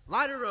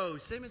 Lida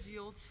Rose, same as the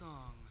old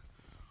song.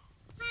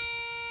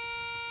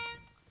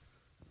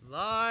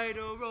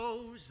 Lida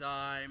Rose,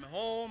 I'm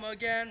home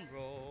again,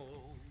 Rose.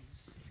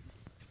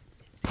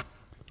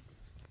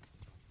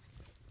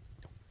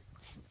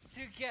 To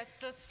get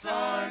the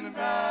Sun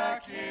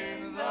back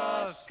in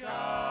the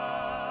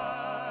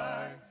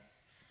sky.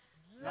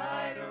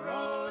 Lida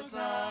Rose,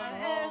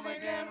 I'm home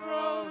again,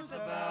 Rose,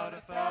 about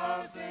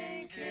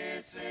 1,000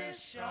 kisses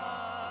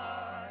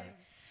shy.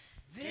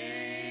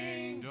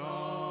 Ding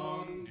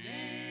dong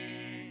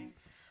ding,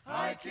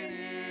 I can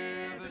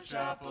hear the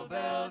chapel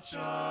bell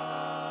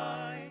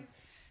chime.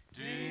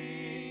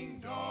 Ding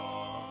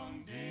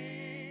dong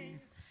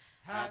ding,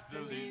 at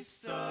the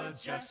least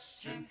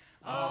suggestion,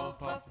 I'll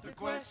puff the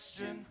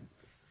question.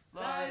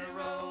 Lida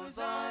Rose,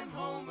 I'm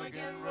home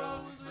again,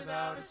 Rose,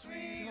 without a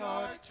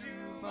sweetheart to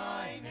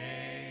my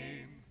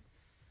name.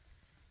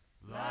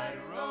 Lida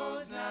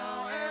Rose,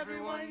 now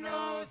everyone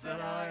knows that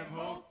I am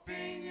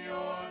hoping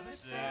you're the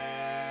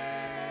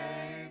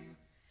same.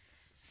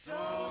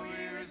 So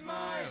here is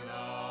my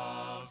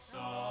love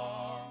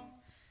song,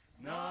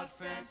 not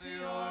fancy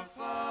or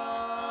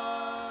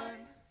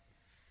fine.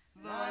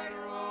 Lida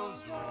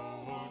Rose,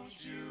 oh,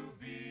 won't you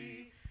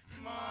be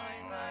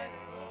mine? Lida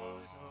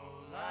Rose,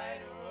 oh,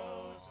 Lida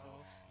Rose,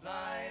 oh,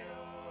 Lida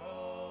Rose.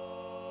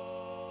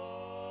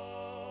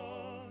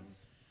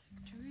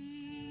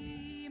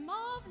 Dream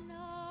of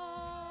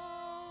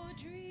now,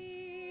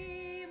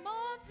 dream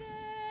of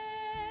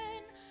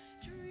then,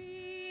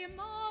 dream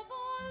of a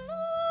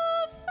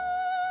love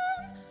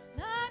song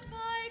that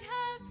might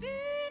have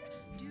been.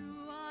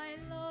 Do I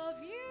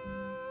love you?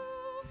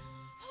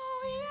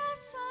 Oh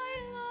yes,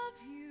 I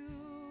love you,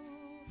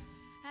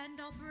 and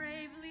I'll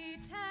bravely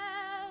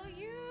tell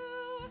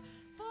you,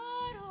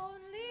 but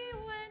only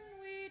when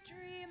we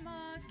dream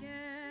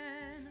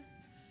again.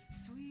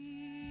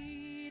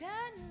 Sweet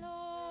and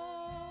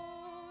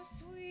low,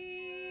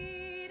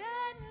 sweet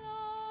and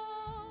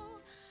low,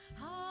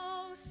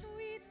 how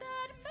sweet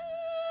that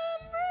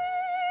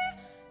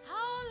memory,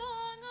 how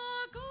long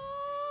ago,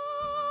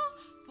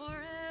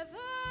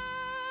 forever,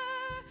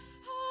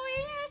 oh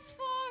yes,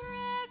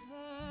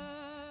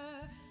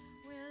 forever,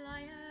 will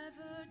I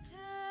ever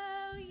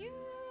tell you,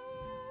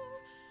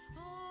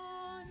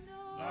 oh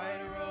no.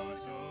 Lida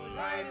Rose, oh,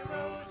 Lida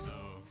Rose, oh.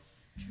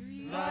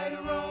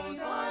 Lida Rose,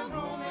 I'm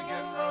home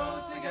again,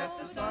 Rose, to get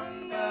the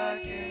sun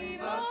back in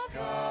the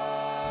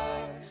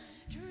sky.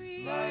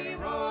 Lida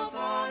Rose,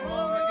 I'm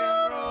home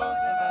again, Rose,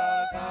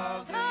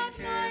 about 1,000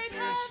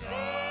 kisses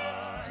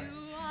shy.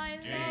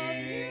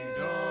 Ding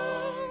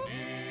dong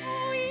ding,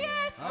 Oh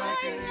yes, I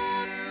can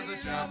hear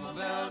the chapel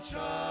bell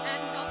chime.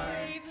 and I'll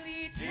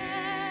bravely tell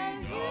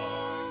Ding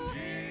dong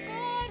ding,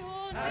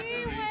 at the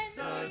least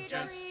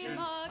suggestion,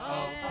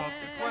 I'll pop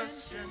the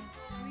question.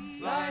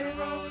 Lida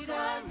Rose,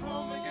 I'm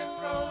home again,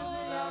 Rose,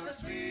 without a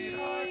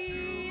sweetheart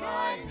to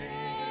my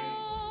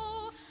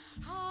name.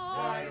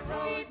 Lida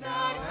Rose,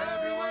 now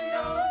everyone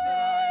knows that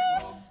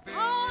I'm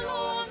hoping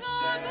you're the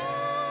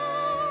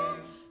same.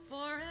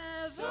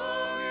 Forever. So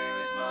here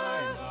is my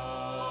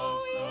love Oh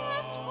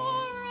yes,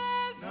 song,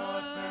 forever.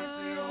 not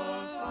fancy or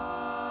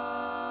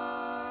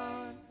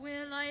fine.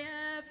 Will I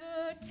ever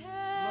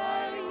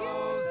tell Lida you?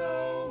 Rose,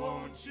 oh,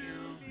 won't you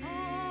be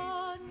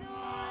Oh no.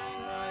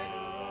 mine?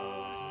 Lida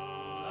Rose,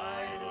 oh,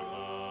 Lida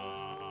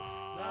Rose,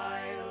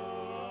 Lida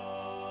Rose.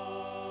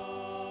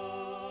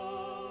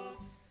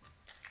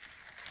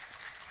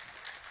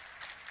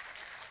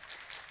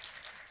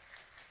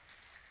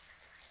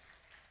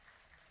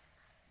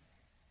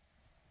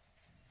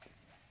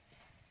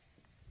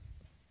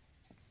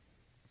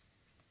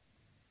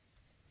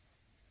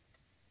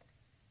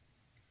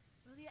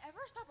 Will you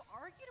ever stop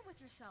arguing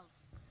with yourself?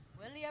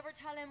 Will you ever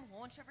tell him?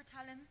 Won't you ever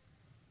tell him?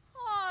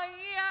 Oh,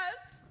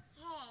 yes.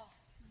 Oh,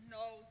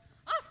 no.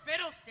 Oh,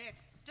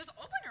 fiddlesticks. Just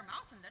open your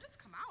mouth and let it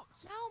come out.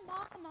 No,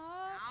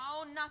 Mama.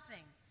 No,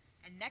 nothing.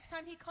 And next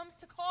time he comes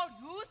to call,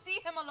 you see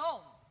him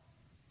alone.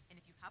 And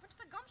if you haven't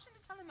the gumption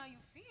to tell him how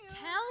you feel...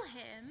 Tell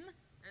him.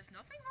 There's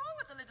nothing wrong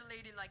with a little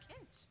lady like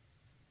hint.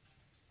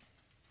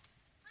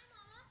 Hi,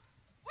 Mama.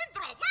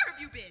 Winthrop, where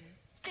have you been?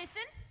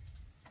 Fishing?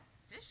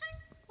 Fishing?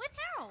 With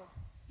Harold.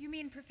 You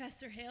mean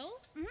Professor Hill?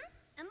 Mm-hmm.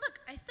 And look,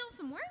 I still have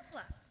some worms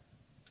left.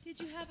 Did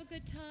you have a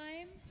good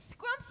time?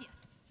 Scrumptious.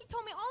 He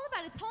told me all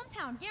about his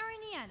hometown, Gary,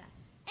 Indiana.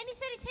 And he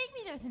said he'd take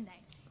me there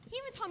someday. He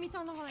even told me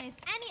Song of the Holidays,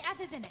 any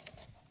S's in it.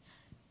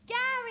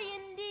 Gary,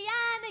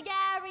 Indiana,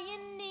 Gary,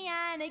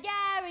 Indiana,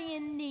 Gary,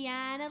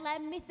 Indiana,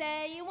 let me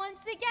say it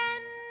once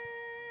again.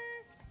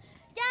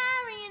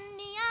 Gary,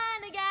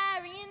 Indiana,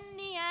 Gary,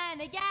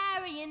 Indiana,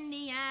 Gary,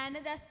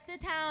 Indiana, that's the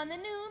town that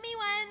knew me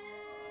when.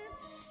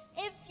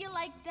 If you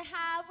like to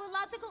have a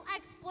logical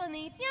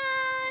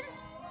explanation,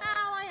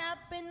 how I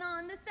happen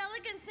on this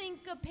elegant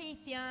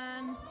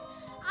syncopation,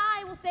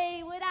 I will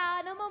say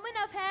without a moment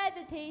of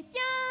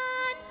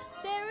hesitation,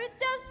 there is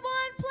just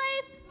one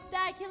place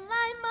that can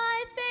light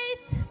my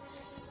face.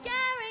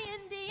 Gary,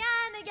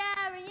 Indiana,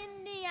 Gary,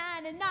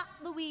 Indiana, not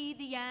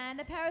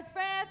Louisiana, Paris,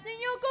 France, New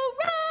York, or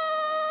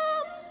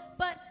Rome.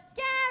 But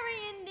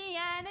Gary,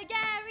 Indiana,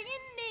 Gary,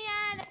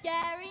 Indiana,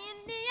 Gary,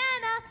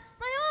 Indiana,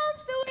 my own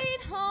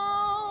sweet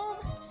home.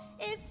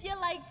 If you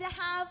like to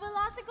have a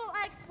logical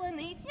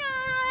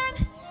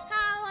explanation,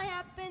 how I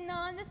happen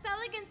on this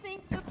elegant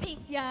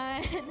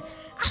syncopation,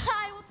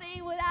 I will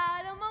say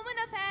without a moment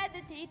of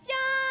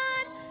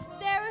hesitation,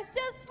 there is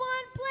just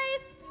one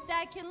place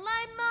that can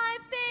light my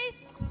face.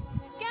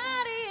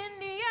 Gary,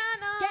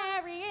 Indiana.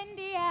 Gary,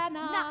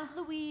 Indiana. Not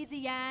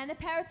Louisiana,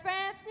 Paris,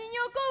 France, New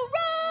York, or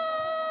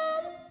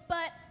Rome.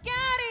 But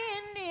Gary,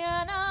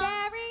 Indiana.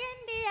 Gary,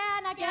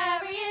 Indiana.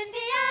 Gary,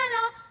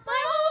 Indiana,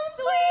 my home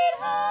sweet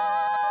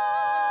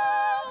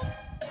home.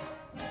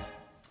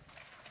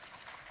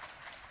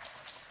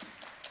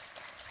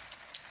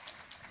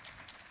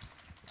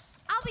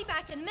 I'll be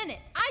back in a minute.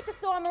 I just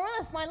saw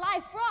Amaryllis, my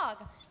live frog.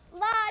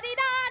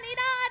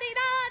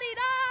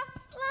 La-di-da-di-da-di-da-di-da.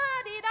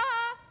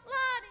 La-di-da,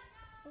 la-di.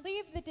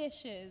 Leave the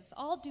dishes.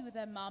 I'll do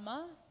them,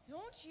 Mama.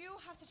 Don't you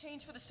have to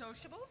change for the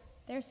sociable?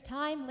 There's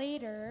time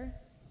later.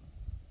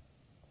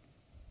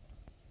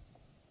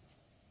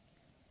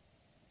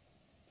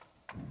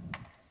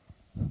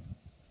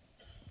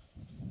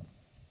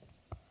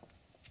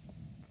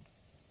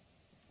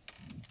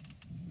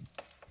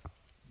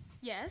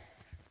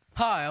 Yes?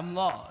 Hi, I'm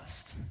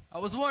lost. I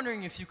was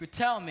wondering if you could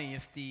tell me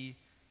if the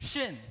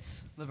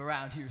Shins live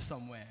around here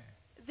somewhere.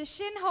 The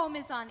Shin home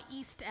is on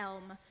East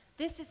Elm.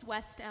 This is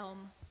West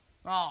Elm.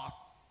 Oh,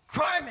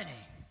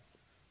 criminy!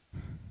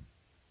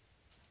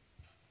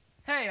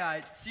 Hey,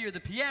 I see you're the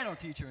piano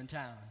teacher in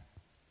town.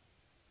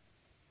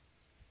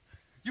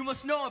 You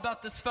must know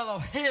about this fellow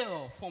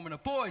Hill forming a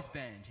boys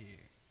band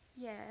here.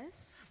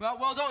 Yes?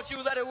 Well, don't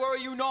you let it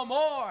worry you no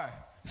more.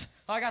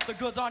 I got the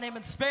goods on him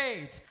in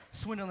spades.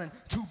 Swindling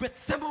 2-bit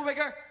thimble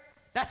rigger.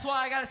 That's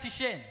why I gotta see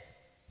Shin.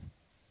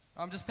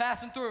 I'm just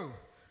passing through.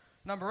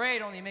 Number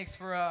 8 only makes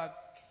for a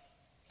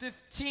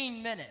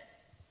 15-minute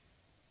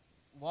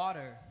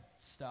water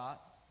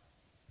stop.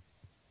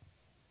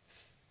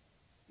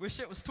 Wish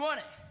it was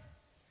 20.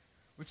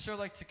 Would sure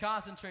like to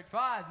concentrate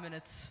 5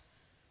 minutes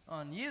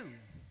on you,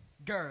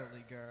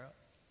 girly girl.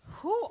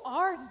 Who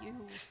are you?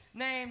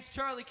 Name's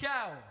Charlie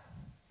Cowell,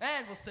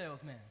 anvil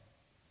salesman.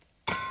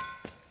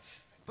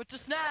 But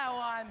just now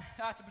I'm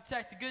out to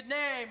protect the good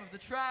name of the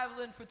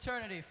traveling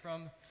fraternity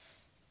from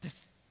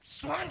this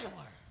swindler.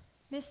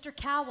 Mr.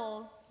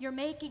 Cowell, you're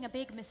making a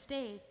big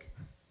mistake.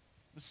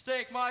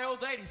 Mistake my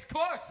old lady's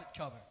corset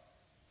cover.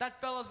 That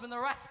fella's been the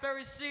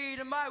raspberry seed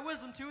in my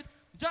wisdom tooth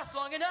just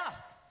long enough.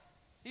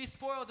 He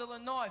spoiled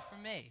Illinois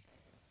for me.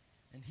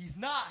 And he's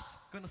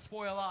not gonna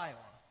spoil Iowa.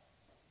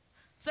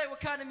 Say, what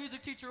kind of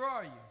music teacher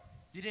are you?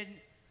 You didn't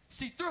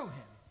see through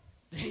him.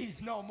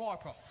 He's no more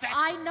professor.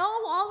 I know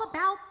all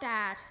about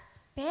that.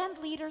 Band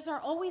leaders are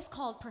always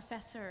called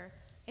professor.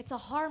 It's a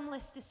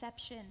harmless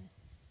deception.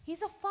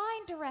 He's a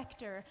fine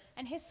director,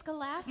 and his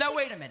scholastic... Now,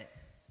 wait a minute.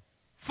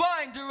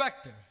 Fine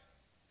director.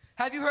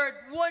 Have you heard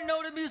one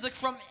note of music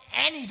from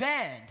any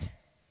band?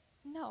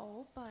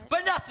 No, but...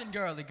 But nothing,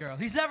 girly girl.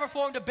 He's never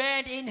formed a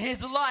band in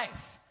his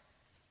life.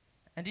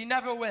 And he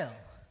never will.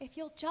 If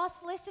you'll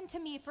just listen to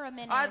me for a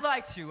minute... I'd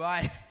like to.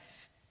 I'd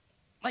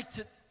like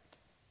to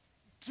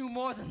do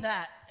more than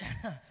that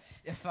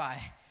if I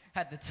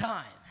had the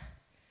time.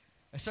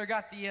 I sure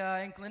got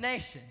the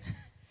inclination.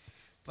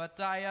 But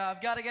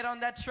I've got to get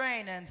on that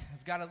train, and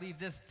I've got to leave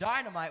this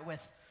dynamite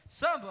with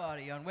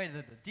somebody on way to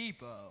the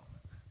depot.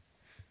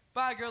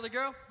 Bye, girly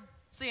girl.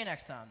 See you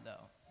next time,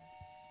 though.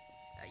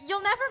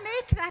 You'll never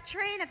make that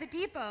train at the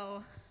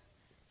depot.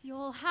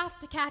 You'll have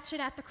to catch it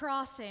at the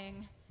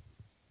crossing.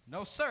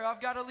 No, sir.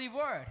 I've got to leave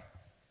word.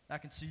 I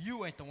can see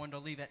you ain't the one to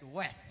leave it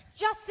with.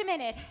 Just a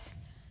minute.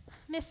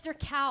 Mr.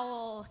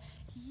 Cowell,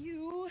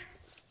 you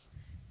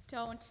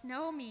don't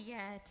know me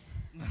yet.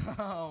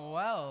 Oh,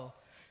 well,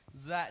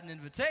 is that an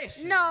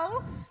invitation?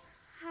 No,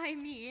 I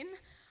mean,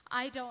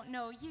 I don't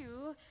know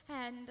you,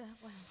 and,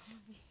 well...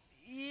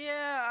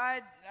 Yeah,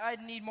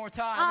 I'd need more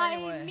time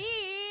anyway. I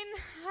mean,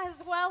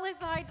 as well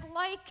as I'd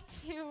like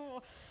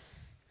to.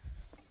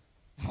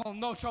 Oh,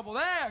 no trouble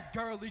there,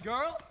 girly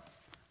girl.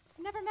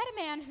 Never met a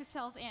man who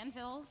sells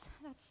anvils.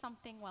 That's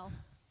something, well,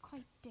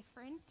 quite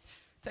different.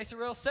 Takes a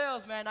real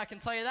salesman, I can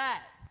tell you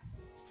that.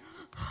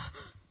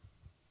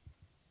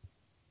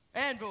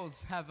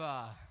 Anvils have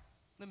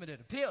limited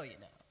appeal, you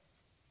know.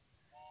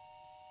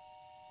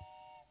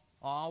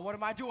 Oh, what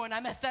am I doing? I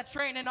missed that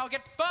train and I'll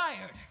get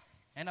fired.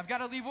 And I've got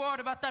to leave word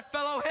about that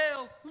fellow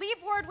Hill.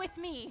 Leave word with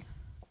me.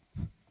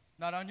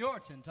 Not on your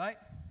tin type.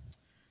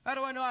 How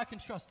do I know I can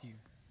trust you?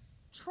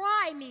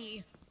 Try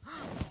me.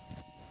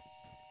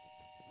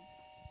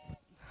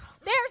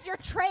 There's your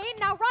train.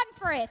 Now run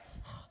for it.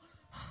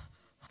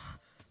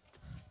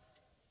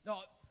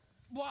 No,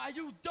 why,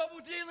 you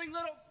double-dealing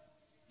little...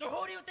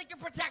 Who do you think you're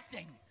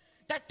protecting?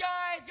 That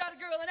guy's got a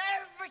girl in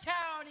every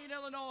county in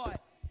Illinois.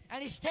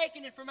 And he's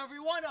taking it from every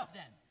one of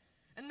them.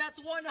 And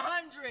that's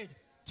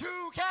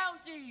 102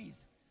 counties.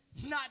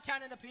 Not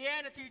counting the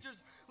piano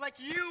teachers like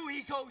you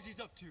he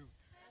cozies up to.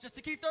 Just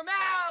to keep their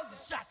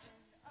mouths shut.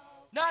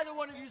 Neither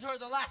one of you's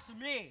heard the last of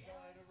me.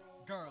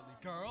 Girly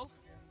girl.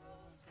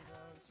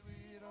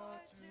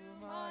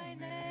 My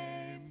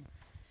name.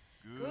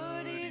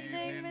 Good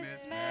evening,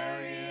 Miss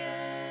Marian.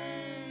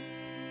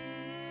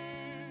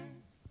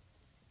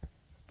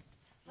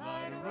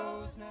 Light a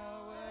rose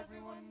now,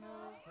 everyone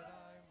knows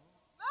that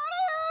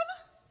I'm...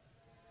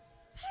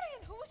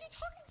 Marian, who was you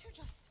talking to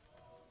just...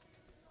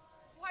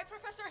 Why,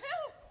 Professor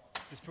Hill!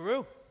 Miss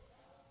Peru.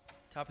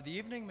 Top of the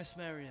evening, Miss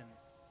Marian.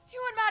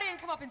 You and Marian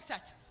come up and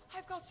set.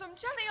 I've got some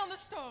jelly on the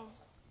stove.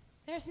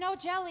 There's no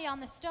jelly on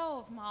the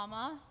stove,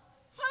 Mama.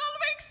 Well, I'll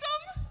make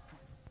some.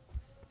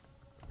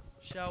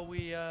 Shall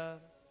we,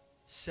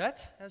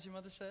 set, as your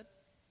mother said?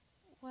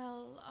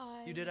 Well,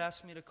 You did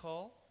ask me to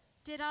call?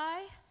 Did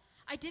I?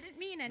 I didn't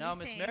mean anything. Now,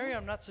 Miss Mary,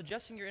 I'm not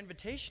suggesting your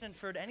invitation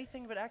inferred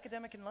anything but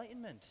academic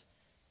enlightenment.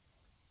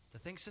 The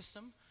think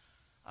system.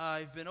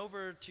 I've been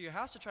over to your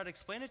house to try to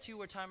explain it to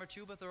you a time or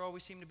two, but there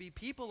always seem to be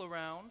people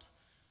around.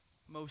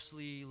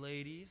 Mostly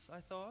ladies, I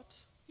thought.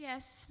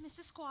 Yes,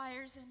 Mrs.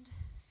 Squires and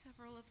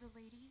several of the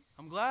ladies.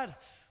 I'm glad.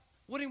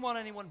 Wouldn't want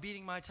anyone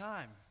beating my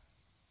time.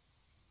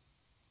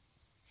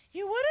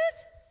 You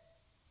wouldn't?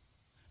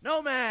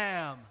 No,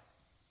 ma'am.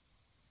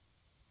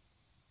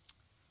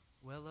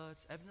 Well,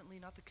 it's evidently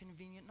not the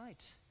convenient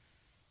night.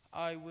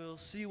 I will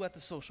see you at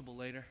the sociable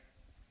later.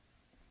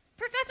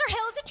 Professor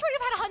Hill, is it true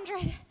you've had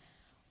 100?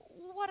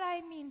 What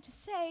I mean to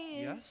say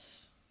is... Yes?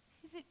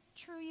 Is it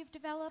true you've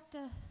developed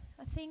a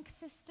think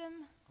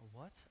system? A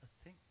what? A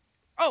think?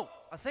 Oh,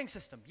 a think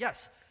system.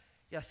 Yes.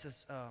 Yes,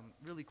 it's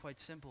really quite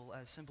simple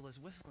as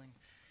whistling.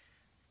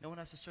 No one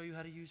has to show you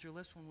how to use your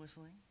lips when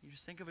whistling. You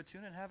just think of a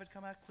tune and have it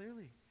come out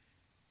clearly.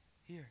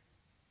 Here.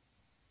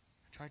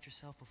 Try it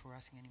yourself before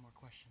asking any more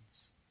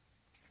questions.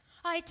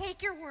 I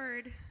take your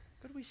word.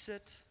 Could we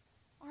sit?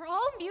 Are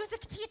all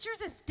music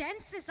teachers as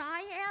dense as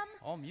I am?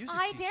 All music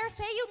I teachers? dare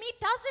say you meet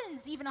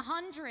dozens, even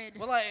 100.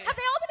 Well, Have they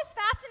all been as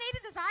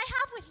fascinated as I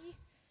have with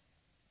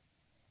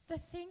the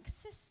think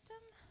system?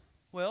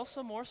 Well,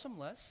 some more, some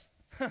less.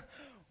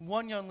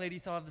 One young lady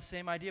thought of the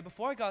same idea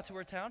before I got to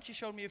her town. She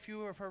showed me a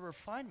few of her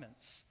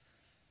refinements.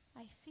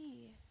 I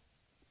see.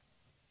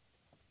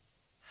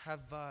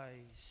 Have I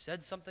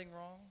said something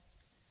wrong?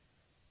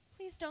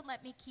 Please don't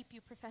let me keep you,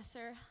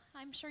 Professor.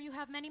 I'm sure you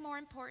have many more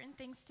important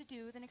things to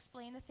do than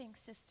explain the think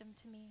system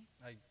to me.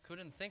 I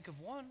couldn't think of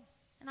one.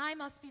 And I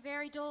must be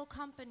very dull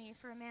company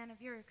for a man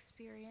of your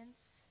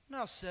experience.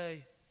 Now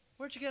say,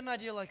 where'd you get an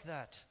idea like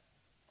that?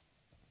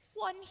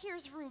 One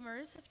hears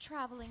rumors of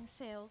traveling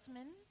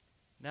salesmen.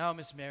 Now,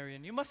 Miss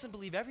Marian, you mustn't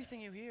believe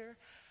everything you hear.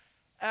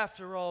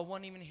 After all,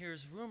 one even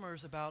hears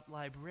rumors about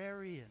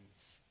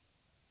librarians.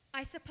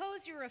 I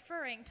suppose you're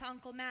referring to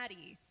Uncle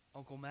Matty.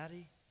 Uncle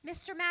Matty?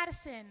 Mr.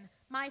 Madison,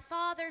 my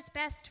father's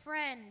best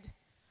friend.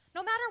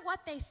 No matter what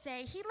they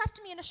say, he left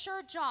me an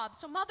assured job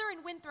so Mother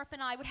and Winthrop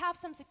and I would have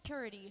some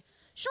security.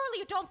 Surely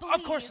you don't believe...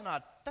 Of course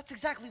not. That's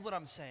exactly what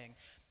I'm saying.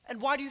 And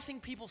why do you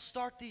think people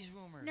start these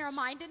rumors?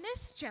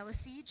 Narrow-mindedness,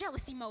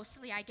 jealousy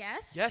mostly, I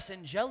guess. Yes,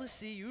 and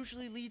jealousy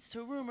usually leads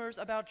to rumors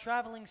about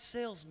traveling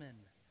salesmen.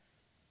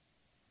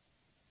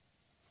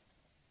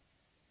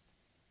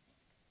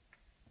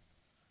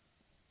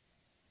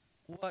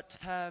 What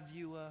have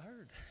you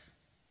heard?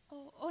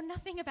 Oh,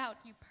 nothing about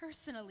you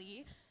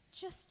personally,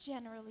 just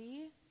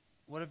generally.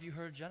 What have you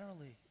heard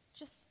generally?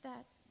 Just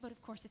that, but of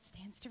course it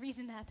stands to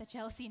reason that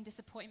jealousy and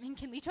disappointment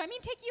can lead to,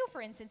 take you,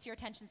 for instance, your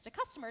attentions to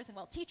customers and,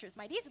 well, teachers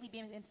might easily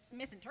be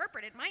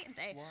misinterpreted, mightn't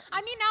they? What?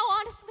 Now,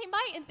 honestly,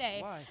 mightn't they?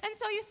 Why? And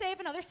so you say if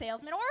another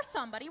salesman or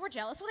somebody were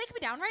jealous, well, they could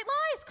be downright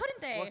lies, couldn't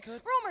they? What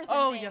could? Rumors and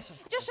Oh, things. yes,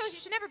 of It just shows you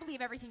should never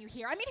believe everything you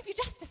hear. If you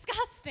just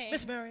discuss things.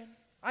 Miss Marian,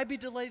 I'd be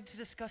delighted to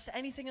discuss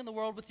anything in the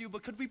world with you,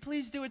 but could we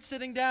please do it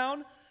sitting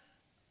down?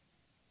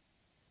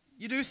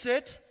 You do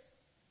sit.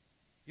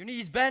 Your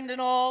knees bend and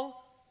all.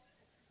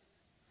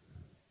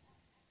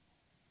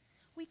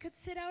 We could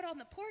sit out on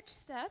the porch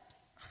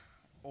steps.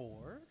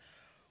 Or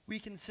we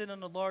can sit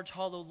on a large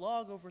hollow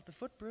log over at the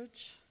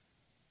footbridge.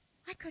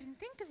 I couldn't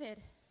think of it.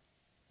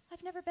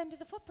 I've never been to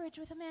the footbridge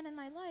with a man in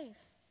my life.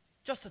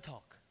 Just to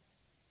talk.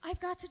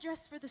 I've got to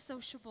dress for the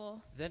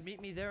sociable. Then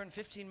meet me there in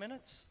 15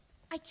 minutes.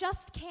 I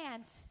just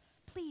can't.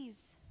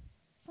 Please.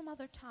 Some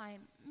other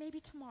time. Maybe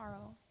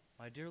tomorrow.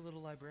 My dear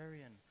little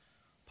librarian,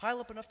 pile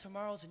up enough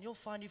tomorrows and you'll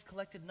find you've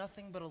collected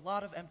nothing but a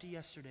lot of empty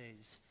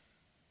yesterdays.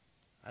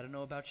 I don't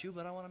know about you,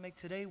 but I want to make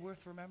today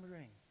worth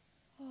remembering.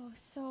 Oh,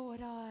 so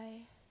would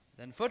I.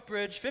 Then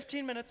footbridge,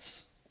 15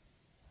 minutes.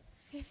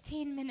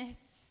 15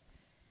 minutes.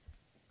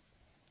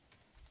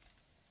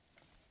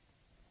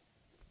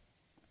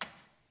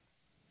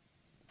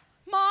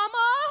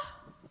 Mama?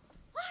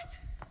 What?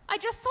 I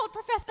just told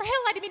Professor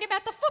Hill I'd meet him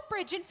at the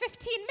footbridge in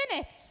 15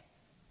 minutes.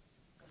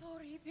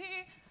 Glory be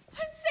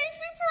and saints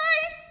be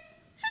praised.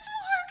 It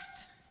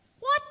works.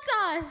 What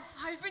does?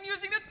 I've been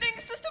using the thing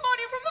system on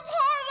you from the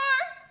parlor.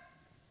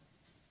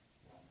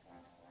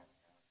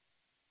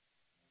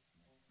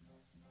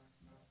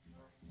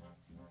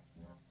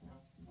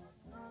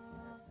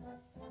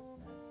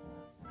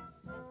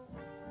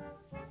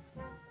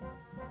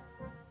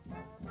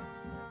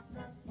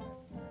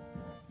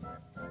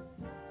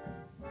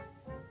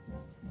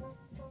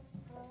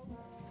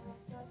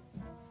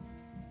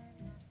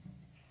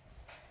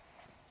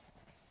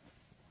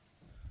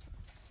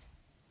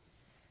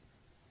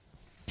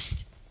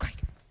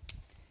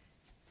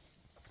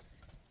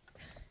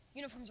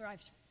 Uniforms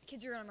arrived.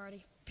 Kids are on them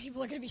already.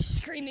 People are gonna be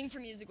screaming for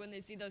music when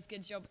they see those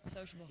kids show up at the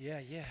sociable.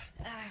 Yeah.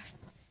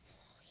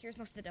 Here's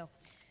most of the dough.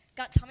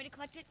 Got Tommy to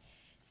collect it.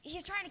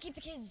 He's trying to keep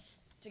the kids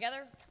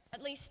together,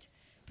 at least.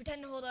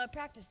 Pretend to hold a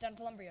practice down at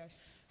the lumberyard.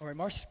 All right,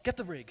 Mars, get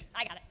the rig.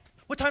 I got it.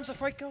 What time's the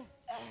freight go?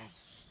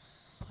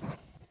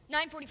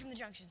 9:40 from the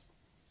junction.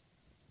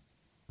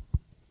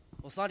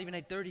 Well, it's not even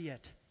 8:30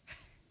 yet.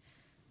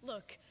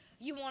 Look,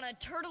 you want to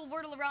turtle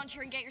wordle around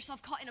here and get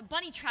yourself caught in a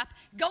bunny trap,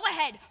 go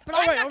ahead. But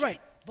All I'm right, not all gonna-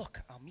 right.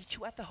 Look, I'll meet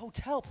you at the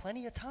hotel.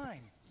 Plenty of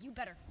time. You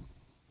better.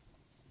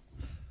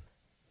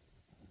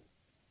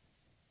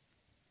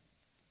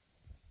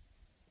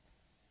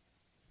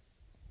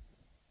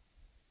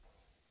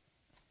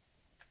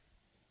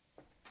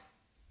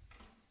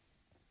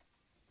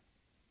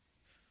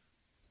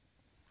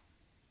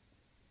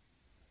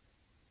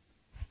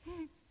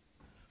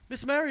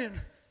 Miss Marion,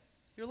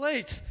 you're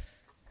late.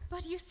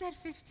 But you said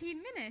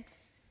 15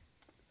 minutes.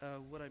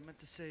 What I meant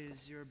to say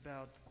is you're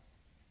about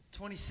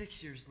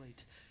 26 years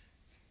late.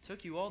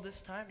 Took you all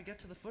this time to get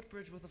to the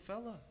footbridge with a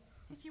fella.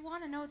 If you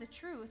want to know the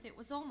truth, it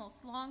was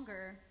almost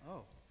longer.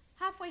 Oh.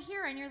 Halfway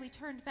here, I nearly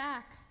turned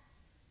back.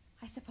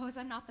 I suppose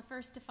I'm not the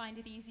first to find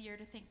it easier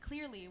to think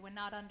clearly when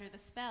not under the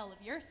spell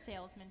of your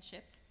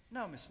salesmanship.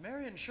 Now, Miss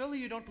Marion, surely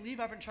you don't believe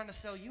I've been trying to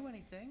sell you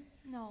anything?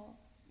 No,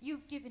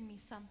 you've given me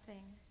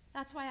something.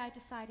 That's why I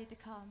decided to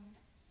come.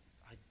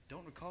 I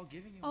don't recall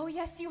giving you Oh, anything.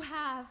 yes, you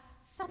have.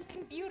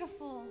 Something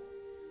beautiful.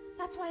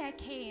 That's why I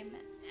came,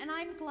 and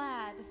I'm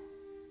glad.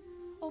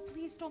 Oh,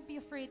 please don't be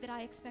afraid that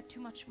I expect too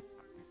much more.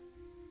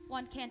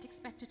 One can't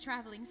expect a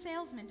traveling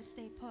salesman to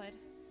stay put.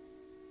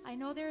 I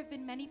know there have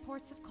been many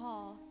ports of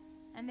call,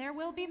 and there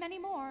will be many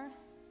more.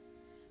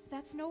 But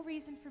that's no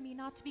reason for me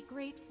not to be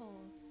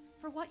grateful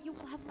for what you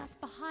will have left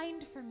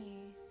behind for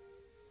me.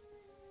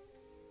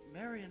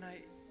 Marion,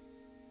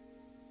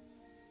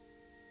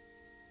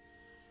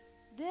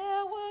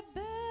 There were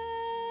bells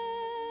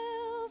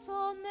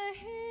on the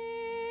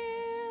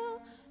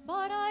hill,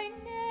 but I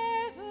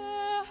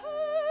never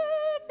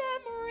heard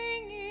them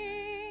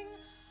ringing.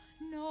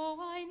 No,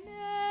 I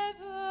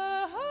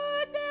never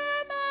heard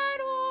them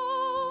at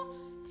all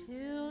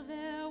till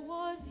there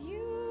was you.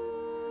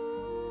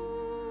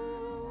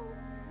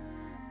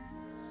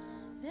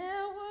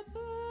 There were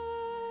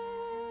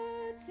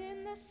birds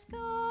in the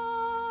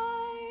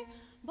sky,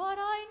 but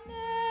I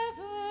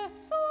never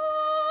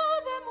saw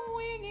them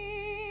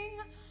winging.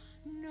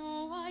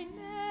 No, I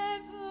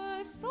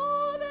never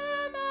saw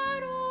them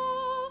at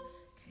all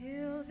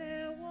till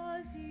there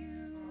was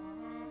you.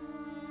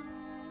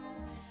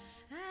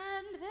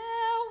 And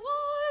there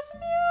was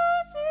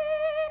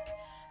music,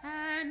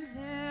 and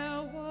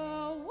there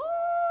were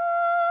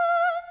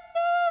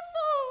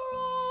wonderful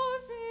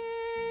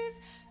roses.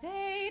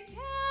 They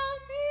tell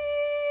me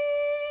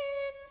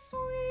in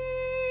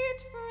sweet,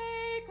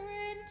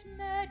 fragrant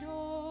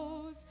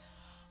meadows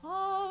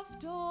of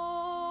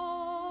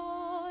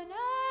dawn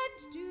and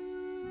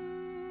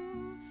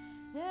dew.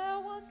 There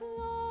was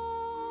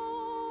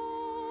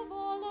love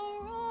all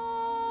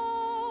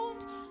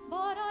around,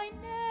 but I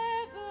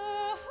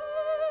never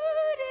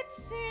heard it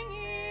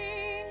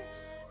singing.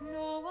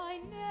 No, I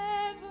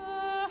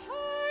never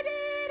heard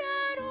it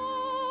at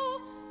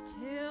all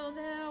till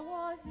there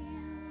was you.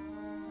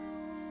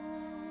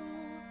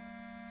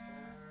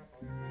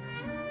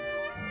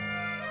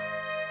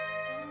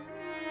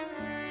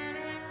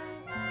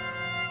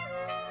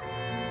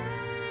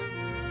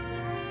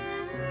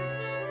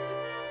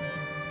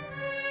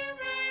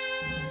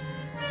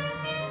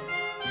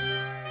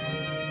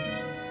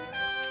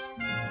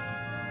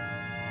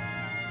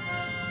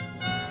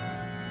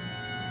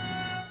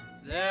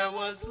 There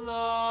was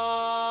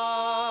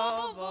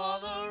love all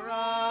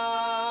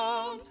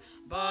around,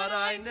 but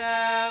I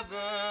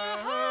never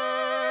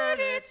heard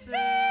it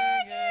singing.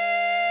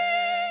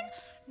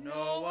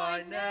 No,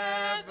 I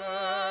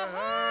never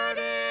heard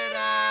it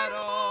at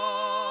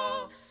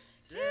all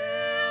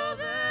till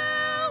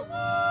there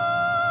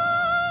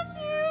was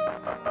you.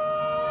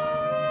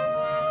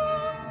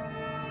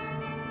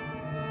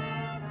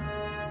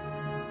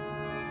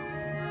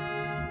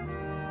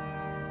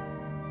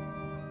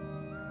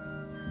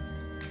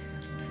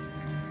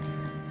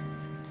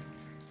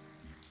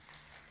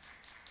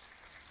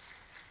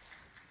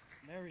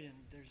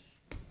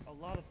 there's a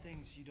lot of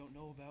things you don't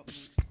know about me.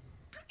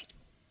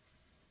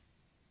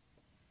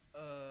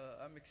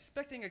 I'm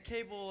expecting a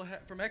cable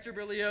from Hector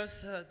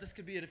Berlioz. This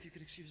could be it if you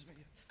could excuse me.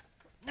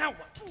 Now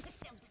what? Who's the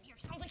salesman here?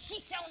 Sounds like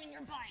she's selling in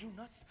your butt. You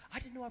nuts? I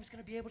didn't know I was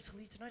going to be able to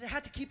leave tonight. I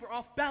had to keep her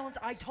off balance.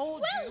 I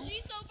told Well, you.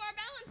 she's so far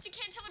balanced you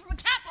can't tell her from a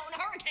capo in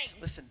a hurricane.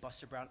 Listen,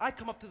 Buster Brown, I've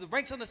come up through the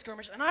ranks on the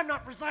skirmish, and I'm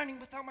not resigning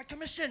without my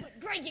commission. But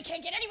Greg, you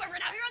can't get anywhere right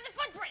now here on the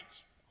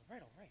footbridge. All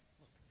right.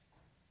 Look,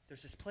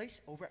 there's this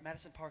place over at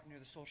Madison Park near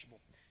the Sociable.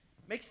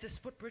 Makes this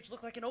footbridge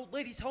look like an old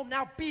lady's home.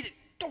 Now beat it.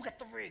 Go get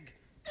the rig.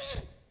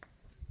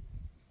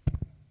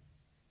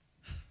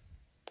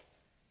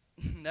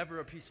 Never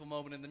a peaceful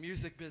moment in the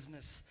music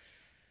business.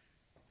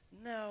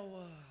 Now,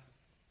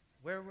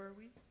 where were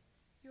we?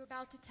 You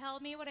about to tell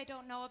me what I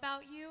don't know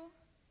about you?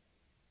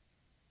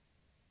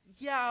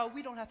 Yeah,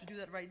 we don't have to do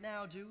that right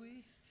now, do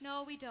we?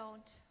 No, we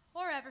don't.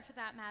 Or ever for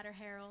that matter,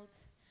 Harold.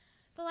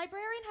 The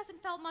librarian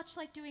hasn't felt much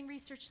like doing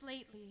research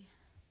lately,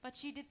 but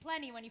she did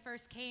plenty when you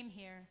first came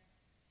here.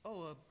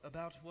 Oh,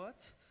 about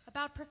what?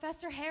 About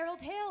Professor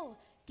Harold Hill,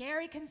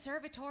 Gary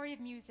Conservatory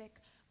of Music,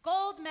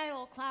 gold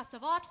medal, class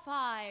of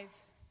 '05.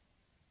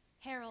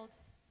 Harold,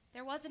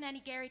 there wasn't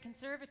any Gary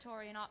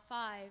Conservatory in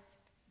 '05.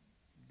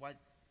 Why,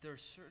 there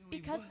certainly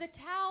Because was. the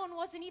town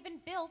wasn't even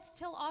built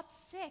till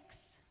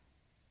 '06.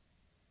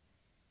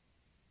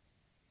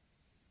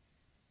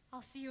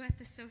 I'll see you at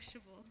the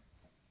sociable.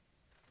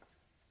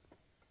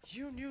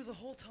 You knew the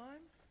whole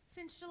time?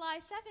 Since July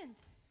 7th,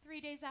 3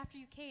 days after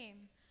you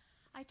came.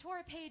 I tore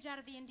a page out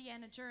of the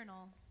Indiana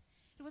Journal.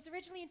 It was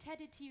originally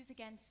intended to use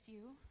against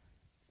you,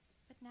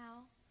 but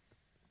now I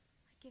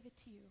give it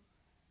to you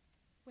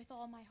with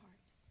all my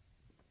heart.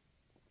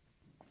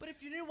 But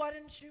if you knew, why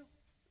didn't you?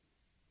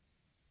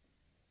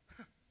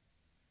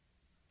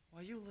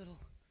 Why, you little...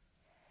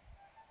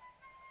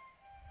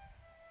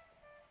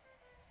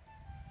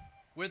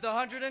 With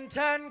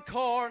 110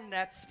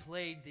 cornets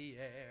played the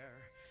air.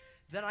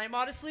 Then I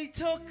modestly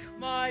took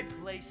my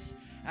place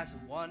as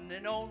one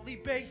and only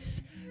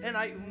bass, and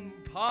I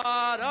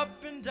oompahd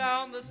up and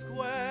down the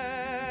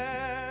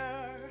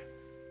square.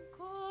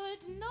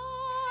 Good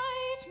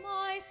night,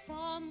 my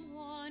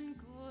someone,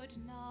 good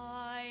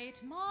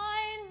night,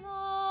 my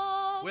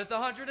love. With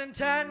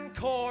 110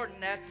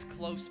 cornets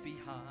close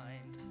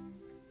behind.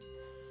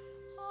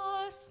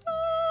 A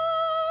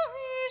star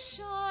is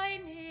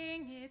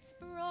shining its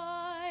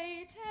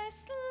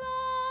brightest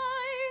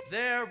light.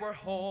 There were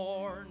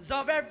horns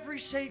of every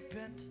shape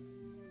and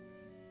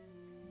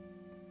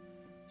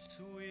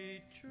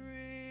sweet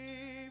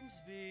dreams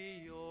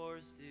be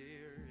yours,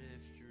 dear,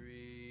 if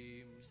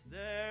dreams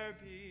there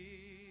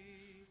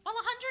be. While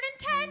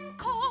 110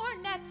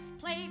 cornets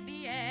played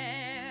the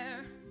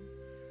air.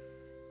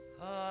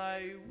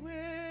 I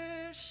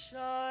wish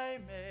I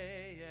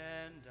may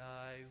and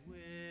I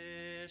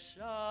wish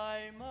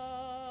I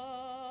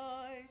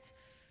might.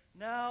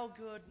 Now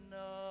good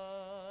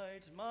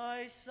night,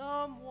 my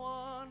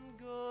someone,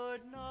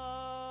 good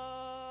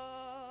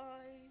night.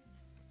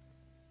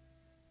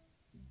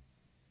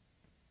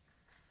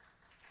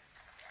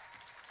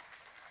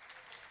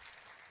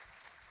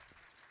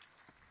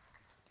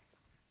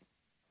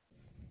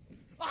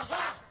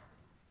 Aha!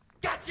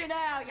 Got you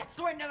now, you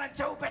swindling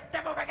two-bit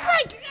devil beggar!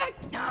 Greg!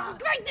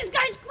 Greg, this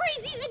guy's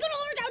crazy! He's been going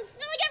all over town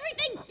smelling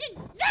everything!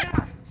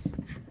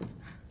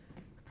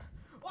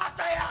 Well, I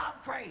say I'm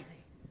crazy.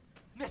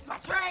 Missed my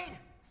train,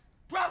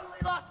 probably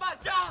lost my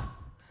job.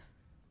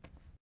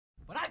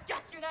 But I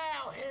got you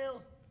now,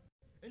 Hill.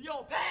 And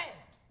you'll pay.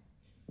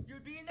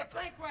 You'd be in the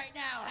clink right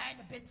now,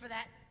 hadn't it been for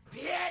that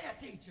piano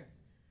teacher.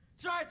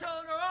 Tried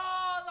telling her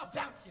all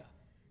about you.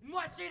 And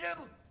what she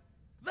do?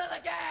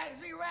 Little gags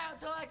me round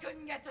till I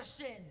couldn't get the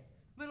shin.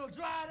 Little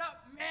dried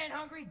up,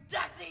 man-hungry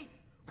ducksy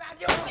round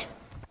your wit.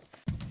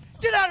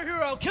 Get out of here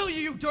or I'll kill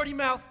you, you dirty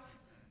mouth!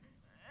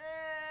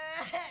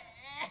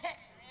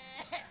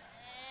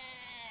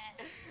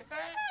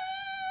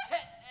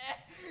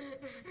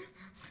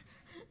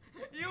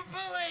 You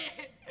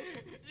bully!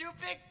 You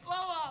big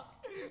blow-off!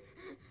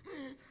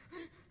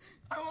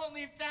 I won't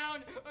leave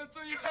town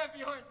until you have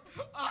yours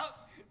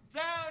up,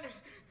 down,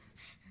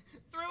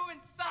 through,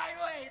 and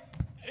sideways!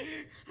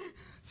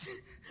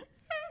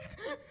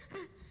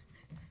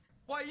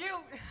 Why,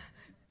 you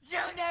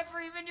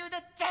never even knew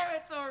the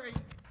territory!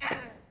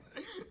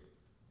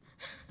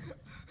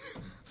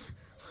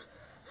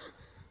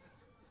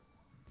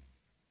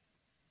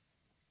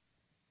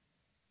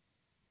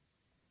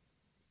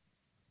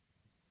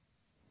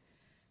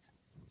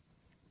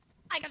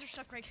 I got your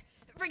stuff, Greg.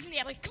 Rig's in the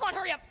alley. Come on,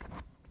 hurry up.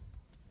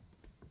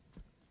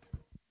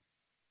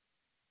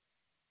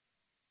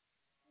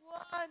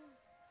 One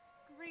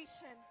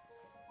Grecian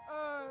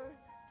urn.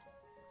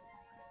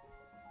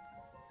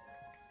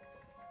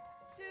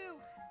 2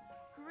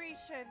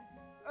 Grecian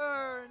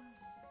urns.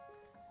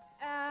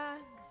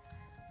 And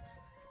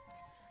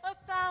a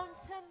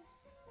fountain.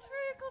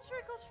 Trickle,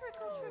 trickle,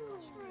 trickle, trickle,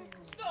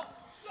 trickle.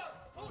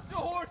 Stop! Hold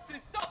your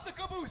horses! Stop the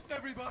caboose,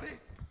 everybody!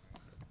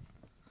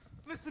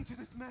 Listen to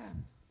this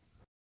man.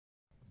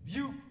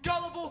 You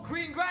gullible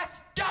green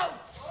grass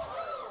goats!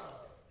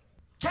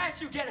 Can't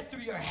you get it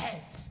through your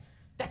heads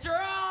that you're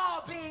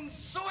all being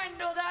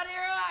swindled out of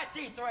your eye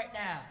teeth right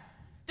now?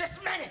 This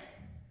minute!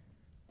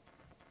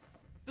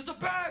 There's a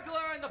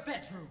burglar in the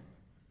bedroom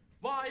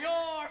while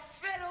you're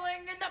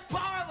fiddling in the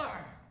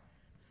parlor.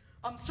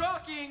 I'm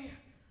talking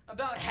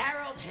about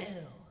Harold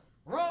Hill,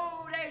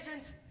 road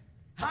agent,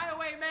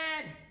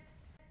 highwayman,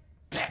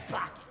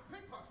 pickpocket.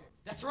 Pickpocket.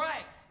 That's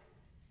right.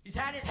 He's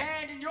had his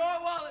hand in your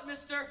wallet,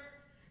 mister.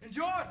 And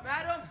yours,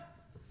 madam.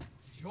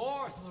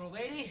 Yours, little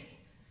lady.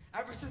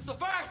 Ever since the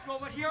first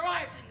moment he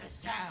arrived in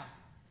this town.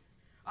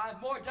 I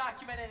have more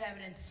documented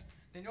evidence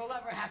than you'll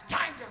ever have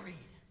time to read.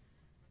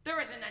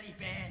 There isn't any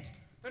band.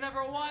 There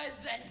never was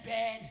any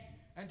band.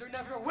 And there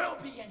never will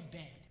be any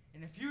band.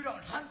 And if you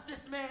don't hunt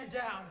this man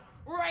down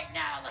right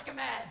now like a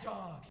mad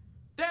dog,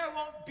 there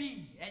won't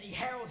be any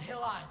Harold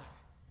Hill either.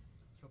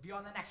 He'll be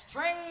on the next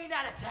train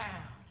out of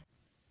town.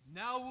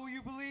 Now will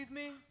you believe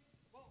me?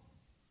 Well,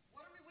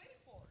 what are we waiting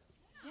for?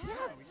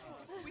 Yeah.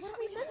 What are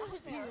we meant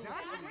to do?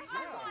 Exactly.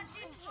 Everyone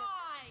is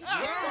high.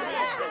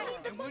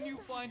 Yeah. And when you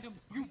find him,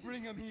 you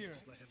bring him here.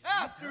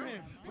 After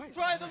him.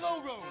 Try the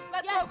low road.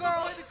 Let's go,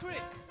 girl. By the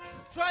creek.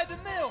 Try the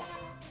mill.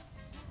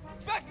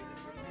 Back.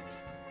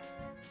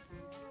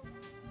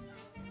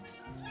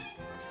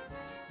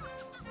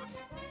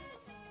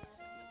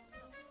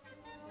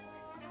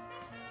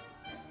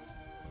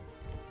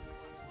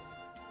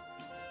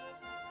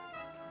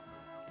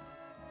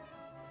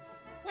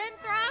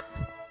 Winthrop!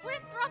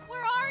 Winthrop,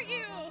 where are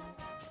you?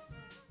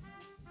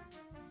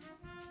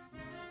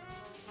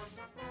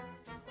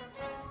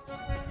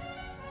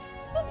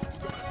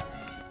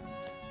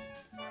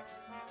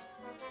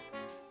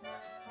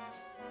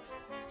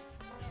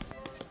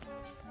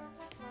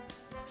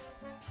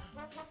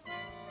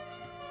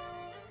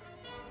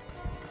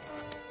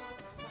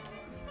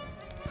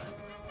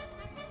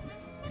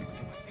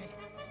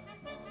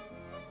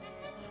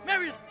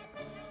 Meredith!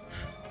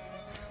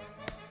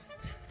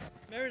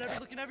 Meredith, I've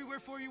been looking everywhere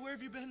for you. Where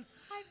have you been?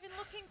 I've been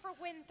looking for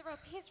Winthrop.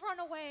 He's run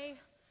away.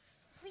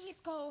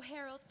 Please go,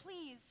 Harold,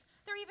 please.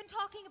 They're even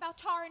talking about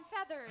tar and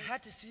feathers. I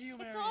had to see you,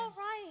 It's Marion. all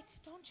right.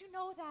 Don't you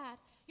know that?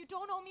 You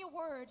don't owe me a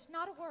word,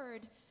 not a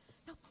word.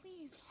 Now,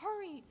 please,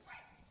 hurry.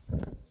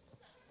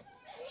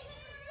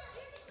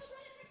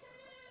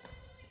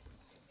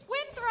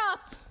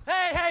 Winthrop!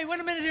 Hey, wait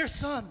a minute here,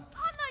 son.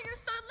 I'm not your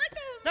son. Let go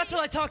of me. Not till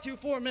I talk to you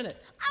for a minute.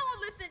 I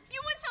won't listen.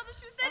 You wouldn't tell the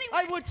truth anyway.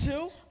 I would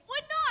too.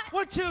 Would not.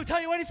 Would too.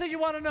 Tell you anything you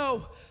want to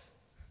know.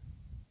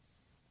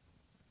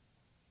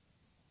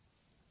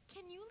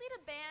 Can you lead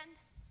a band?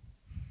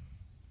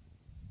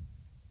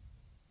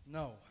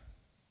 No.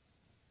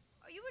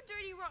 Are you a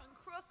dirty, rotten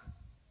crook?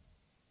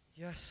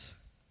 Yes.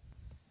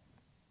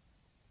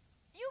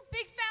 You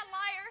big fat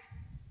liar.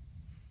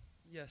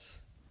 Yes.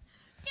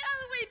 Get out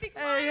of the way, big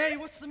liar. Hey,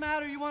 what's the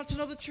matter? You wanted to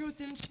know the truth,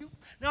 didn't you?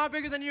 Now I'm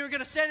bigger than you. You're going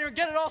to stand here and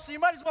get it all, so you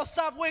might as well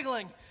stop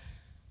wiggling.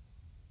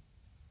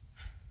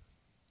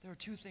 There are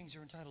two things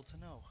you're entitled to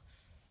know.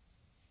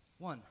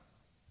 One,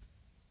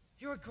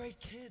 you're a great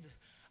kid.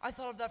 I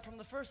thought of that from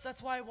the first.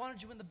 That's why I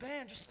wanted you in the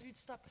band, just so you'd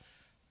stop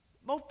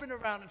moping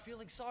around and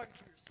feeling sorry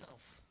for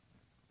yourself.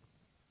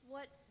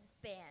 What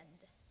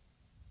band?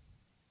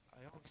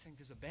 I always think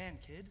there's a band,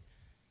 kid.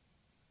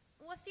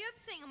 What's the other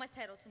thing I'm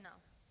entitled to know?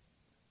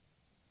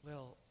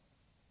 Well,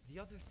 the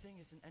other thing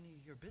isn't any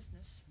of your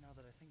business, now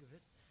that I think of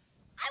it.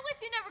 I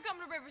wish you never come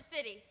to River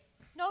City.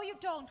 No, you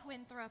don't,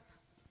 Winthrop.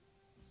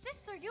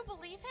 Sister, you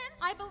believe him?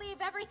 I believe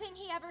everything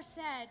he ever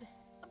said.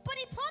 But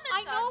he promised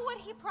I us. know what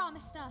he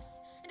promised us,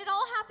 and it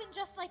all happened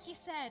just like he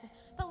said.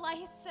 The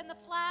lights and the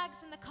flags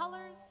and the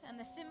colors and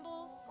the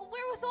symbols.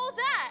 Where was all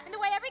that? And the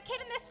way every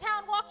kid in this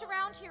town walked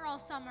around here all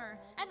summer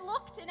and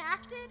looked and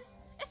acted.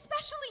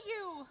 Especially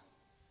you.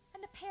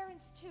 And the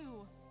parents,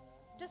 too.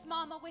 Does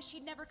Mama wish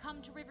he'd never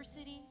come to River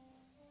City?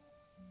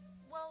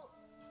 Well,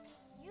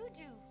 you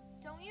do,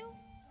 don't you?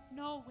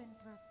 No,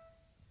 Winthrop.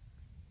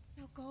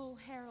 Now go,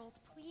 Harold,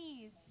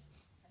 please.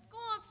 Go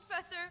on,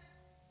 Professor.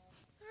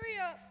 Hurry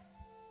up.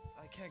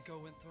 I can't go,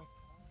 Winthrop.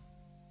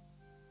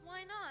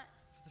 Why not?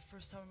 For the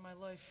first time in my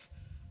life,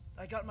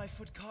 I got my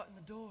foot caught in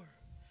the door.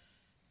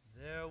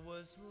 There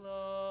was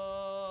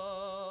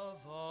love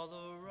all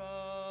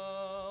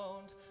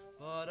around,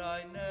 but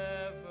I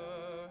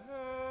never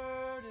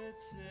heard it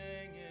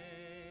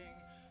singing.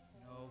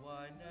 No,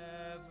 I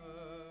never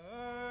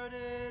heard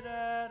it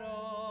at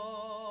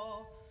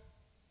all,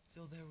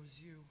 till there was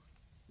you.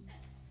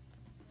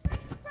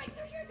 Right,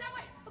 they're here, that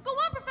way. Go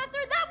on,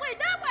 Professor, that way,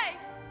 that way.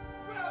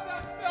 Grab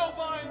that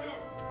spellbinder!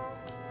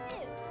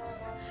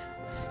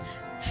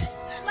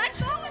 Let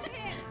go of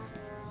him!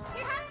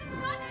 He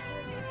hasn't done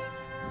anything!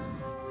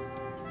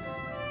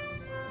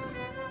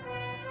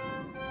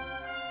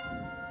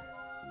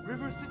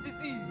 River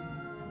citizens,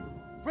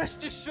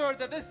 rest assured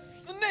that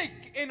this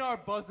snake in our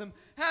bosom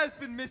has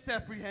been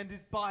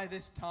misapprehended by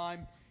this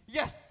time.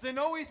 Yes, and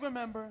always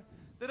remember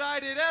that I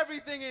did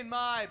everything in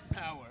my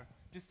power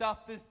to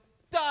stop this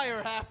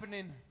dire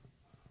happening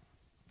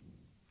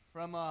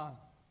from,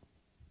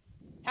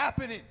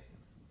 happening.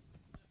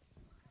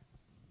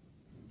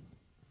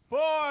 For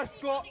We need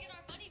to get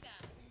our money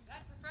back.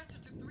 That professor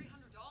took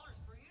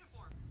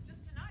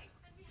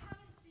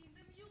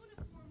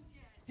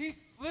He's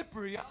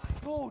slippery, I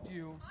told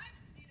you. I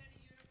haven't seen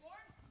any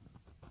uniforms.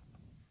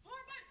 Or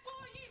my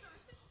boy either,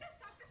 since just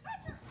after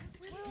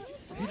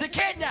supper. He's a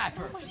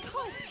kidnapper!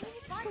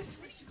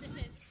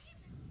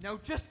 Now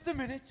just a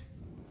minute.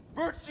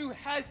 Virtue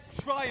has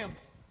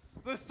triumphed.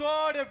 The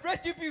sword of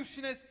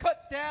retribution has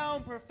cut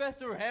down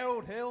Professor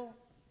Harold Hill.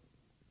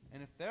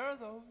 And if there are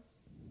those,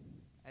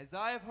 as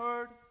I have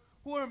heard,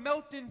 who are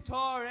melting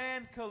tar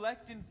and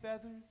collecting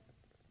feathers,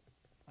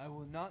 I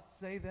will not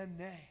say them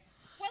nay.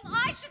 Well,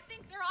 I should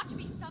think there ought to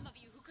be some of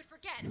you who could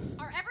forget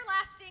our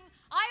everlasting,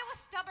 Iowa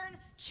stubborn,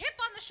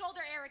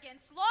 chip-on-the-shoulder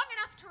arrogance long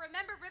enough to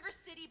remember River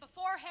City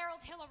before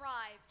Harold Hill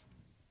arrived.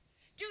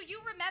 Do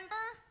you remember?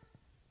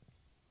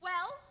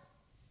 Well,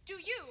 do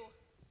you?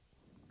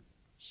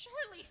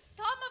 Surely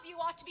some of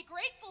you ought to be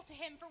grateful to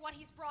him for what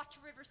he's brought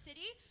to River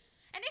City,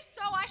 and if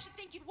so, I should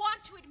think you'd want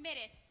to admit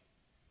it.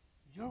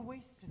 You're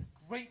wasting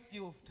a great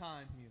deal of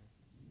time here.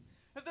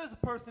 If there's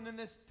a person in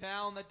this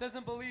town that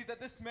doesn't believe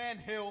that this man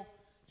Hill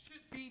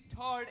should be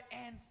tarred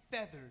and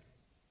feathered,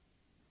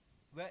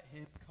 let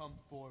him come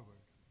forward.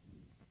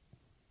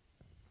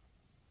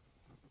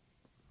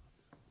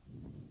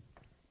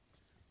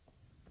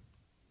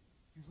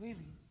 Eulalie,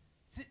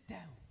 sit down.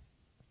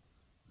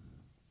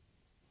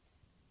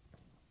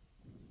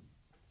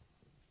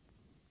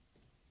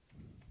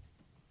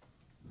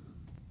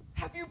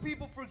 Have you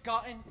people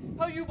forgotten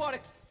how you bought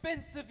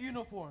expensive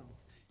uniforms,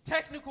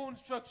 technical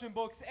instruction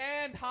books,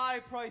 and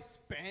high-priced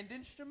band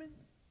instruments?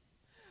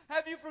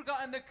 Have you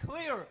forgotten the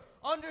clear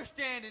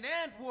understanding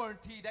and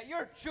warranty that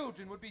your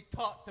children would be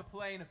taught to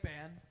play in a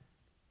band?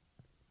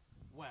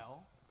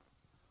 Well,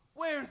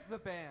 where's the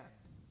band?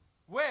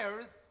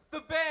 Where's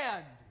the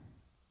band?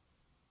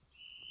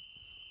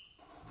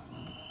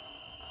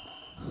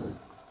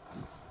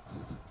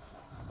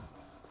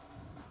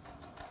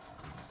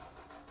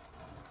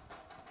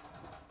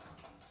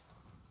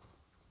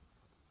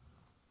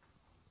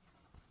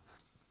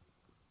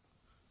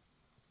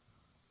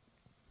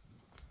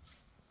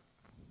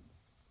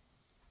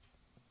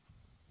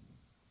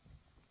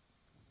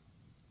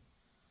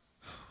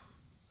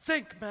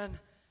 Think, man.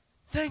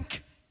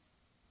 Think.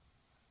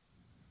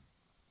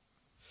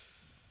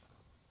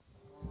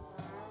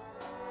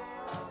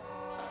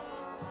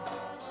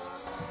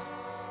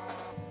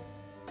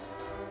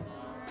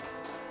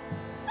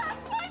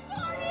 That's my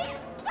party!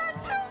 That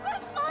tune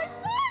was my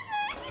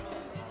party!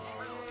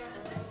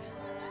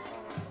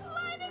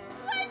 Linus,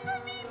 play for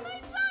me! My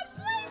son,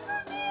 play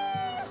for me!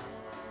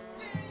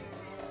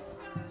 Daisy!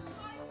 That's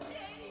my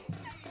Daisy!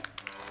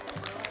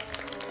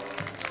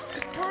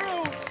 It's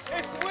true!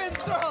 It's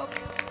Winthrop!